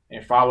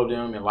 and follow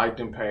them and like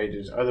them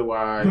pages.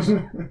 Otherwise,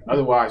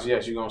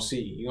 yes, you're gonna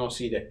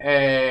see the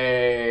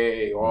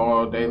A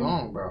all day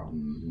long, bro.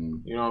 Mm-hmm.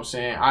 You know what I'm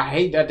saying? I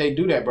hate that they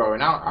do that, bro.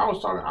 And I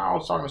was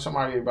talking to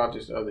somebody about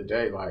this the other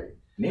day, like.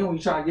 Then when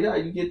you try to get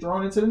out, you get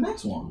thrown into the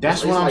next one.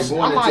 That's what I'm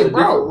going into a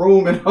bro,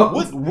 room and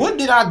what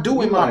did I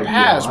do in my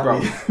past,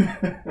 bro?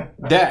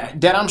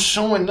 that I'm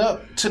showing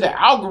up to the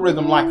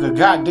algorithm like a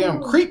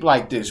goddamn creep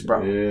like this,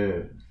 bro.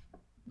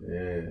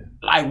 Yeah.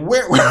 Like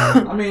where?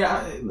 I mean,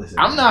 listen.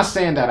 I'm not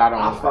saying that I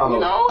don't. I follow. You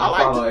know,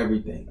 I follow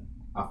everything.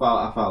 I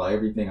follow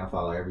everything. I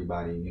follow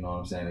everybody. You know what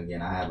I'm saying?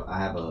 Again, I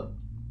have a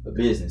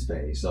business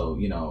page, so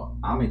you know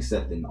I'm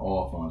accepting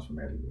all funds from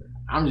everywhere.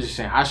 I'm just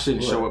saying I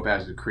shouldn't show up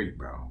as a creep,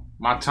 bro.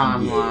 My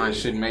timeline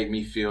should make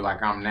me feel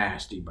like I'm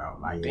nasty, bro.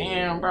 Like,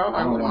 damn, bro.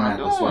 Like, what am I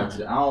doing?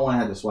 I don't want to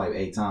have to swipe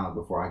 8 times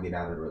before I get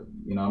out of the,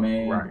 you know what I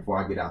mean? Right.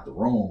 Before I get out the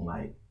room.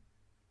 Like,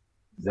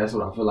 that's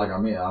what I feel like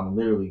I'm in. I'm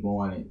literally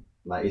going in,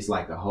 like, it's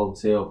like a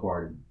hotel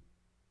party.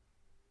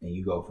 And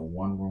you go from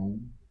one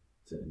room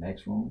to the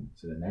next room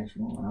to the next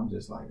room. And I'm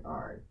just like, all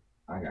right,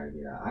 I got to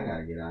get out. I got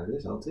to get out of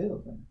this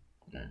hotel thing.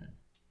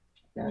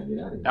 Got to get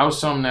out of here. That was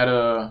something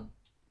that,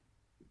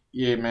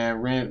 yeah,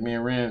 man, me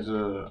and Renz,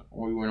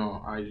 when we went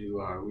on IG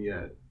Live, we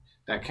had,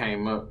 that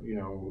came up, you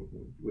know,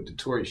 with the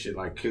Tory shit.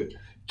 Like,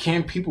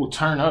 can people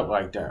turn up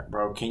like that,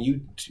 bro? Can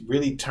you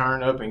really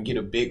turn up and get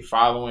a big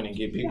following and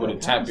get people to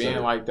tap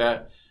in like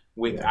that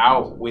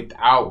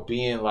without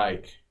being,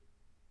 like,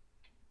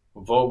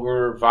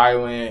 vulgar,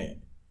 violent,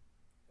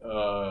 you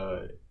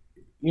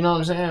know what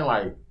I'm saying?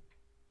 Like,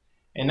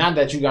 and not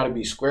that you got to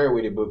be square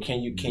with it, but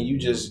can you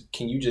just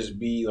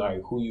be,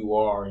 like, who you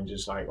are and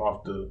just, like,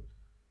 off the,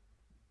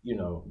 you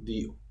know,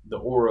 the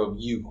aura of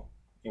you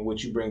and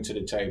what you bring to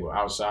the table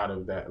outside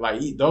of that.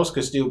 Like, those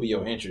could still be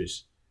your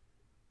interests.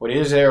 But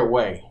is there a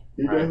way?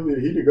 He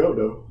to go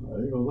though. I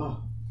ain't gonna lie.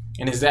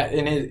 And is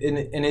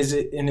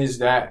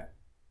that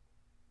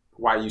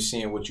why you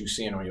seeing what you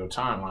seeing on your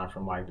timeline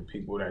from, like, the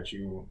people that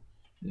you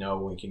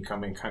know and can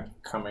come in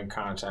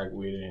contact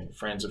with and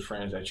friends of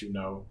friends that you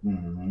know?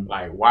 Mm-hmm.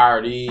 Like, why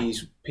are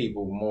these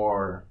people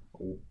more,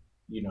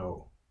 you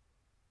know,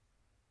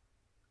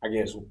 I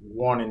guess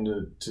wanting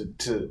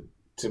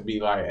to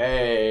be like,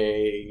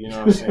 hey, you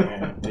know what I'm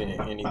saying, than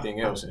anything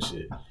else and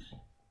shit.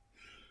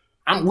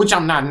 I'm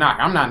not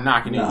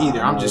knocking it either.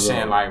 I'm just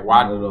saying, like,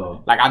 why?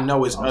 Like, I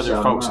know it's other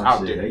folks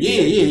out there.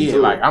 Yeah.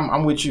 Like,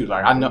 I'm with you.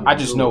 Like, I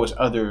just know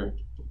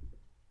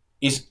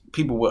it's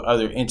people with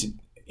other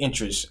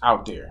interests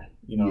out there.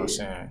 You know what I'm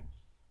saying?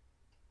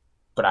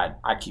 But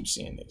I keep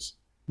seeing this.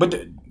 But I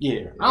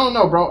don't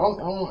know,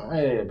 bro.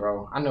 Hey,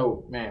 bro. I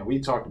know, man. We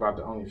talked about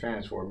the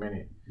OnlyFans for a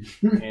minute.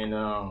 And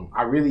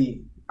I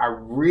really,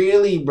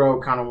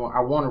 bro, kind of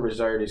want to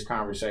reserve this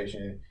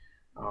conversation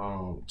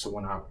to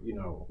when I, you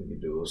know, we can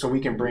do it. So we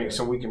can bring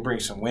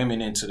some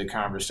women into the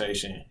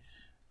conversation,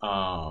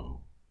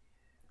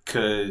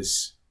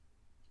 cause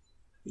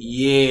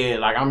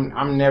like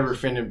I'm never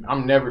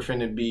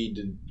finna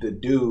be the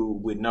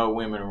dude with no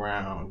women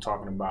around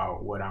talking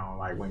about what I don't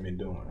like women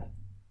doing.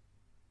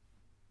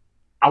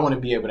 I want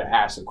to be able to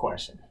ask a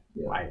question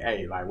like,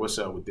 hey, like, what's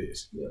up with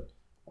this? Yeah.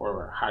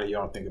 Or how do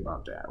y'all think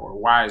about that? Or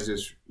why is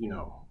this, you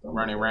know,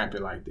 running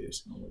rampant like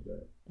this?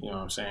 You know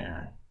what I'm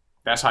saying?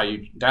 That's how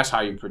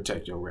you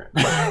protect your rep.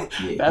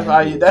 That's how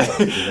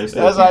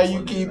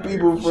you keep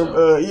people from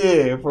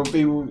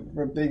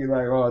thinking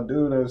like, oh,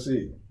 dude, that's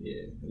it.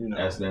 Yeah, you know.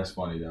 That's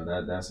funny though.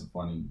 That's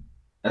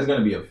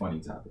gonna be a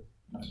funny topic.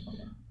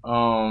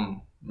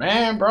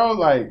 Man, bro,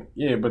 like,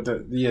 but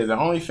the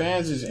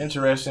OnlyFans is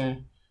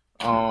interesting.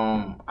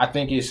 I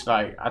think it's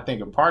like, I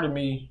think a part of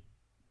me.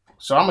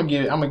 So I'm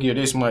gonna give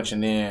this much,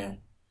 and then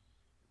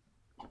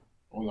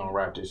we're gonna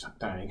wrap this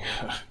thing.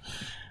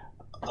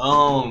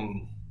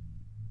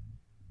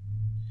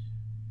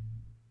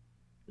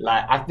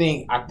 Like, I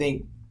think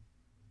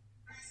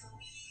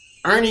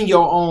earning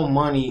your own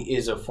money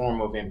is a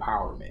form of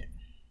empowerment,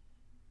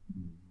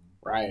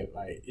 right?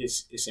 Like,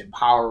 it's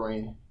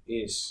empowering,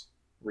 it's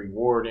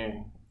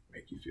rewarding,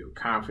 make you feel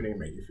confident,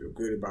 make you feel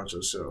good about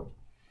yourself,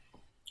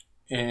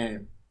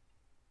 and.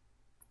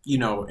 You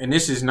know, and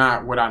this is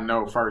not what I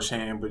know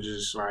firsthand, but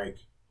just like,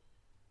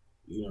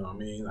 you know what I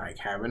mean? Like,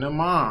 having a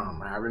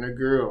mom, having a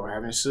girl,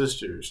 having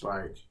sisters,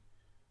 like,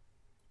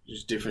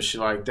 just different shit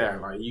like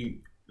that.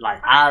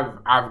 Like,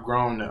 I've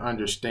grown to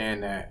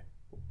understand that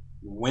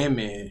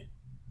women,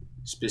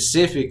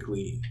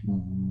 specifically,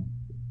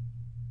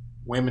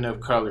 women of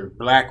color,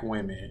 black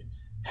women,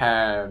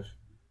 have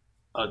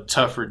a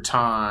tougher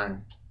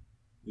time,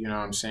 you know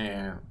what I'm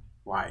saying?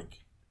 Like,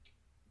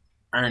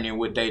 earning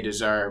what they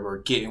deserve or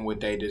getting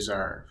what they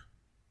deserve,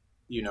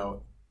 you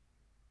know,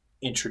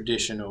 in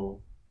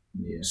traditional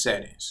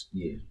settings.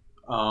 Yeah.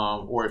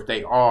 Or if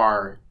they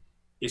are,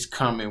 it's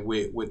coming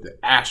with the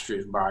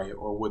asterisk by it,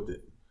 or with the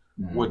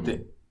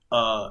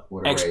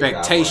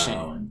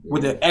expectation,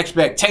 with the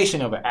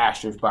expectation of an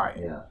asterisk by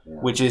it,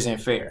 which isn't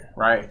fair,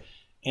 right?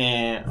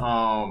 And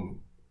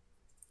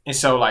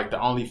so, like, the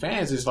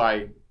OnlyFans is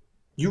like,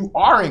 you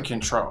are in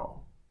control.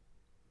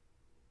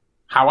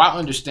 how I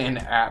understand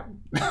the app,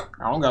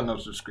 I don't got no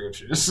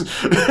subscriptions,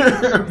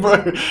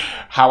 but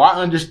how I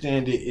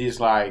understand it is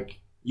like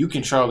you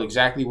control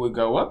exactly what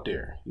go up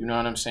there. You know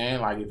what I'm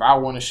saying? Like if I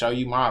want to show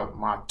you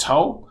my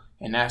toe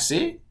and that's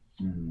it,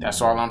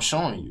 that's all I'm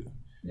showing you.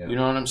 Yeah. You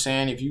know what I'm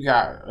saying? If you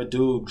got a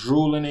dude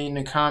drooling in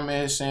the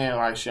comments saying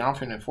like, shit, I'm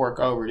finna fork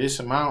over this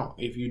amount.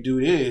 If you do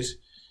this,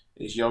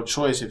 it's your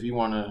choice if you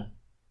want to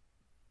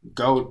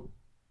go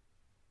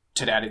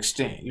to that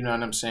extent. You know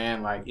what I'm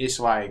saying? Like, it's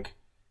like,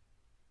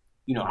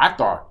 you know, I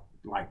thought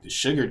like the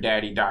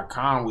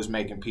sugardaddy.com was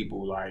making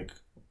people like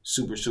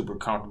super, super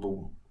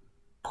comfortable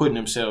putting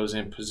themselves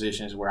in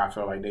positions where I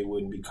felt like they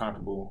wouldn't be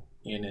comfortable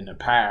in the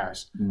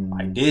past.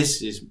 Like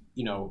this is,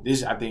 you know,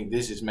 I think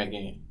this is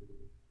making,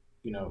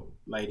 you know,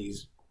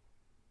 ladies,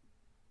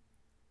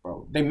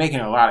 bro, they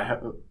making a lot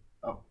of,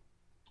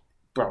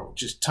 bro,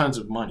 just tons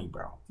of money,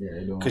 bro. Yeah,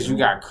 they doing. Because you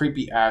got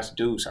creepy ass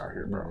dudes out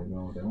here, bro. Yeah, they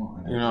doing what they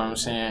want. You know what I'm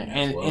saying?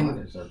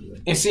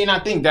 And see, and I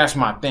think that's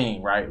my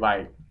thing, right?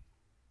 Like,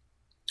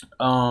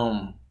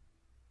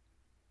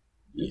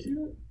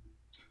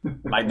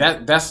 like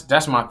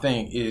that's my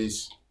thing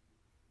is,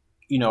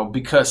 you know,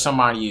 because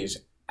somebody is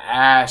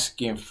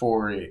asking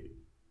for it,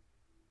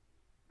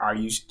 are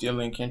you still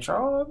in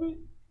control of it?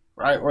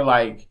 Right? Or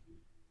like,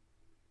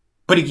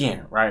 but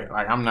again, right?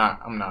 Like I'm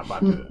not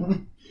about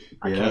to.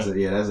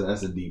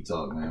 That's a deep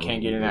talk, man. I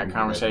can't get in that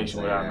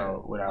conversation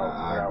without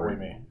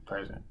women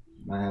present.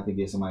 Might have to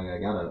get somebody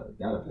that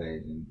got a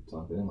page and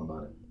talk to them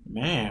about it.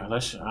 Man, I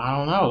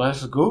don't know.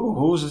 Let's Google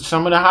who's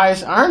some of the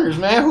highest earners,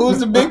 man. Who's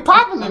the big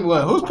popping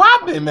one? Who's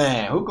popping,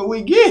 man? Who can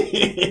we get?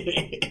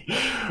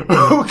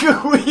 Who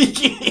can we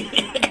get?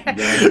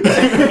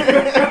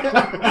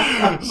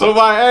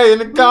 Somebody, hey, in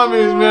the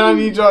comments, man, I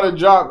need y'all to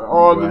drop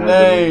all the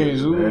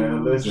names.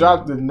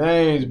 Drop the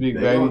names, big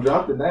baby. Don't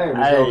drop the names.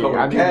 Hey, come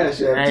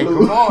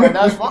on,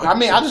 that's fine. I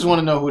mean, I just want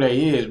to know who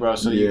they is, bro.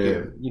 So you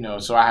can, you know,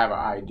 so I have an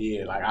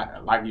idea.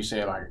 Like you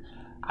said, like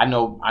I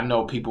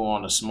know people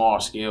on a small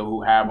scale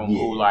who have them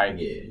who like,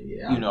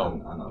 you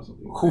know, I know some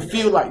people who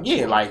feel like,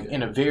 like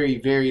in a very,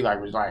 very like,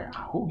 was like,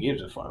 who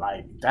gives a fuck?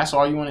 Like that's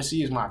all you want to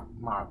see is my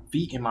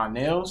feet and my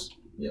nails.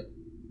 Yep.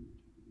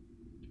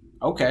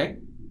 Okay.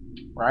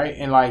 Right?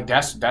 And like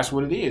that's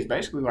what it is.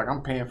 Basically, like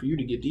I'm paying for you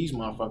to get these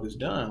motherfuckers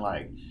done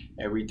like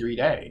every 3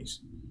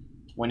 days.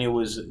 When it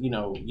was, you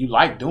know, you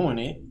like doing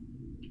it.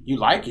 You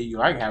like it. You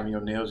like having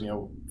your nails and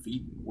your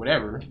feet,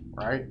 whatever,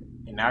 right?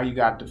 And now you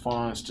got the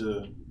funds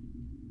to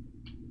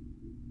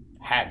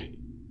have it.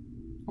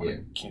 Yeah.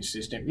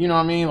 Consistent. You know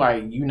what I mean?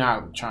 Like you're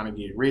not trying to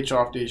get rich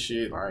off this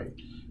shit. Like,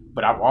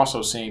 but I've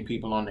also seen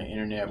people on the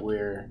internet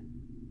where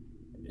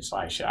it's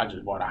like, shit, I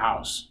just bought a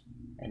house.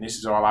 And this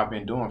is all I've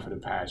been doing for the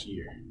past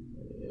year.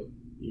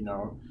 You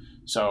know?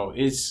 So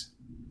it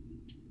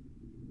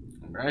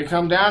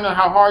comes down to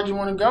how hard you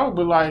want to go.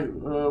 But like,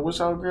 what's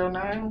our girl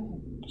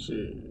name?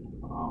 Shit.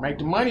 Make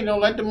the money,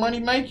 don't let the money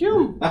make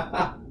you.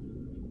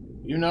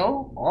 You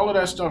know? All of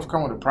that stuff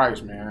come with a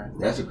price, man.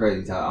 That's a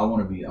crazy time. I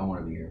wanna be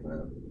here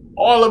forever.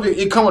 All of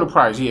it come with a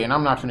price, yeah, and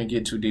I'm not gonna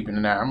get too deep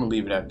into that. I'm gonna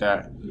leave it at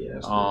that. Yeah,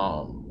 that's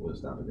cool. We'll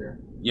stop it there.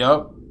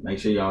 Yep. Make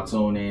sure y'all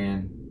tune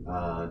in.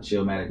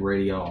 Chillmatic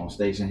Radio on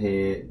Station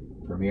Head,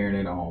 premiering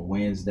it on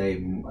Wednesday.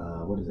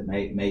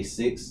 May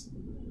 6th.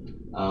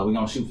 We're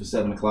gonna shoot for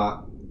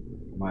 7:00.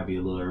 Might be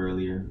a little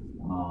earlier.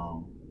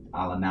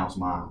 I'll announce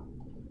my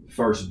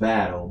first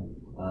battle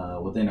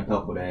within a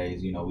couple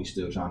days. You know, we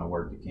still trying to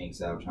work the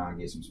kinks out, trying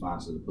to get some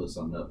sponsors to put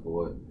something up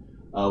for it.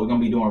 We're gonna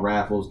be doing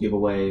raffles,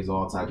 giveaways,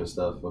 all type of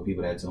stuff for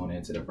people that tune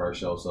into the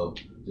first show. So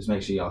just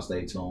make sure y'all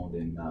stay tuned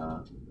and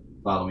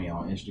follow me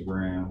on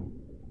Instagram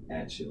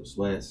at Chill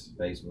Sweats,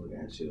 Facebook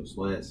at Chill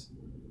Sweats.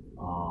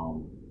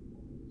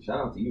 Shout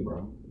out to you,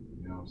 bro.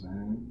 You know what I'm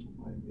saying?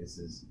 Like this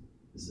is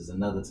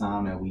another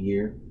time that we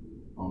here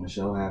on the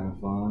show having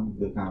fun,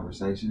 good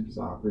conversation.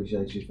 So I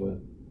appreciate you for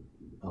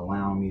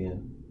allowing me to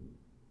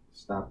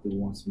stop through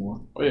once more.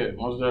 Oh yeah,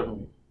 most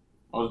definitely.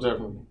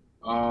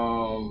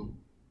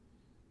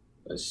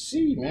 Let's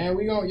see, man.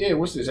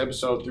 What's this?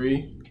 Episode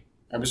 3.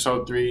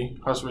 Episode 3,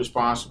 Hustle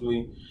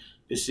Responsibly.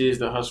 This is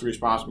the Hustle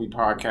Responsibly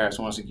podcast.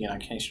 Once again, I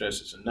can't stress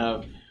this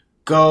enough.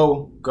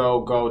 Go to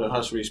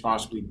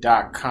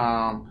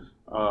hustleresponsibly.com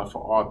for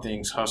all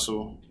things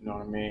hustle. You know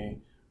what I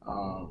mean?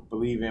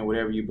 Believe in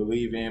whatever you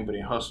believe in, but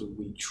in hustle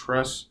we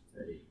trust.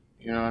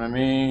 You know what I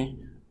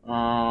mean?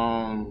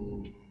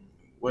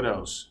 What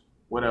else?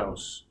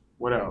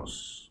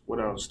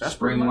 That's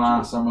spring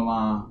line, summer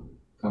line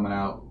coming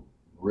out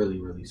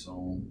really, really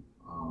soon.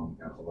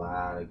 Got a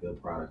lot of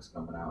good products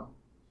coming out.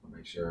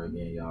 Make sure,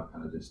 again, y'all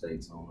kind of just stay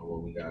tuned to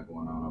what we got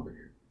going on over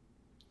here.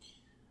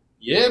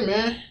 Yeah,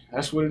 man.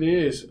 That's what it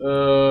is.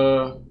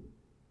 I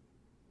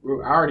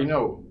already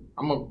know.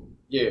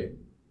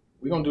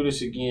 We're going to do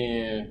this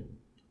again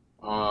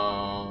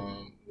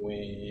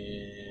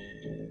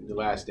when The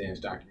Last Dance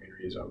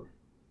documentary is over.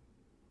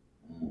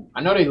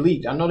 I know they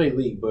leaked,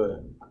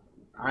 but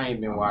I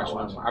ain't been watching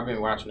them. I've been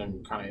watching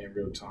them kind of in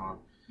real time.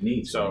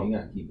 Neat. So,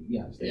 you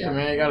gotta stay out.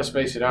 Man, you got to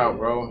space it out,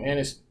 bro. And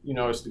it's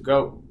the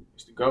GOAT.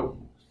 It's the GOAT.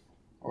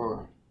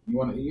 Or You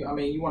want to. I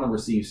mean, you want to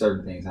receive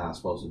certain things how it's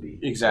supposed to be.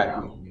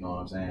 Exactly. You know what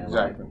I'm saying?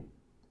 Exactly.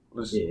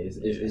 Like,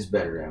 it's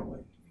better that way.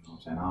 You know what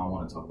I'm saying? I don't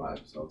want to talk about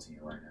episode 10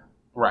 right now.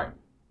 Right.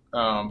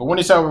 But when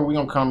it's over, we're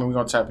going to come and we're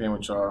going to tap in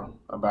with y'all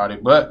about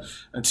it. But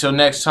until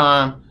next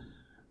time,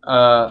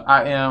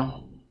 I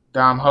am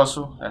Dom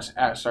Hustle. That's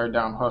at Sir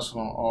Dom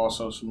Hustle on all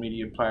social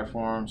media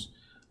platforms.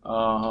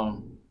 Yeah,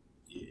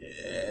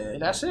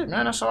 that's it,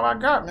 man. That's all I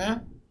got,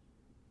 man.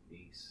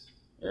 Peace.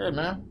 Yeah,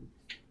 man.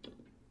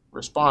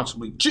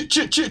 Responsibly.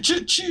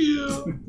 Chill.